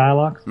types of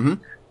dialogues. Mm-hmm.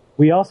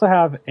 We also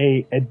have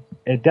a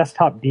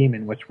desktop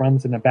daemon which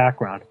runs in the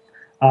background,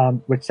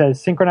 which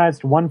says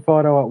synchronized one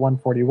photo at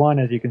 141.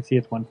 As you can see,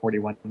 it's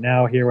 141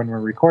 now here when we're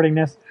recording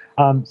this.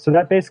 So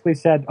that basically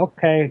said,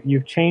 okay,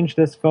 you've changed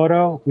this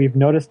photo. We've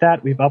noticed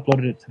that. We've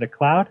uploaded it to the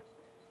cloud.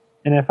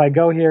 And if I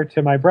go here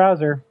to my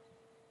browser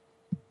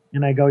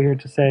and I go here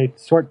to say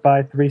sort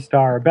by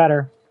 3-star or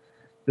better,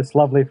 this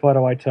lovely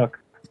photo I took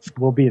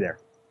will be there.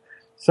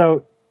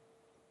 So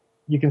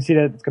you can see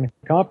that it's going to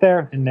come up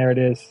there, and there it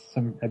is,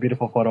 a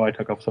beautiful photo I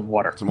took of some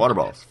water. Some water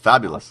balls.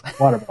 Fabulous.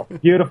 Water balls.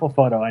 Beautiful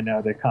photo. I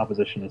know. The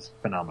composition is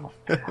phenomenal.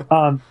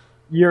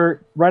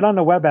 You're right on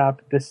the web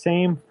app. The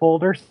same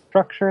folder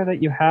structure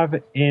that you have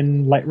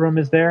in Lightroom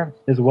is there,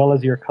 as well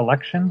as your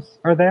collections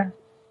are there.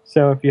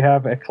 So if you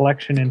have a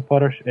collection in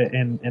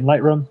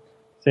Lightroom,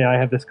 say I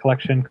have this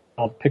collection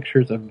called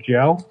Pictures of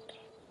Joe,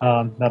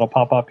 that'll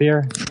pop up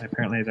here.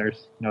 Apparently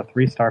there's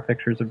 3-star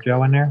pictures of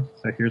Joe in there.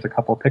 So here's a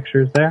couple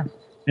pictures there.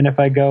 And if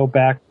I go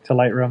back to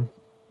Lightroom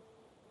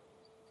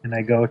and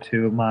I go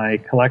to my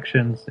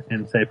collections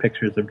and say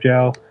Pictures of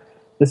Joe,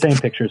 the same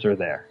pictures are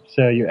there.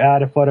 So you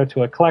add a photo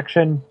to a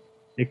collection,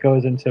 it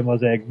goes into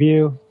Mosaic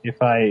View.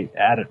 If I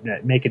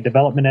make a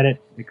development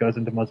edit, it goes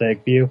into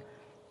Mosaic View.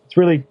 It's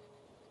really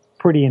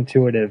pretty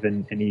intuitive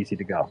and easy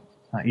to go,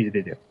 easy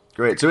to do.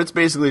 Great. So it's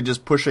basically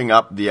just pushing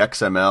up the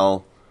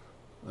XML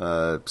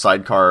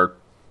sidecar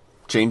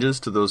changes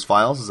to those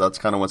files. Is that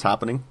kind of what's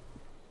happening?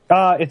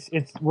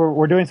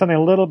 We're doing something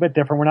a little bit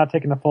different. We're not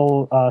taking the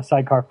full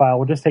sidecar file.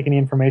 We're just taking the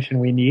information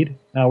we need.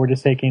 We're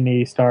just taking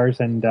the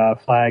stars and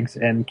flags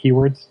and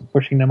keywords,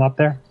 pushing them up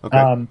there.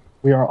 Okay.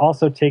 We are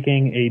also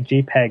taking a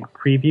JPEG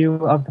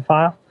preview of the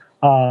file.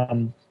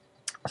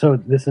 So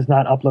this is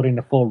not uploading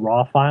the full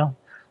raw file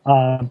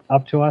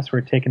up to us.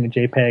 We're taking the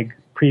JPEG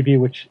preview,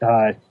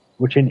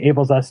 which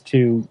enables us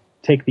to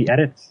take the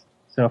edits.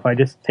 So if I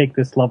just take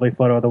this lovely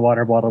photo of the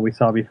water bottle we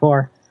saw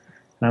before,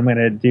 and I'm going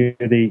to do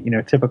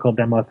the typical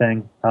demo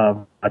thing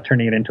of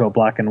turning it into a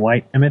black and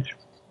white image.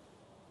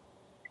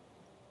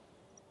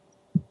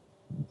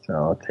 So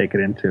I'll take it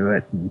into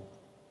it and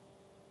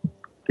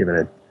give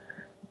it a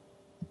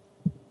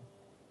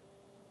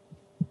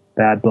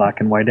bad black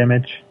and white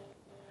image.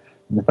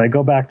 And if I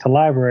go back to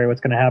library,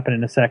 what's going to happen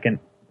in a second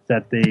is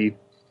that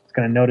it's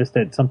going to notice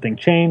that something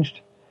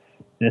changed.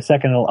 In a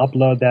second, it'll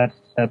upload that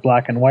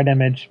black and white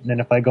image. And then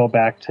if I go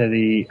back to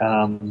the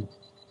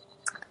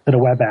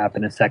web app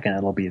in a second,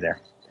 it'll be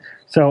there.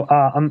 So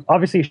I'm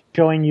obviously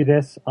showing you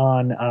this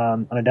on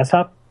a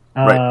desktop,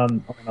 right.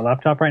 On a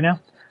laptop right now.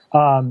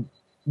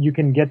 You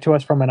can get to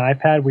us from an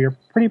iPad. We are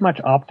pretty much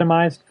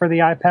optimized for the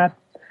iPad.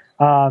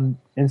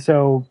 And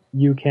so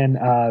you can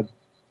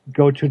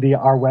go to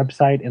our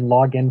website and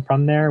log in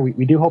from there.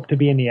 We do hope to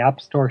be in the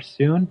App Store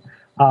soon,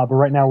 but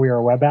right now we are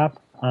a web app.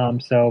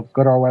 So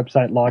go to our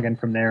website, log in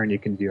from there, and you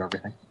can view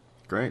everything.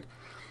 Great.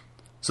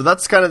 So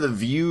that's kind of the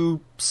view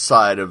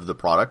side of the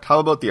product. How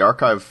about the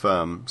archive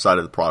side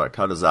of the product?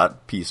 How does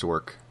that piece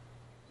work?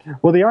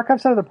 Well, the archive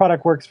side of the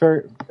product works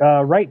for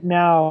right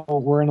now.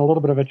 We're in a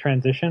little bit of a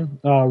transition.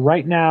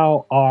 Right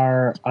now,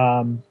 our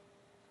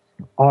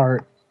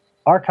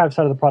archive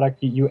side of the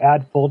product, you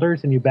add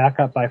folders and you back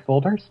up by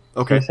folders.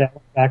 Okay. So you say, I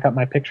want to back up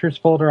my pictures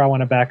folder. I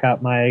want to back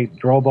up my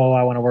Drobo.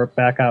 I want to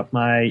back up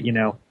my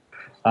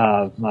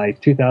my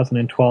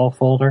 2012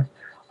 folder.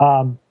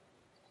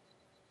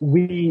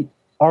 We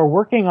are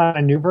working on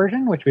a new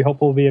version, which we hope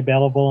will be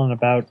available in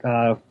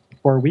about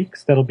 4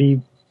 weeks. That'll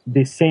be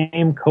the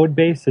same code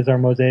base as our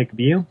Mosaic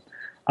View.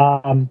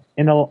 And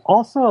it'll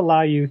also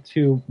allow you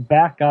to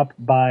back up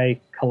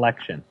by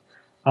collection,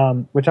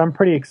 which I'm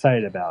pretty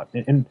excited about.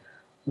 And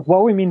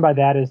what we mean by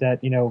that is that,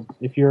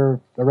 if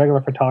you're a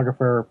regular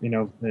photographer,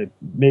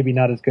 maybe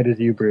not as good as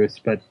you, Bruce,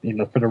 but,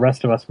 for the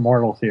rest of us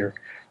mortals here,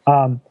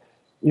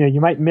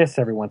 you might miss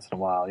every once in a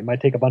while. You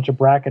might take a bunch of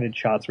bracketed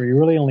shots where you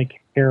really only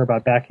care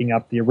about backing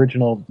up the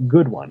original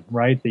good one,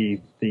 right? The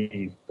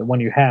one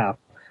you have.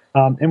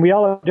 And we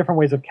all have different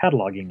ways of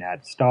cataloging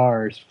that: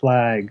 stars,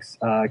 flags,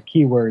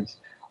 keywords.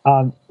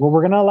 What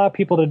we're going to allow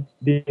people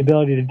the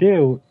ability to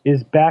do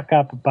is back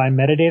up by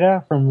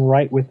metadata from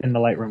right within the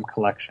Lightroom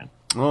collection.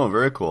 Oh,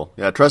 very cool.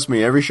 Yeah, trust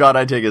me, every shot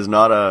I take is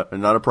not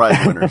a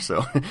prize winner.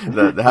 So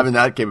having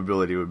that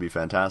capability would be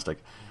fantastic.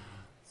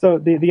 So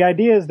the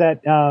idea is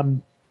that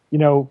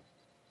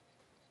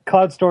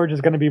cloud storage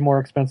is going to be more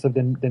expensive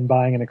than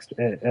buying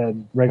a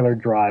regular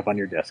drive on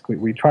your disk.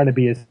 We try to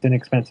be as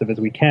inexpensive as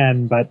we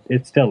can, but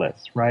it still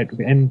is, right?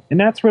 And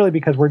that's really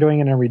because we're doing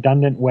it in a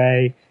redundant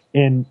way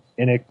in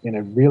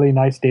a really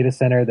nice data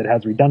center that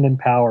has redundant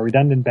power,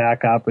 redundant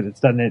backup, but it's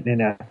done it in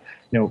a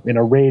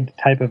RAID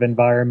type of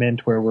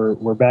environment where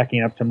we're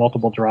backing up to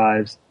multiple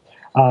drives,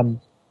 and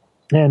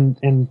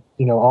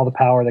all the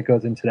power that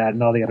goes into that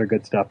and all the other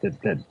good stuff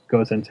that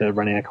goes into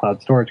running a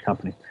cloud storage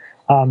company.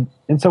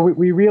 And so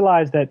we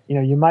realized that,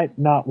 you might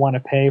not want to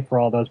pay for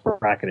all those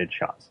bracketed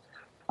shots.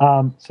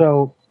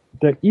 So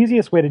the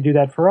easiest way to do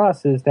that for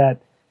us is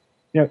that,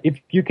 if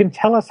you can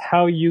tell us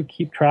how you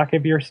keep track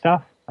of your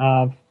stuff,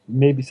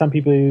 maybe some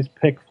people use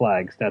pick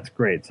flags, that's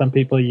great. Some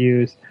people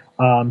use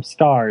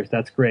stars,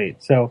 that's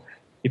great. So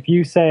if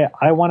you say,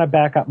 I want to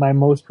back up my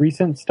most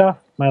recent stuff,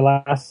 my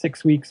last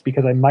 6 weeks,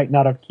 because I might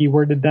not have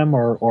keyworded them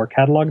or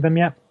cataloged them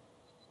yet.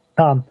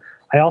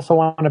 I also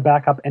want to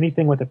back up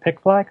anything with a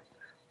pick flag.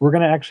 We're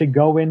going to actually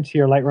go into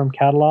your Lightroom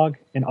catalog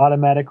and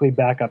automatically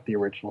back up the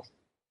originals.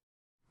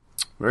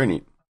 Very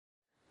neat.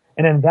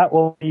 And then that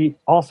will be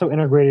also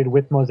integrated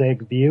with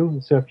Mosaic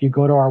View. So if you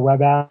go to our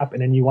web app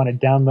and then you want to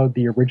download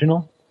the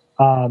original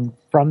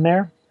from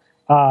there,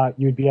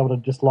 you would be able to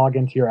just log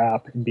into your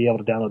app and be able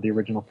to download the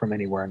original from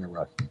anywhere in the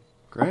road.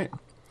 Great.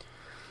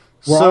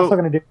 We're also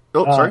going to do...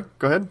 Oh, sorry.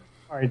 Go ahead.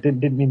 Sorry,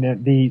 didn't mean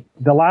to.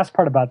 The last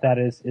part about that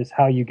is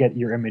how you get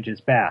your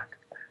images back.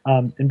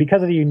 And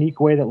because of the unique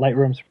way that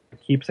Lightroom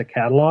keeps a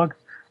catalog,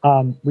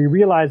 we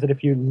realized that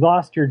if you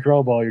lost your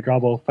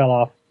Drobo fell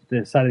off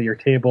the side of your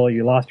table,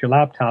 you lost your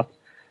laptop,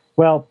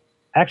 well,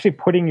 actually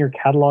putting your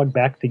catalog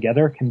back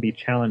together can be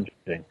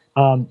challenging.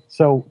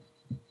 So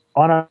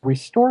on our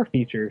restore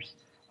features,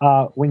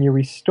 when you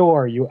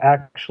restore, you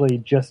actually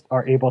just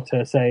are able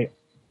to say,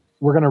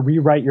 we're going to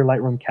rewrite your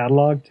Lightroom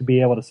catalog to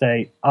be able to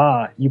say,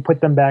 you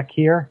put them back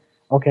here.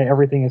 Okay,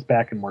 everything is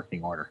back in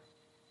working order.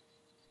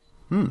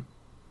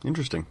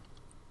 Interesting.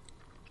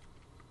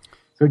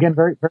 So again,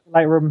 very, very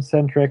Lightroom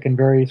centric and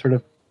very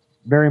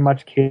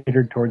much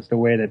catered towards the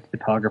way that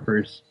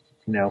photographers,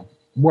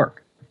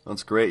 work.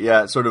 That's great.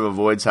 Yeah, it sort of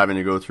avoids having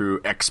to go through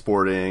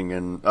exporting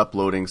and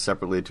uploading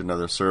separately to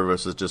another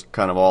service. It just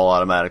kind of all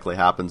automatically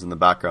happens in the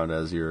background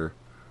as you're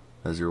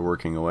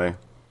working away.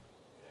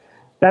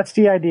 That's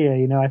the idea.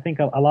 I think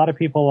a lot of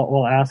people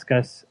will ask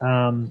us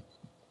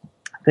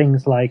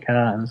things like,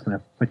 I'm just going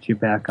to put you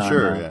back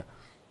on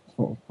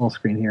full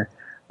screen here.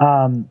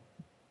 A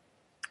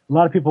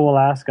lot of people will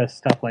ask us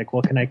stuff like,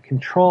 well, can I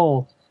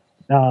control...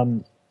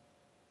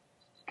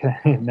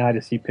 now I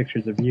just see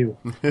pictures of you.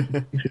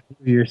 Pictures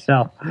of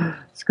yourself.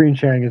 Screen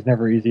sharing is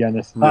never easy on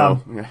this.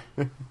 No.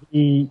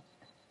 Can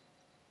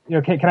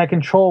I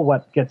control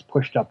what gets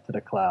pushed up to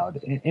the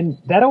cloud? And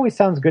that always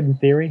sounds good in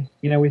theory,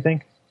 we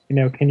think.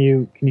 Can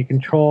you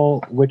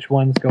control which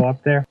ones go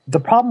up there?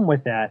 The problem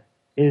with that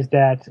is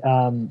that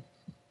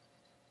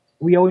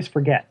we always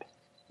forget,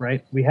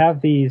 right? We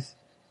have these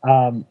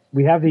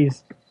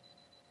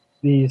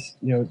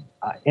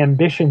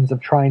ambitions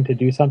of trying to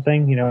do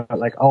something,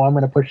 like, I'm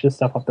going to push this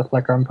stuff up to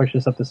Flickr, I'm going to push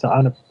this up to,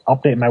 I'm going to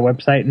update my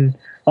website, and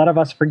a lot of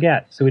us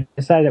forget. So we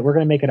decided that we're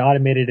going to make it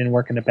automated and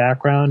work in the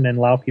background and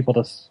allow people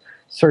to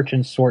search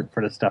and sort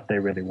for the stuff they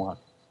really want.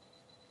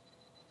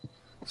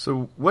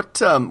 So what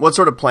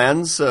sort of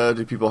plans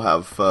do people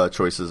have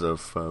choices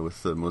of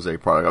with the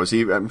Mosaic product?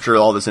 Obviously, I'm sure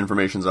all this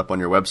information's up on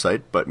your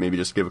website, but maybe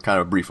just give a kind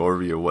of a brief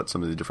overview of what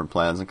some of the different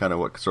plans and kind of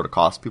what sort of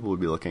cost people would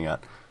be looking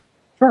at.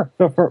 Sure.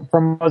 So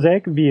for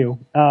Mosaic View,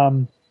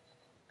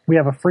 we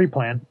have a free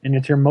plan, and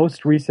it's your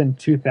most recent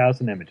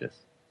 2,000 images.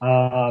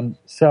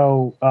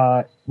 So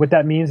what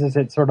that means is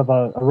it's sort of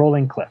a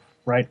rolling cliff,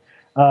 right?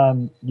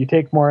 You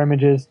take more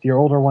images, your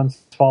older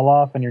ones fall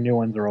off, and your new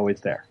ones are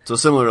always there. So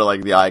similar to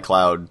like the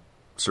iCloud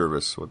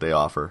service, what they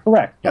offer.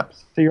 Correct. Yep.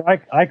 So your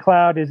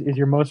iCloud is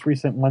your most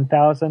recent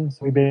 1,000.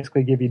 So we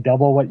basically give you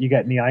double what you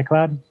get in the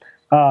iCloud.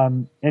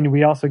 And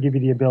we also give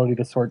you the ability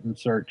to sort and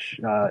search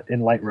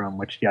in Lightroom,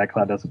 which the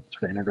iCloud doesn't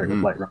sort of integrate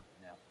with Lightroom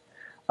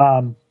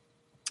now.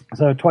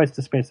 So twice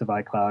the space of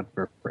iCloud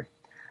for free.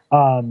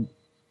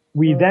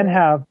 We then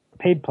have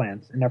paid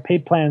plans, and our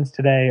paid plans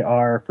today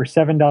are for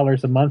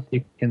 $7 a month.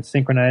 You can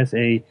synchronize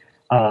a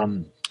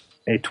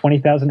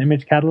 20,000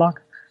 image catalog.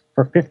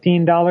 For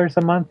 $15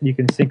 a month, you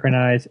can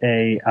synchronize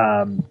a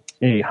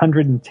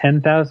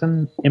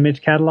 110,000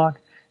 image catalog.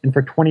 And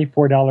for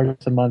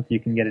 $24 a month, you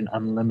can get an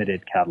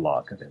unlimited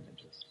catalog of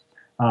images.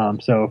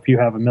 So if you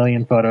have 1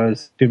 million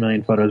photos, 2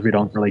 million photos, we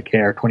don't really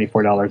care.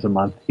 $24 a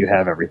month, you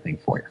have everything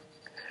for you.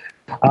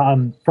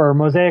 For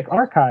Mosaic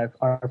Archive,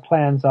 our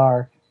plans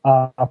are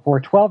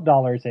for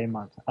 $12 a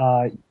month.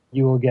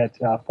 You will get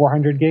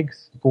 400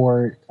 gigs.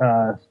 For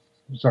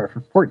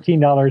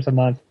 $14 a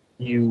month,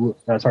 for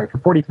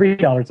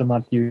 $43 a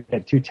month, you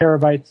get 2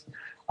 terabytes.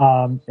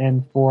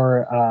 And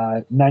for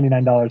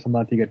 $99 a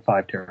month, you get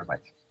 5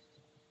 terabytes.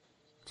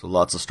 So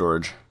lots of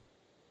storage.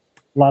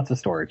 Lots of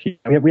storage.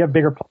 We have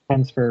bigger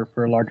plans for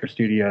larger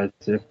studios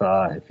if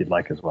you'd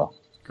like as well.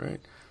 Great.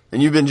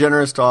 And you've been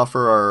generous to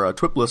offer our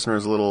TWIP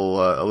listeners a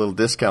little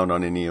discount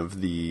on any of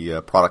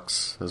the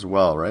products as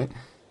well, right?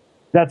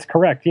 That's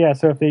correct. Yeah.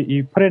 So if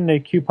you put in a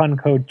coupon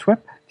code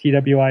TWIP,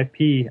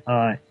 TWIP,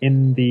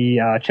 in the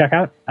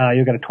checkout,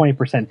 you'll get a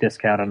 20%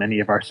 discount on any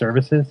of our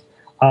services.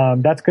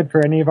 That's good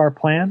for any of our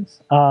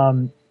plans.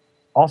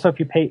 Also, if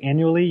you pay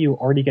annually, you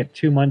already get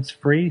 2 months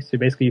free. So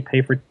basically, you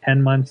pay for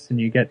 10 months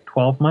and you get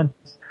 12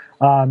 months.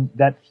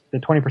 The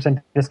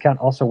 20% discount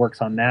also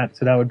works on that.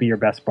 So that would be your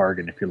best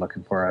bargain if you're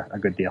looking for a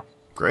good deal.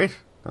 Great.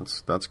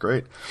 That's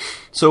great.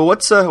 So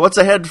what's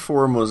ahead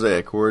for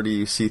Mosaic? Where do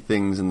you see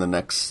things in the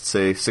next,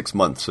 say, 6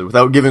 months? So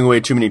without giving away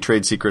too many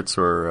trade secrets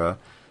or.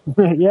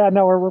 Yeah,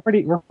 no, we're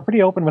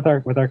pretty open with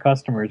our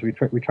customers. We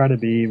try to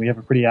be. We have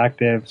a pretty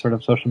active sort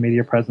of social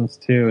media presence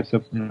too. So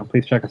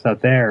please check us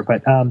out there.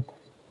 But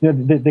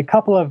the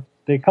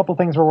couple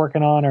things we're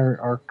working on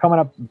are coming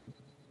up.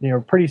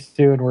 Pretty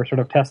soon. We're sort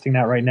of testing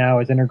that right now.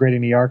 Is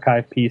integrating the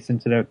archive piece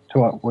to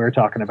what we're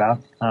talking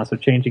about. So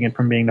changing it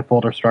from being the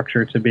folder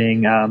structure to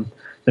being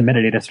the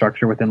metadata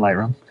structure within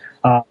Lightroom.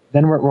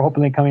 Then we're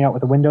hopefully coming out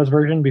with a Windows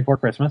version before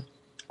Christmas.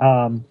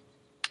 And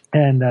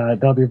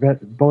there'll be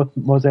both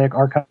Mosaic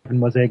Archive and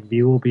Mosaic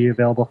View will be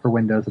available for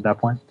Windows at that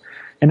point.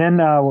 And then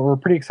what we're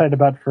pretty excited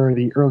about for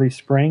the early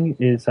spring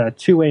is a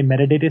two-way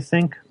metadata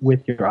sync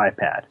with your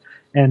iPad.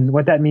 And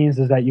what that means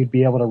is that you'd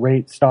be able to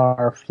rate,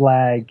 star,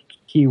 flag,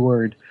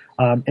 keyword,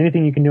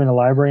 anything you can do in the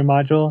library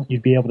module,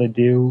 you'd be able to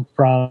do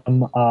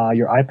from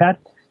your iPad,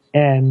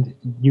 and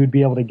you'd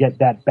be able to get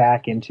that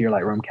back into your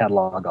Lightroom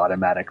catalog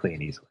automatically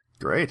and easily.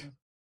 Great.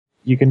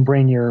 You can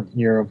bring you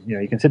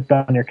can sit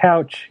down on your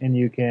couch and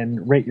you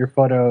can rate your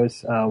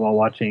photos while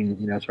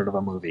watching, sort of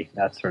a movie.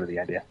 That's sort of the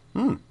idea.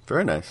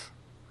 Very nice.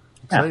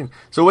 Exciting. Yeah.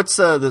 So what's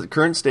the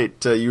current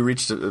state? You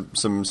reached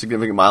some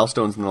significant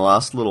milestones in the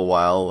last little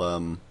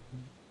while.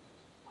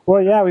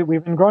 Well, yeah,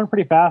 we've been growing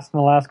pretty fast in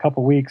the last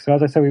couple of weeks. So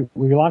as I said,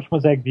 we launched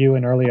Mosaic View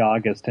in early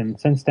August, and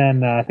since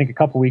then, I think a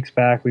couple of weeks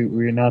back,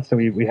 we announced that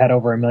we had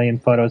over 1 million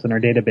photos in our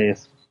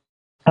database.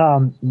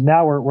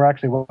 Now we're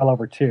actually well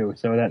over 2,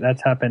 so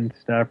that's happened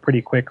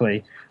pretty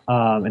quickly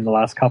in the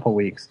last couple of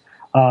weeks.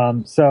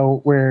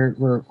 So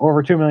we're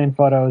over 2 million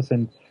photos,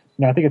 and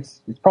I think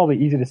it's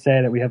probably easy to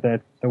say that we have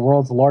the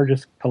world's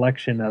largest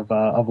collection of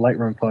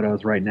Lightroom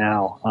photos right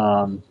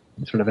now,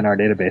 sort of in our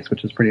database,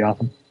 which is pretty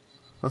awesome.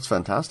 That's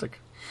fantastic.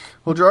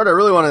 Well, Gerard, I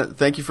really want to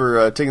thank you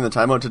for taking the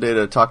time out today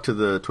to talk to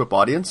the TWIP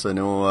audience. I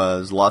know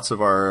there's lots of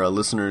our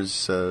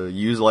listeners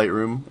use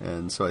Lightroom,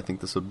 and so I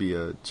think this would be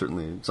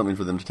certainly something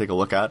for them to take a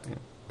look at.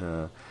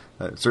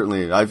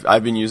 Certainly,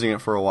 I've been using it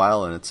for a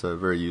while, and it's a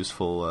very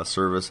useful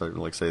service.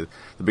 Like I say,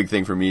 the big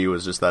thing for me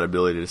was just that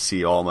ability to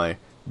see all my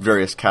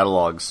various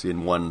catalogs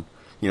in one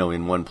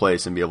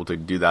place, and be able to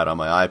do that on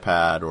my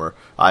iPad or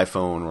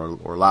iPhone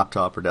or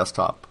laptop or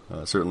desktop.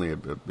 Certainly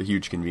a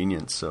huge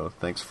convenience. So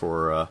thanks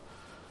for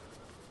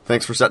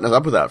setting us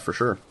up with that, for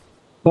sure.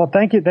 Well,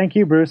 thank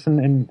you, Bruce,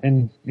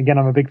 and again,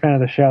 I'm a big fan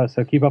of the show.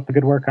 So keep up the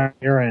good work on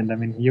your end. I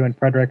mean, you and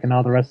Frederick and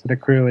all the rest of the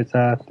crew. It's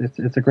a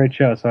great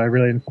show. So I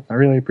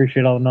really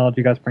appreciate all the knowledge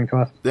you guys bring to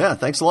us. Yeah,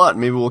 thanks a lot.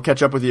 Maybe we'll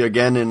catch up with you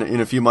again in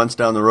a few months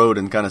down the road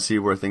and kind of see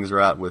where things are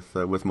at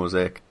with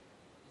Mosaic.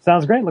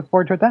 Sounds great. Look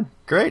forward to it then.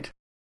 Great.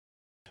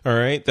 All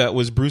right, that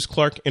was Bruce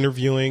Clark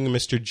interviewing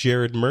Mr.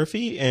 Jared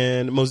Murphy,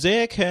 and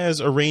Mosaic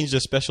has arranged a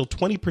special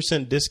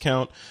 20%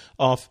 discount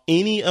off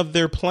any of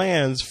their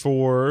plans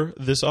for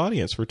this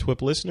audience. For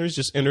TWIP listeners,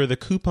 just enter the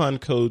coupon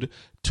code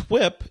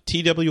TWIP,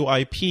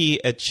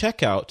 T-W-I-P, at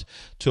checkout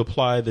to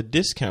apply the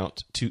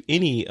discount to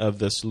any of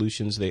the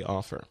solutions they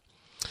offer.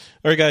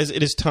 All right, guys,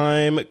 it is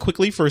time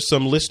quickly for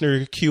some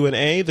listener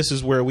Q&A. This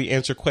is where we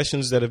answer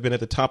questions that have been at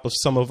the top of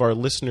some of our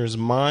listeners'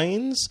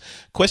 minds.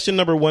 Question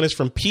number 1 is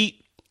from Pete.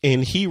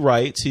 And he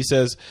writes, he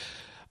says,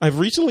 I've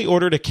recently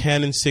ordered a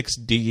Canon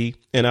 6D,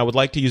 and I would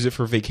like to use it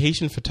for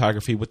vacation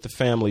photography with the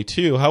family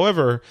too.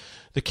 However,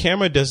 the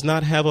camera does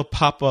not have a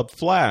pop-up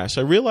flash.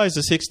 I realize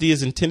the 6D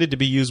is intended to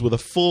be used with a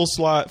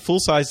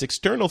full-size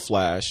external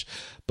flash,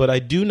 but I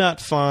do not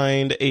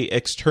find a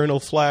external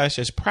flash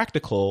as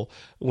practical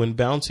when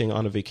bouncing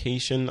on a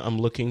vacation. I'm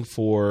looking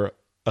for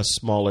a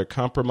smaller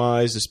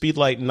compromise. The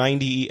Speedlight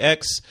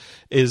 90EX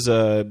is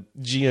a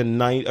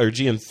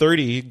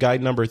GN30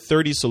 guide number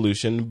 30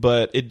 solution,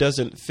 but it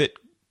doesn't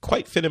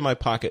quite fit in my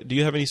pocket. Do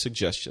you have any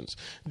suggestions?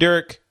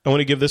 Derek, I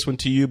want to give this one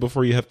to you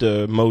before you have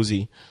to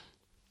mosey.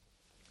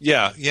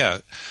 Yeah.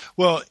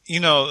 Well,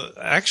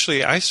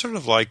 actually, I sort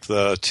of like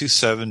the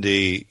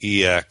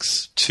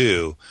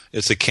 270EX2.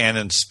 It's a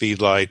Canon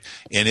Speedlight,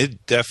 and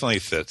it definitely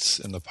fits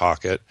in the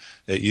pocket.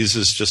 It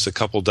uses just a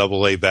couple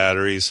AA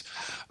batteries.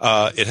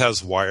 It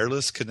has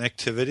wireless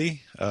connectivity,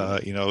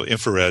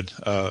 infrared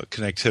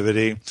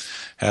connectivity.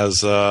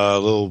 Has a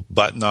little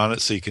button on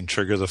it so you can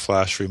trigger the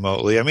flash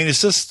remotely. I mean,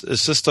 it's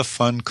just a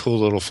fun, cool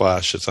little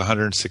flash. It's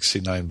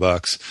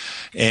 $169,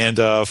 and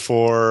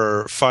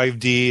for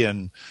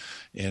 5D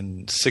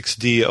and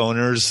 6D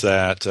owners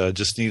that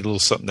just need a little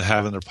something to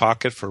have in their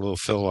pocket for a little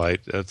fill light,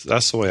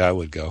 that's the way I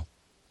would go.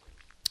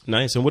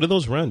 Nice. And what do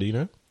those run? Do you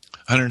know?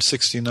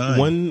 169.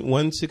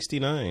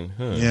 169.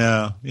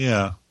 Huh.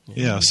 Yeah.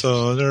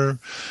 So they're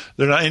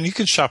not, and you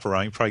can shop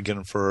around. You probably get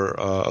them for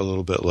a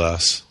little bit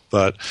less.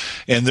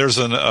 And there's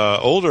an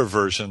older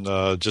version,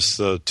 just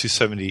the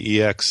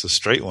 270EX, the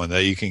straight one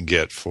that you can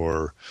get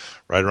for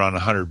right around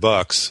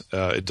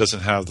 $100. It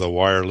doesn't have the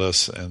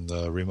wireless and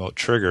the remote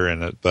trigger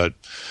in it, but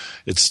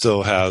it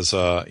still has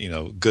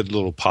good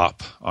little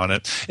pop on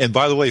it. And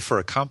by the way, for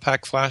a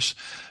compact flash,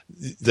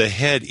 the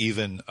head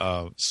even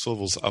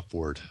swivels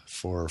upward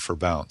for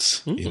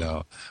bounce,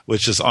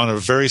 which is on a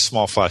very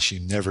small flash. You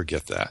never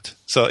get that.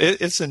 So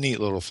it's a neat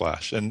little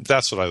flash, and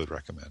that's what I would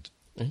recommend.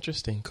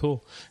 Interesting,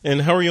 cool.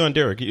 And how are you on,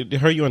 Derek?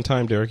 How are you on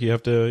time, Derek? You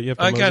have to.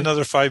 I got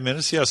another 5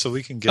 minutes, so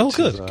we can get. Oh,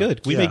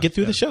 good. We may get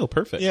through the show.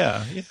 Perfect.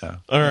 Yeah.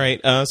 All right.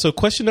 So,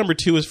 question number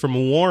 2 is from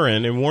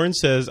Warren, and Warren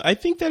says, "I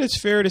think that it's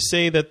fair to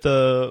say that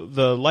the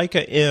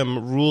Leica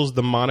M rules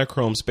the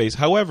monochrome space.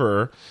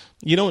 However,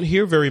 you don't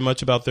hear very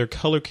much about their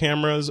color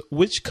cameras.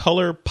 Which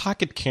color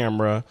pocket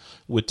camera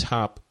would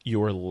top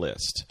your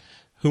list?"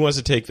 Who wants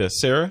to take this,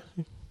 Sarah?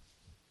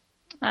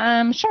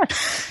 Sure.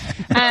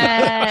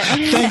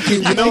 Thank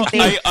you.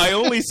 I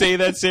only say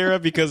that, Sarah,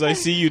 because I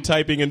see you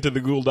typing into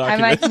the Google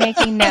document. I'm like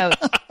making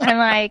notes. I'm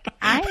like,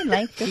 I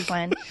like this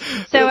one.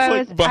 So I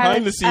was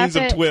behind the scenes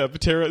of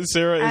TWIP.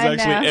 Sarah is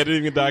actually know.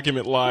 editing the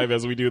document live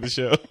as we do the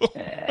show.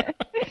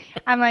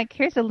 I'm like,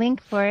 here's a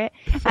link for it.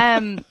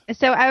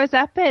 So I was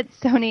up at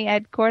Sony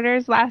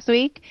headquarters last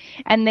week,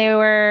 and they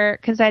were,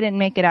 because I didn't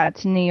make it out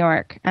to New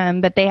York,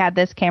 but they had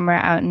this camera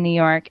out in New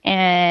York,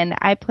 and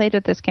I played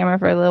with this camera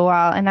for a little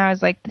while, and I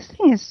was like, this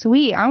thing is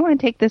sweet. I want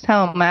to take this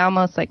home. I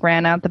almost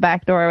ran out the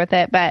back door with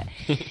it, but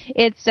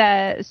it's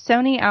a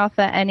Sony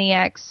Alpha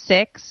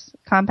NEX6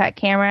 compact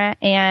camera,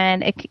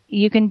 and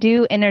you can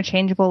do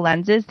interchangeable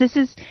lenses. This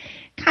is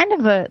kind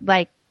of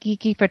a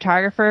geeky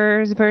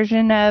photographer's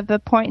version of a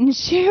point and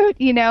shoot,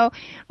 you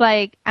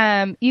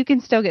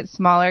can still get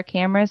smaller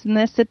cameras than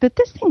this, but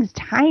this thing's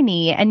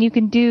tiny, and you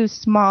can do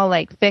small,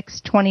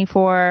 fixed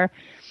 24,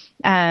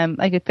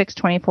 a fixed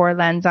 24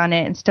 lens on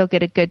it and still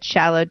get a good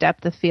shallow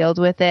depth of field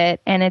with it.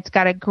 And it's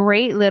got a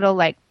great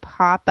little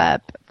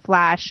pop-up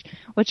flash,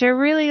 which I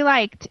really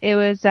liked. It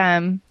was,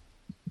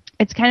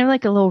 it's kind of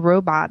like a little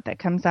robot that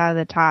comes out of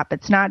the top.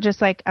 It's not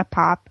just a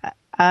pop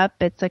up.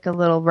 It's like a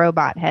little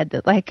robot head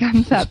that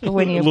comes up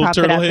when you pop it up.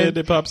 Little turtle head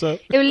that pops up.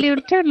 A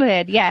little turtle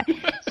head, yeah.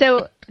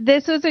 So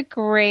this was a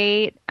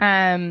great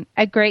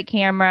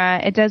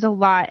camera. It does a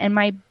lot, and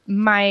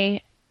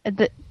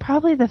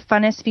probably the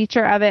funnest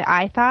feature of it,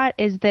 I thought,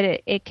 is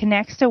that it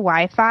connects to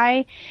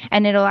Wi-Fi,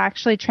 and it'll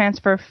actually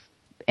transfer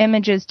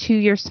images to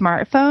your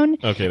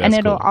smartphone. Okay, that's and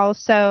it'll cool.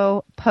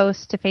 also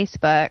post to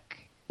Facebook.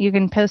 You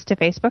can post to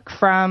Facebook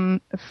from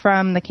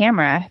the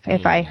camera,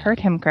 if I heard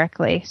him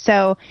correctly.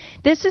 So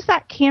this is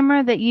that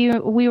camera that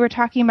we were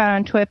talking about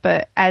on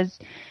Twitter as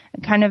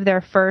kind of their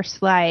first,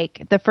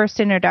 the first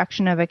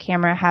introduction of a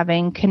camera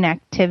having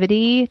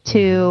connectivity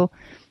to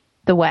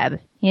the web,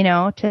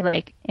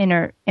 to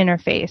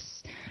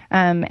interface.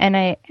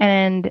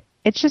 And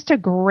it's just a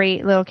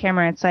great little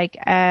camera. It's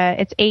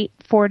it's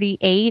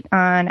 $848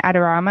 on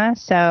Adorama,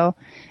 so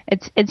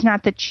it's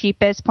not the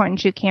cheapest point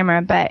and shoot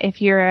camera, but if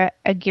you're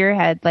a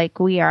gearhead like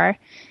we are,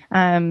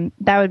 that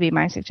would be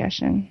my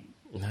suggestion.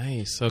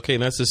 Nice. Okay,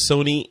 and that's the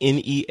Sony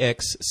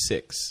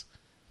NEX6.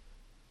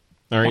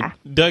 All right,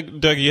 yeah.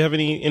 Doug, you have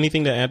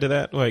anything to add to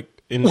that,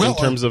 in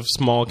terms of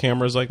small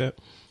cameras like that?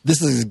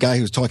 This is a guy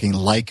who's talking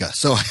Leica,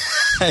 so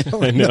I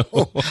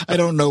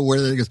don't know where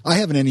that goes. I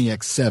have an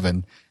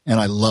NEX7, and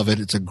I love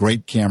it. It's a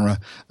great camera.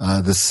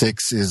 The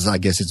 6 is, I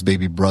guess, its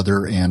baby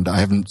brother, and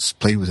I haven't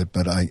played with it,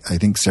 but I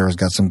think Sarah's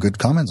got some good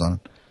comments on it.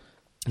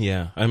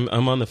 Yeah, I'm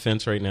on the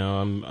fence right now.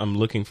 I'm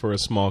looking for a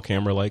small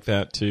camera like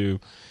that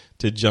to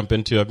jump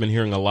into. I've been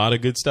hearing a lot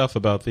of good stuff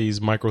about these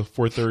Micro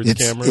Four Thirds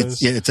cameras.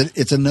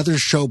 It's another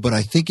show, but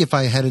I think if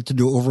I had it to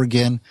do over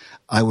again,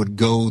 I would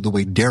go the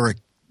way Derek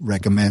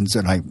recommends,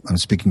 and I'm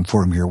speaking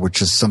for him here,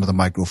 which is some of the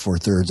Micro Four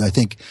Thirds. I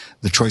think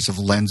the choice of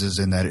lenses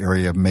in that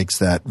area makes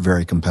that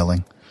very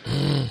compelling.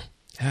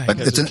 But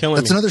that's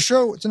another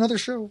show. It's another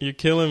show. You're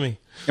killing me.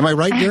 Am I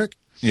right, Derek?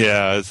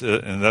 Yeah,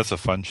 and that's a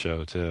fun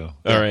show too.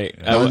 All right,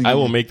 I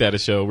will make that a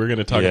show. We're going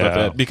to talk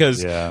about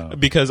that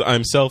because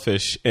I'm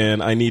selfish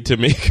and I need to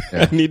make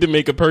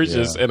a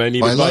purchase and I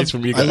need advice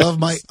from you guys. I love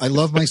my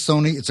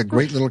Sony. It's a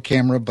great little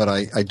camera, but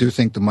I do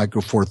think the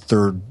Micro Four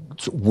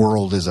Thirds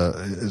world is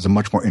a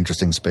much more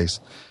interesting space.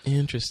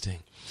 Interesting.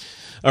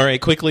 All right,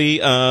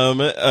 quickly,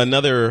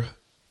 another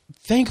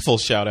thankful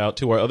shout out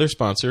to our other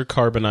sponsor,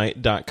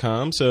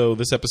 Carbonite.com. So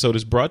this episode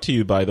is brought to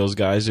you by those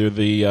guys. They're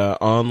the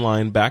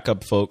online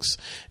backup folks.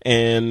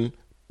 And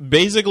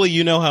basically,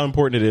 you know how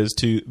important it is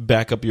to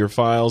back up your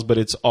files, but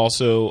it's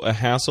also a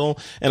hassle.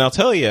 And I'll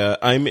tell you,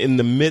 I'm in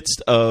the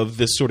midst of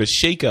this sort of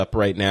shakeup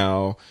right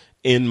now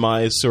in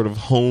my sort of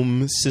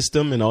home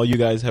system. And all you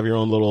guys have your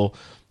own little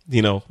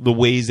the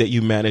ways that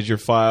you manage your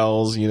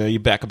files. You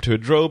back up to a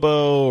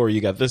Drobo, or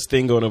you got this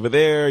thing going over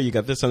there, you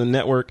got this on the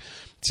network.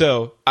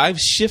 So I've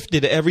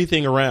shifted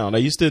everything around. I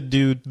used to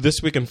do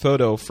This Week in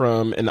Photo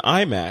from an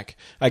iMac.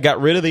 I got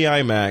rid of the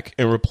iMac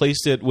and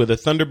replaced it with a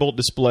Thunderbolt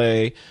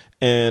display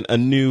and a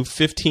new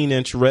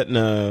 15-inch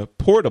Retina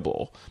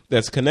portable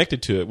that's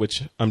connected to it,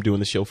 which I'm doing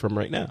the show from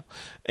right now.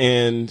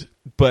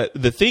 But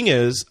the thing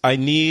is, I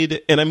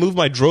move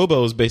my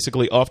Drobos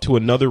basically off to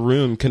another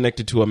room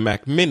connected to a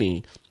Mac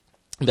Mini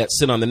that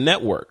sit on the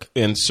network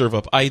and serve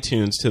up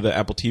iTunes to the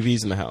Apple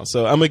TVs in the house.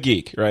 So I'm a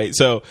geek, right?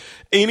 So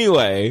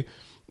anyway,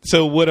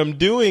 so what I'm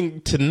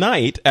doing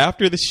tonight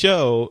after the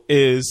show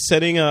is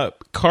setting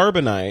up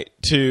Carbonite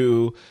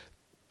to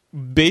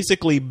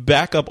basically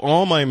back up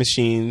all my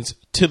machines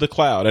to the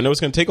cloud. I know it's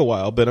going to take a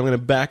while, but I'm going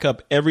to back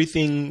up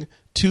everything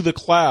to the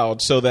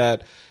cloud so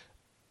that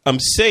I'm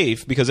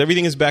safe, because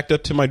everything is backed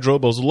up to my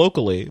Drobos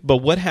locally. But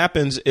what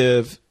happens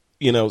if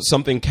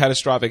something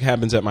catastrophic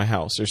happens at my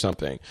house or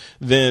something?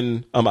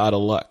 Then I'm out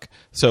of luck.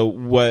 So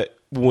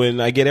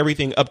when I get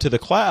everything up to the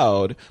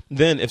cloud,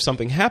 then if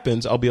something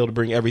happens, I'll be able to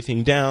bring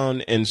everything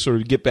down and sort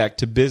of get back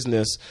to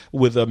business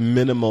with a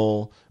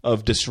minimal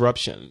of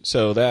disruption.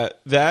 So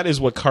that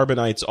is what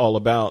Carbonite's all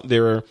about.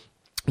 They're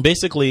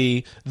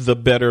basically the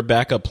better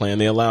backup plan.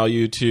 They allow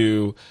you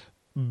to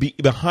be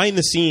behind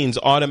the scenes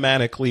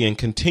automatically and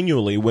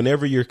continually,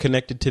 whenever you're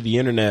connected to the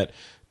internet,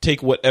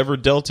 take whatever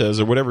deltas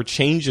or whatever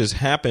changes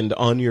happened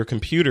on your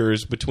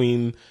computers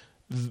between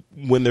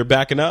when they're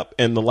backing up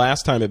and the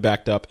last time it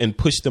backed up, and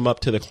push them up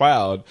to the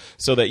cloud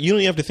so that you don't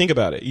even have to think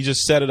about it. You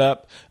just set it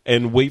up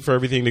and wait for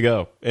everything to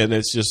go, and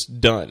it's just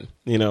done.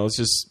 It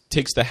just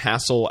takes the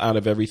hassle out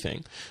of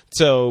everything.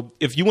 So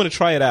if you want to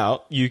try it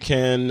out, you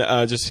can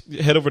just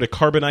head over to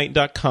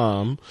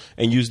Carbonite.com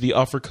and use the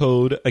offer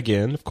code,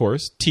 again, of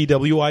course,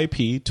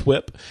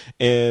 TWIP,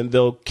 and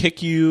they'll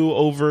kick you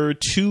over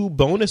 2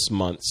 bonus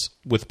months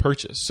with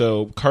purchase.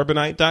 So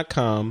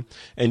Carbonite.com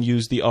and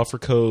use the offer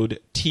code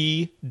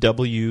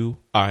TWIP.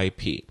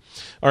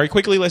 All right,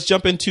 quickly, let's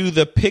jump into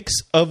the Picks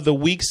of the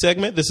Week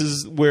segment. This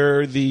is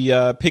where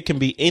the pick can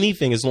be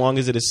anything as long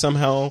as it is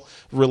somehow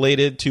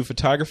related to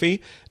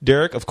photography.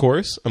 Derek, of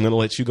course, I'm going to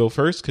let you go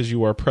first because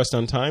you are pressed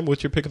on time.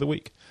 What's your pick of the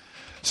week?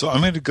 So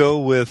I'm going to go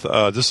with,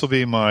 this will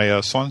be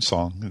my swan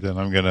song. Then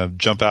I'm going to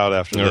jump out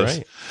after this.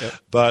 Right. Yep.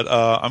 But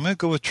I'm going to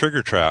go with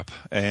Trigger Trap.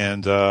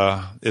 And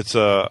it's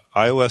a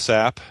iOS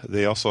app.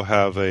 They also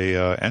have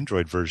a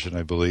Android version,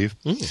 I believe.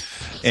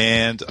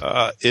 And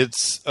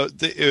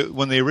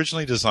when they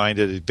originally designed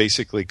it, it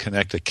basically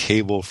connect a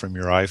cable from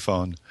your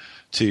iPhone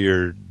to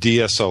your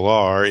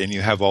DSLR, and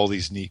you have all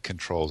these neat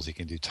controls. You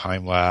can do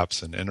time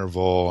lapse and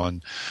interval,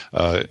 and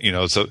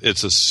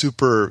it's a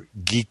super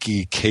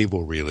geeky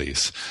cable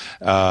release.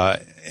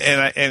 And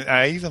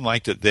I even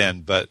liked it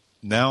then, but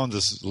now in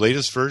this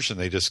latest version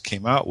they just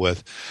came out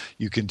with,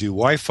 you can do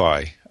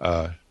Wi-Fi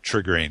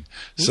triggering.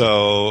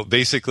 So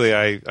basically,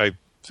 I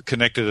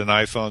connected an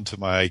iPhone to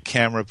my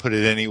camera, put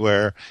it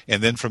anywhere,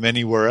 and then from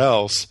anywhere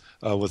else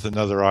with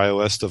another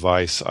iOS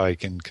device, I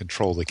can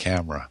control the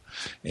camera.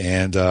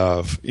 And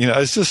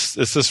it's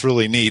just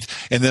really neat.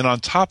 And then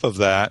on top of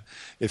that,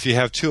 if you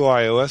have 2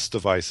 iOS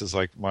devices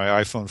like my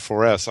iPhone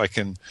 4S,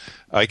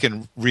 I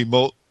can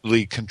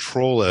remotely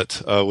control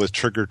it with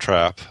Trigger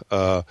Trap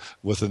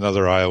with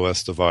another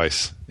iOS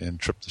device and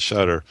trip the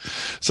shutter.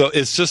 So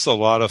it's just a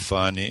lot of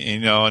fun,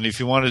 and if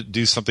you want to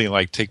do something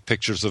like take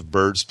pictures of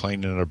birds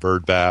playing in a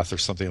bird bath or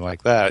something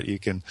like that, you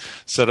can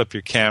set up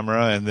your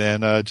camera and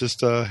then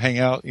just hang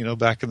out,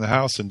 back in the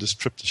house and just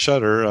trip the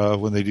shutter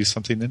when they do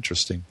something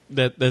interesting.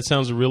 That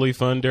sounds really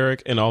fun,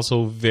 Derek, and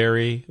also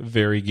very,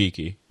 very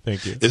geeky.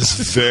 Thank you.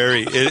 It's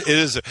it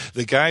is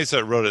the guys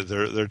that wrote it.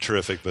 They're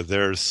terrific, but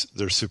they're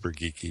super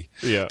geeky.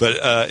 Yeah. But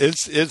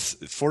it's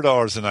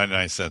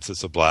 $4.99.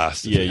 It's a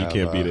blast. Yeah, you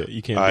can't beat it.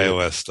 You can't iOS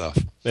beat it. Stuff.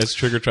 That's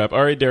Trigger Trap.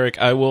 All right, Derek.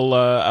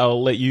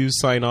 I'll let you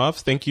sign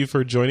off. Thank you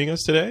for joining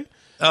us today.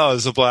 Oh, it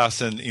was a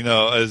blast, and it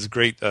was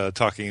great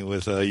talking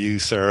with you,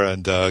 Sarah,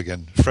 and Doug,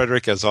 and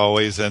Frederick, as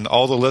always, and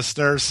all the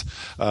listeners.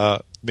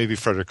 Maybe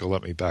Frederick will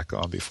let me back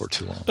on before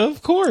too long.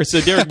 Of course.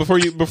 So, Derek,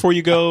 before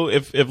you go,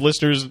 if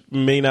listeners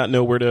may not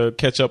know where to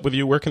catch up with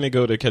you, where can they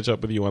go to catch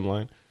up with you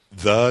online?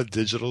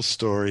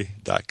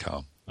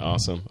 TheDigitalStory.com.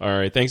 Awesome. All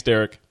right. Thanks,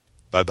 Derek.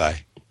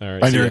 Bye-bye. All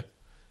right. Bye, Derek.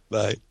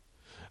 Bye.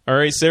 All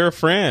right, Sarah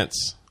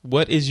France,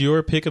 what is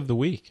your pick of the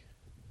week?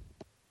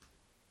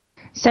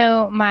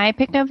 So my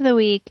pick of the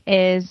week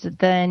is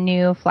the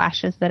new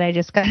flashes that I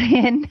just got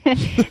in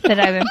that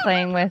I've been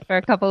playing with for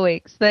a couple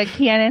weeks. The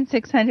Canon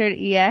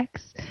 600EX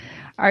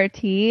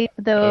RT.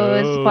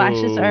 Those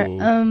flashes are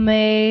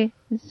amazing.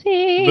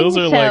 Those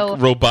are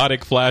like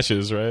robotic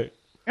flashes, right?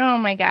 Oh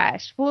my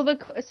gosh. Well,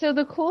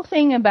 the cool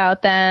thing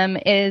about them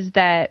is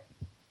that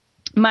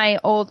my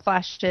old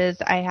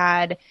flashes, I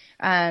had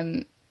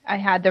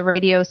the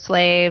Radio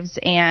Slaves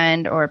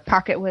or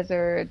Pocket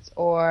Wizards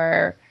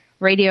or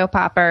radio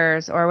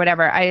poppers or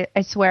whatever. I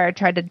swear I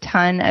tried a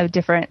ton of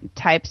different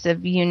types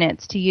of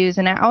units to use,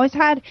 and I always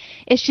had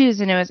issues,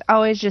 and it was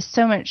always just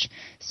so much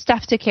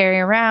stuff to carry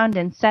around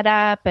and set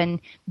up, and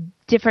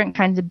different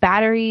kinds of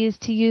batteries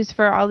to use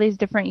for all these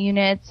different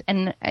units.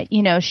 And,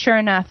 sure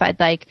enough, I'd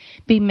like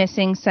be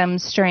missing some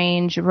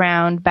strange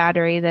round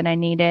battery that I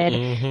needed.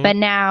 Mm-hmm. But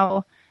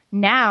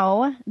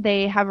now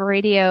they have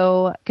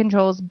radio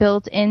controls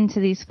built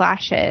into these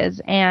flashes,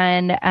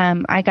 and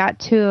I got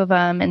 2 of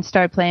them and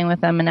started playing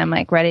with them, and I'm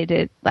like ready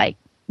to like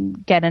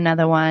get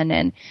another one.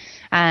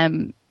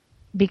 And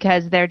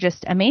because they're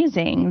just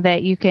amazing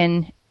that you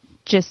can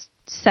just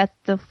set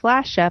the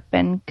flash up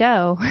and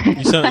go.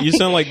 You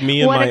sound like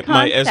me and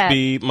my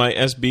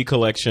SB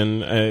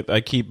collection.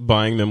 I keep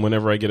buying them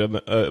whenever I get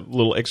a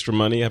little extra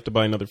money. I have to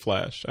buy another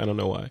flash. I don't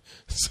know why.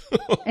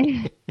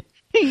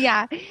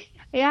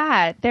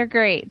 Yeah, they're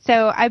great.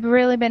 So I've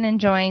really been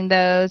enjoying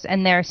those,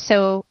 and they're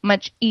so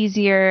much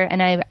easier.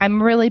 And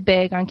I'm really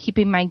big on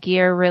keeping my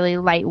gear really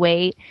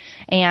lightweight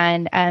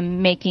and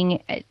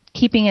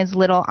keeping as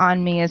little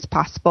on me as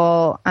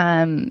possible.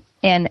 And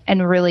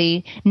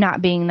really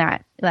not being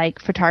that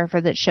like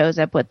photographer that shows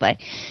up with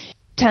like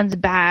tons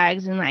of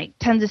bags and like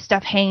tons of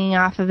stuff hanging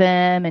off of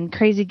him and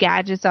crazy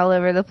gadgets all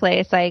over the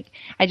place. Like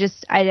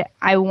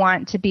I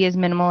want to be as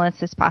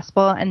minimalist as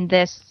possible, and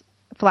this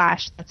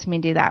flash lets me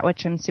do that,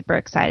 which I'm super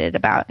excited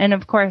about. And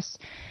of course,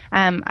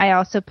 I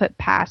also put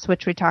Pass,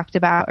 which we talked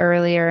about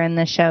earlier in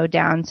the show,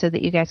 down so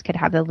that you guys could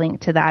have the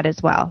link to that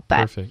as well.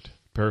 But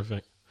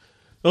Perfect.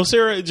 Well,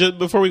 Sarah, just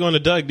before we go on to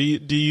Doug, do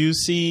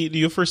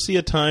you foresee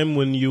a time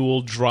when you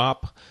will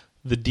drop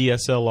the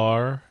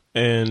DSLR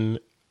and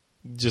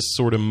just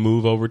sort of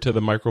move over to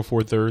the Micro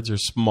Four Thirds or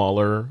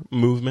smaller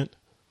movement?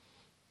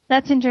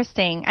 That's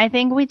interesting. I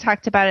think we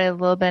talked about it a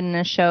little bit in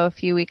a show a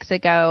few weeks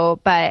ago,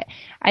 but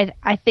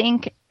I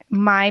think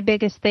my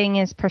biggest thing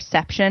is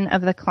perception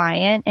of the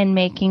client and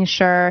making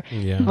sure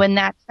when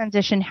that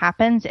transition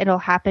happens, it'll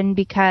happen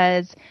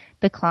because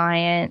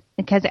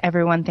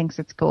everyone thinks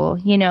it's cool.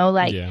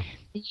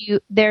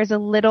 There's a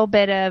little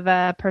bit of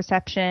a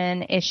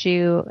perception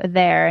issue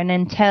there, and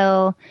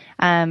until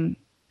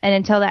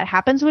that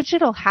happens, which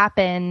it'll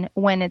happen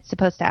when it's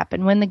supposed to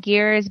happen. When the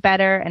gear is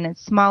better and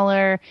it's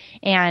smaller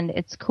and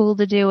it's cool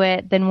to do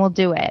it, then we'll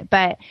do it.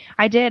 But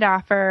I did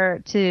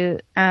offer to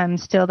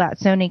steal that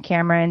Sony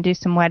camera and do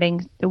some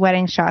wedding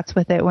shots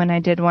with it when I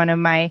did one of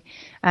my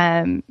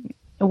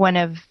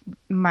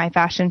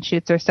fashion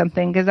shoots or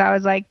something, because I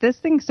was like, this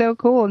thing's so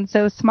cool and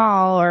so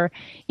small. Or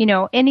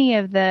any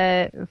of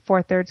the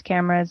 4/3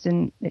 cameras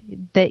and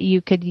that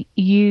you could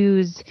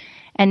use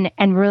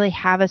and really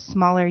have a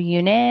smaller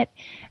unit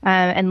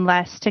and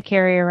less to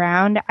carry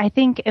around. I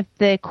think if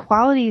the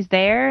quality's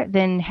there,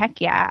 then heck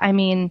yeah. I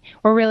mean,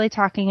 we're really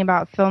talking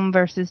about film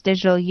versus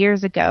digital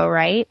years ago,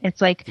 right?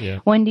 It's like,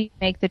 when do you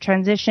make the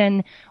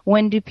transition?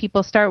 When do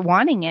people start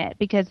wanting it?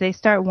 Because they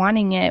start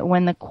wanting it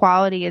when the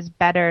quality is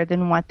better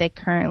than what they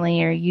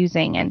currently are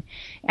using.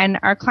 And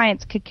our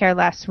clients could care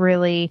less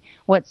really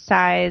what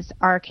size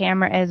our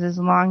camera is, as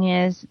long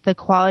as the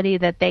quality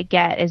that they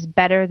get is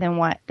better than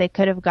what they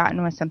could have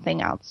gotten with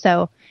something else.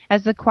 So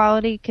as the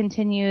quality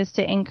continues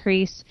to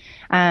increase,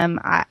 I'm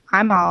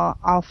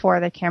all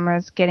for the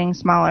cameras getting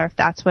smaller if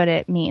that's what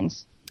it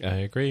means. I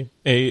agree.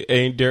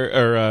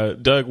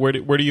 Doug,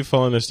 where do you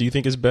fall on this? Do you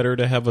think it's better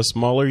to have a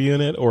smaller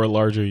unit or a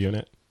larger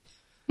unit?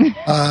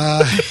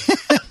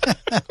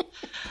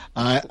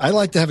 I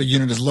like to have a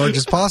unit as large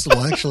as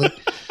possible, actually.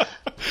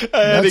 I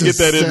had to get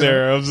that in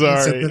there. I'm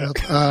sorry.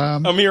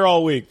 I'm here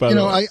all week, by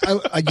the way.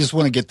 I just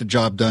want to get the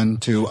job done,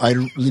 too. I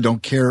really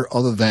don't care,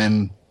 other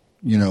than,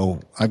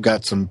 I've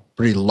got some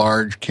pretty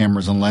large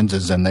cameras and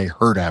lenses, and they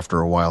hurt after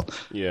a while.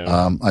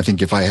 Yeah. I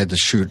think if I had to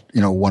shoot,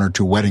 1 or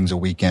 2 weddings a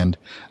weekend,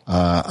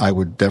 I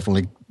would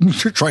definitely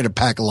try to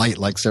pack light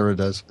like Sarah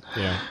does.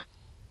 Yeah.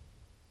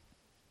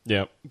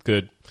 Yeah,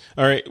 good.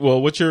 All right.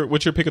 Well, what's your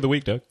pick of the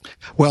week, Doug?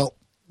 Well,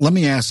 let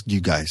me ask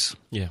you guys.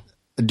 Yeah.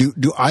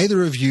 Do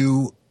either of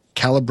you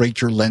calibrate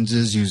your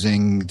lenses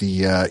using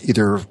the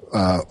either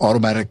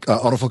automatic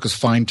autofocus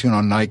fine tune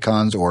on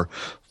Nikons or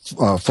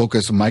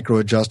focus micro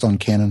adjust on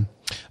Canon?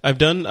 I've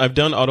done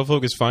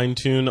autofocus fine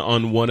tune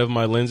on one of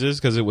my lenses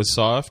because it was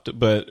soft,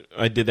 but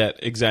I did that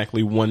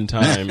exactly one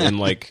time in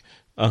like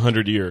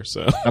 100 years.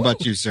 So how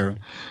about you, Sarah?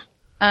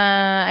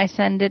 I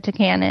send it to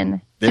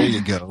Canon. There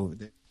you go.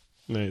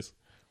 Nice.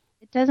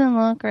 It doesn't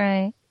look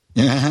right.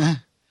 Yeah.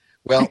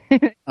 Well,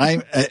 I,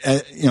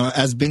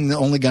 as being the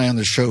only guy on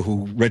the show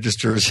who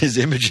registers his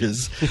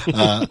images,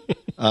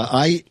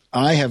 I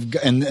have,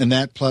 and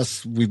that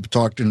plus we've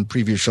talked in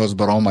previous shows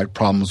about all my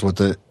problems with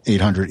the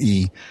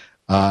 800E.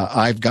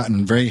 I've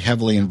gotten very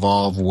heavily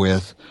involved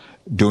with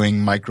doing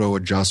micro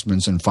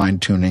adjustments and fine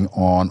tuning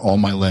on all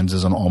my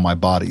lenses and all my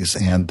bodies,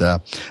 and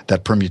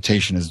that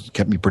permutation has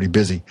kept me pretty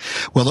busy.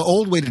 Well, the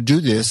old way to do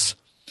this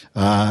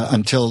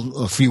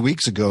until a few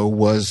weeks ago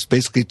was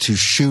basically to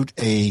shoot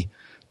a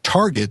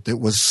target that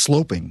was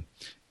sloping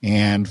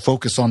and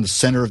focus on the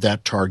center of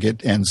that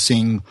target and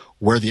seeing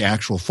where the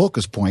actual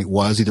focus point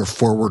was, either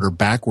forward or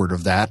backward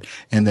of that,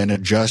 and then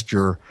adjust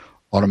your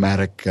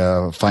automatic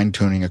fine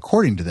tuning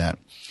according to that.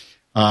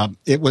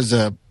 It was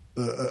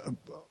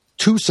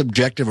too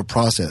subjective a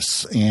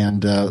process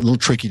and a little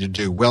tricky to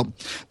do. Well,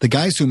 the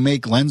guys who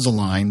make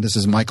Lensalign, this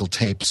is Michael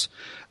Tapes,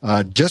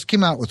 just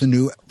came out with a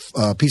new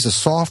piece of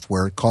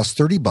software. It costs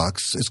 $30.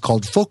 It's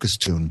called Focus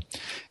Tune,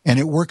 and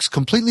it works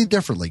completely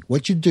differently.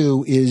 What you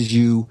do is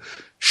you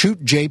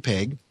shoot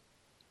JPEG,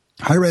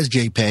 high-res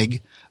JPEG,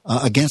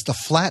 against a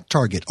flat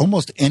target.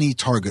 Almost any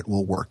target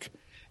will work.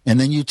 And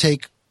then you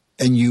take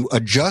and you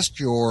adjust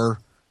your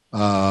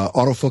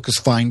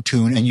autofocus fine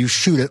tune, and you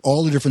shoot at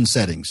all the different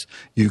settings.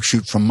 You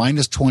shoot from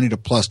 -20 to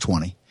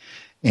 +20.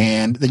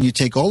 And then you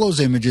take all those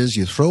images,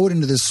 you throw it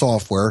into this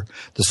software.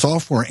 The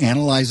software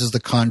analyzes the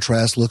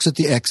contrast, looks at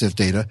the EXIF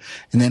data,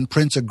 and then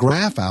prints a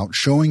graph out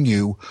showing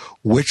you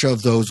which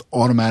of those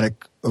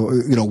automatic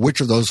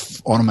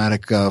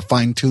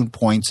fine-tune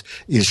points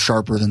is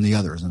sharper than the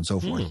others, and so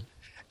forth.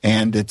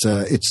 And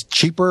it's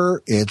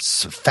cheaper,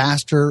 it's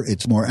faster,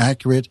 it's more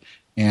accurate.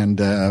 And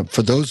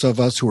for those of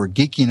us who are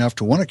geeky enough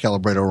to want to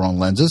calibrate our own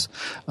lenses,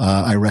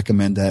 I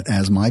recommend that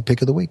as my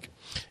pick of the week.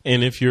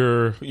 And if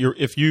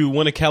if you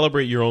want to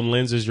calibrate your own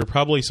lenses, you're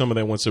probably someone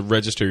that wants to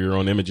register your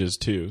own images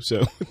too.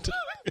 So,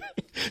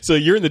 so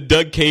you're in the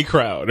Doug K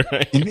crowd,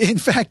 right? In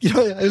fact,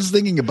 I was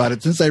thinking about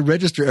it. Since I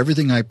register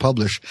everything I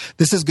publish,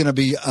 this is going to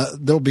be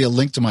there'll be a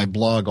link to my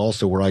blog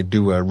also where I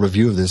do a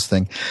review of this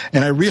thing.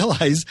 And I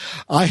realize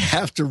I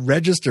have to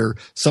register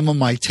some of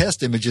my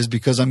test images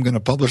because I'm going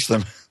to publish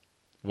them.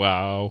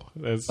 Wow.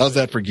 How's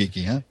that for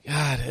geeky, huh?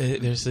 God,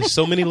 there's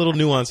so many little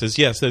nuances.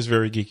 Yes, that's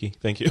very geeky.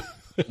 Thank you.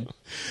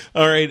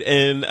 All right,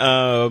 and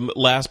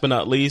last but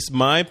not least,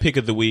 my pick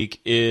of the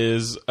week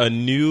is a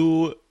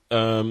new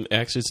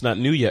actually, it's not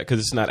new yet because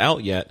it's not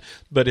out yet,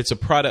 but it's a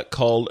product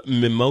called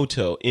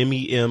Memoto,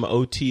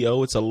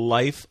 Memoto. It's a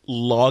life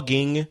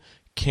logging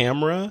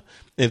camera.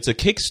 It's a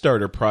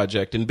Kickstarter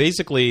project, and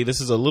basically this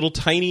is a little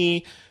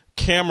tiny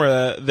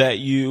camera that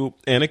you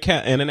and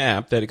an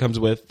app that it comes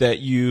with that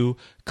you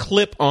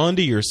clip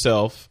onto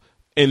yourself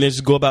and then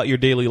just go about your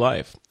daily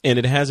life. And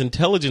it has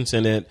intelligence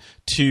in it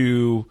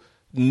to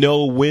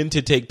know when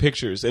to take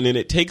pictures, and then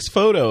it takes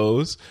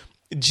photos,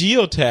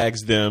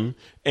 geotags them,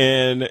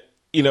 and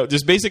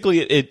just basically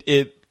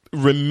it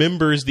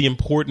remembers the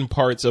important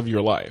parts of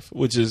your life,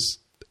 which is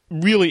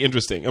really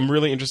interesting. I'm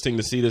really interested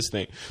to see this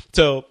thing.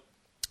 So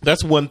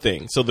that's one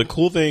thing. So the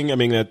cool thing,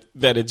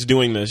 that it's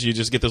doing this, you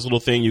just get this little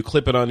thing, you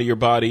clip it onto your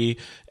body,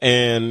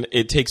 and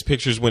it takes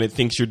pictures when it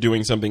thinks you're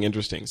doing something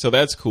interesting. So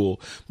that's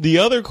cool. The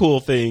other cool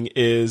thing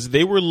is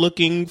they were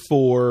looking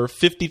for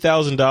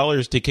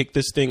 $50,000 to kick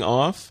this thing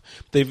off.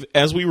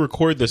 As we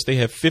record this, they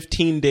have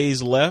 15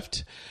 days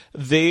left.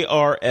 They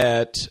are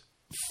at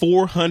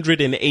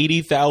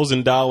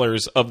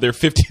 $480,000 of their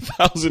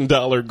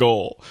 $50,000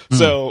 goal.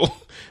 So,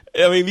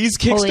 these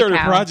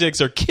Kickstarter projects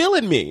are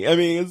killing me.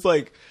 It's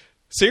like,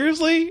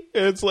 seriously?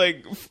 It's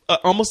like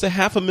almost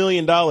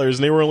 $500,000, and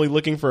they were only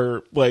looking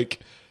for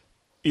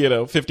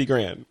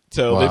 $50,000.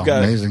 So wow, they've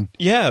got amazing.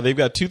 Yeah, they've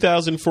got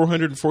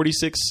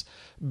 2,446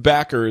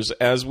 backers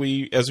as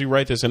we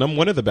write this, and I'm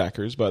one of the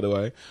backers, by the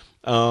way.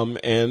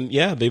 And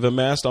yeah, they've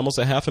amassed almost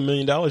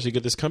 $500,000 to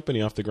get this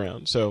company off the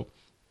ground. So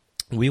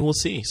we will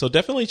see. So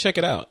definitely check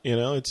it out. It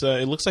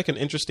looks like an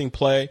interesting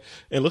play.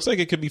 It looks like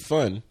it could be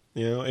fun.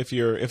 If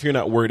you're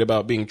not worried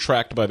about being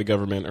tracked by the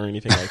government or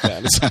anything like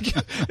that,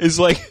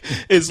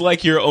 it's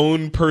like your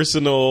own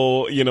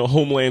personal,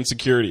 homeland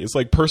security. It's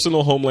like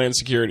personal homeland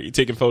security,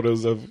 taking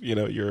photos of,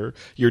 your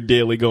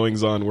daily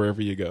goings on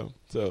wherever you go.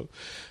 So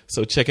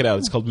check it out.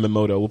 It's called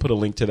Memoto. We'll put a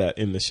link to that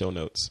in the show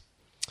notes.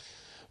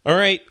 All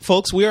right,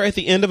 folks, we are at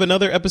the end of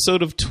another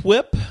episode of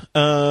TWIP.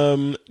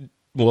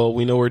 Well,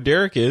 we know where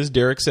Derek is.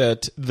 Derek's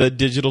at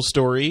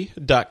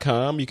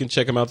thedigitalstory.com. You can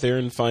check him out there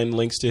and find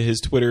links to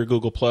his Twitter,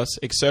 Google+,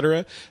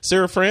 etc.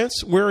 Sarah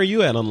France, where are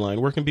you at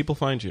online? Where can people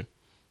find you?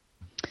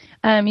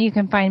 You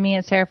can find me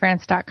at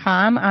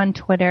sarahfrance.com, on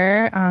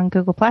Twitter, on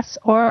Google+,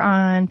 or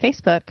on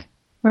Facebook.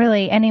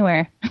 Really,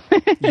 anywhere.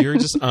 You're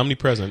just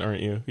omnipresent,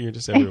 aren't you? You're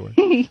just everywhere.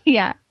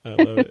 Yeah. I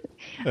love it.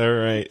 All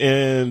right.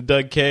 And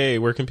Doug K.,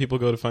 where can people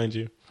go to find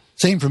you?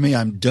 Same for me.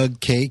 I'm Doug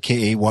K,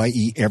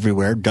 K-A-Y-E,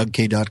 everywhere.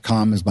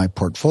 DougK.com is my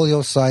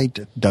portfolio site.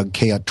 Doug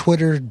K on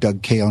Twitter,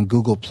 Doug K on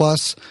Google+.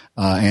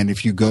 And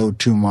if you go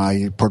to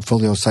my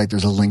portfolio site,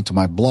 there's a link to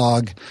my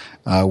blog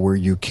where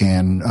you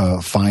can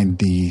find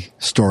the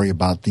story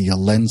about the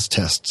lens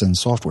tests and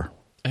software.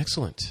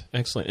 Excellent.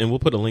 And we'll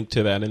put a link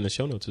to that in the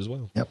show notes as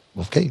well. Yep.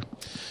 Okay.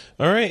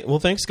 All right. Well,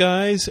 thanks,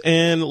 guys.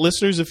 And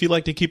listeners, if you'd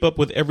like to keep up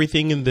with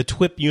everything in the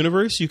TWIP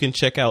universe, you can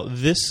check out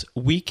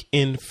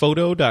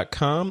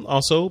thisweekinphoto.com.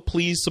 Also,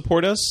 please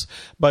support us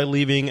by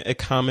leaving a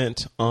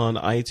comment on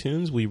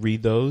iTunes. We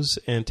read those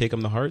and take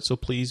them to heart, so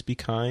please be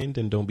kind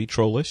and don't be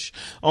trollish.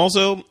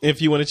 Also, if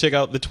you want to check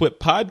out the TWIP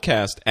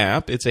podcast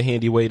app, it's a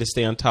handy way to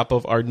stay on top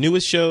of our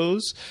newest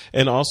shows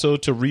and also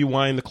to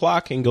rewind the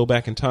clock and go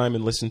back in time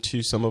and listen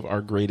to some of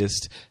our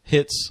greatest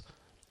hits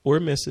or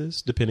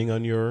misses, depending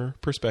on your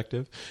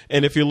perspective.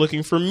 And if you're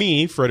looking for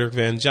me, Frederick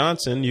Van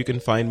Johnson, you can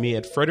find me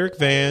at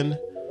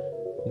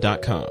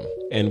frederickvan.com.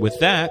 And with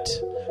that,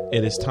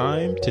 it is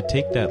time to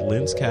take that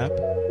lens cap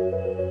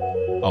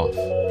off.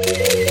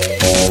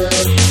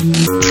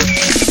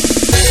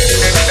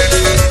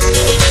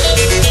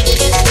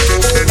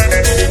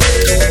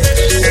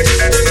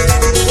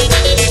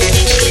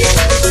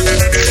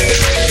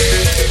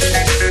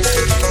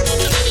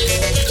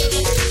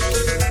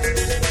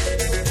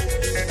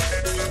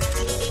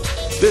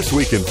 This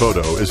Week in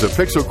Photo is a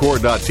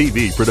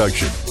Pixelcore.tv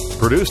production,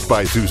 produced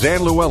by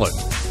Suzanne Llewellyn,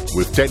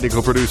 with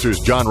technical producers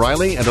John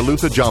Riley and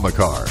Alutha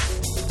Jamakar.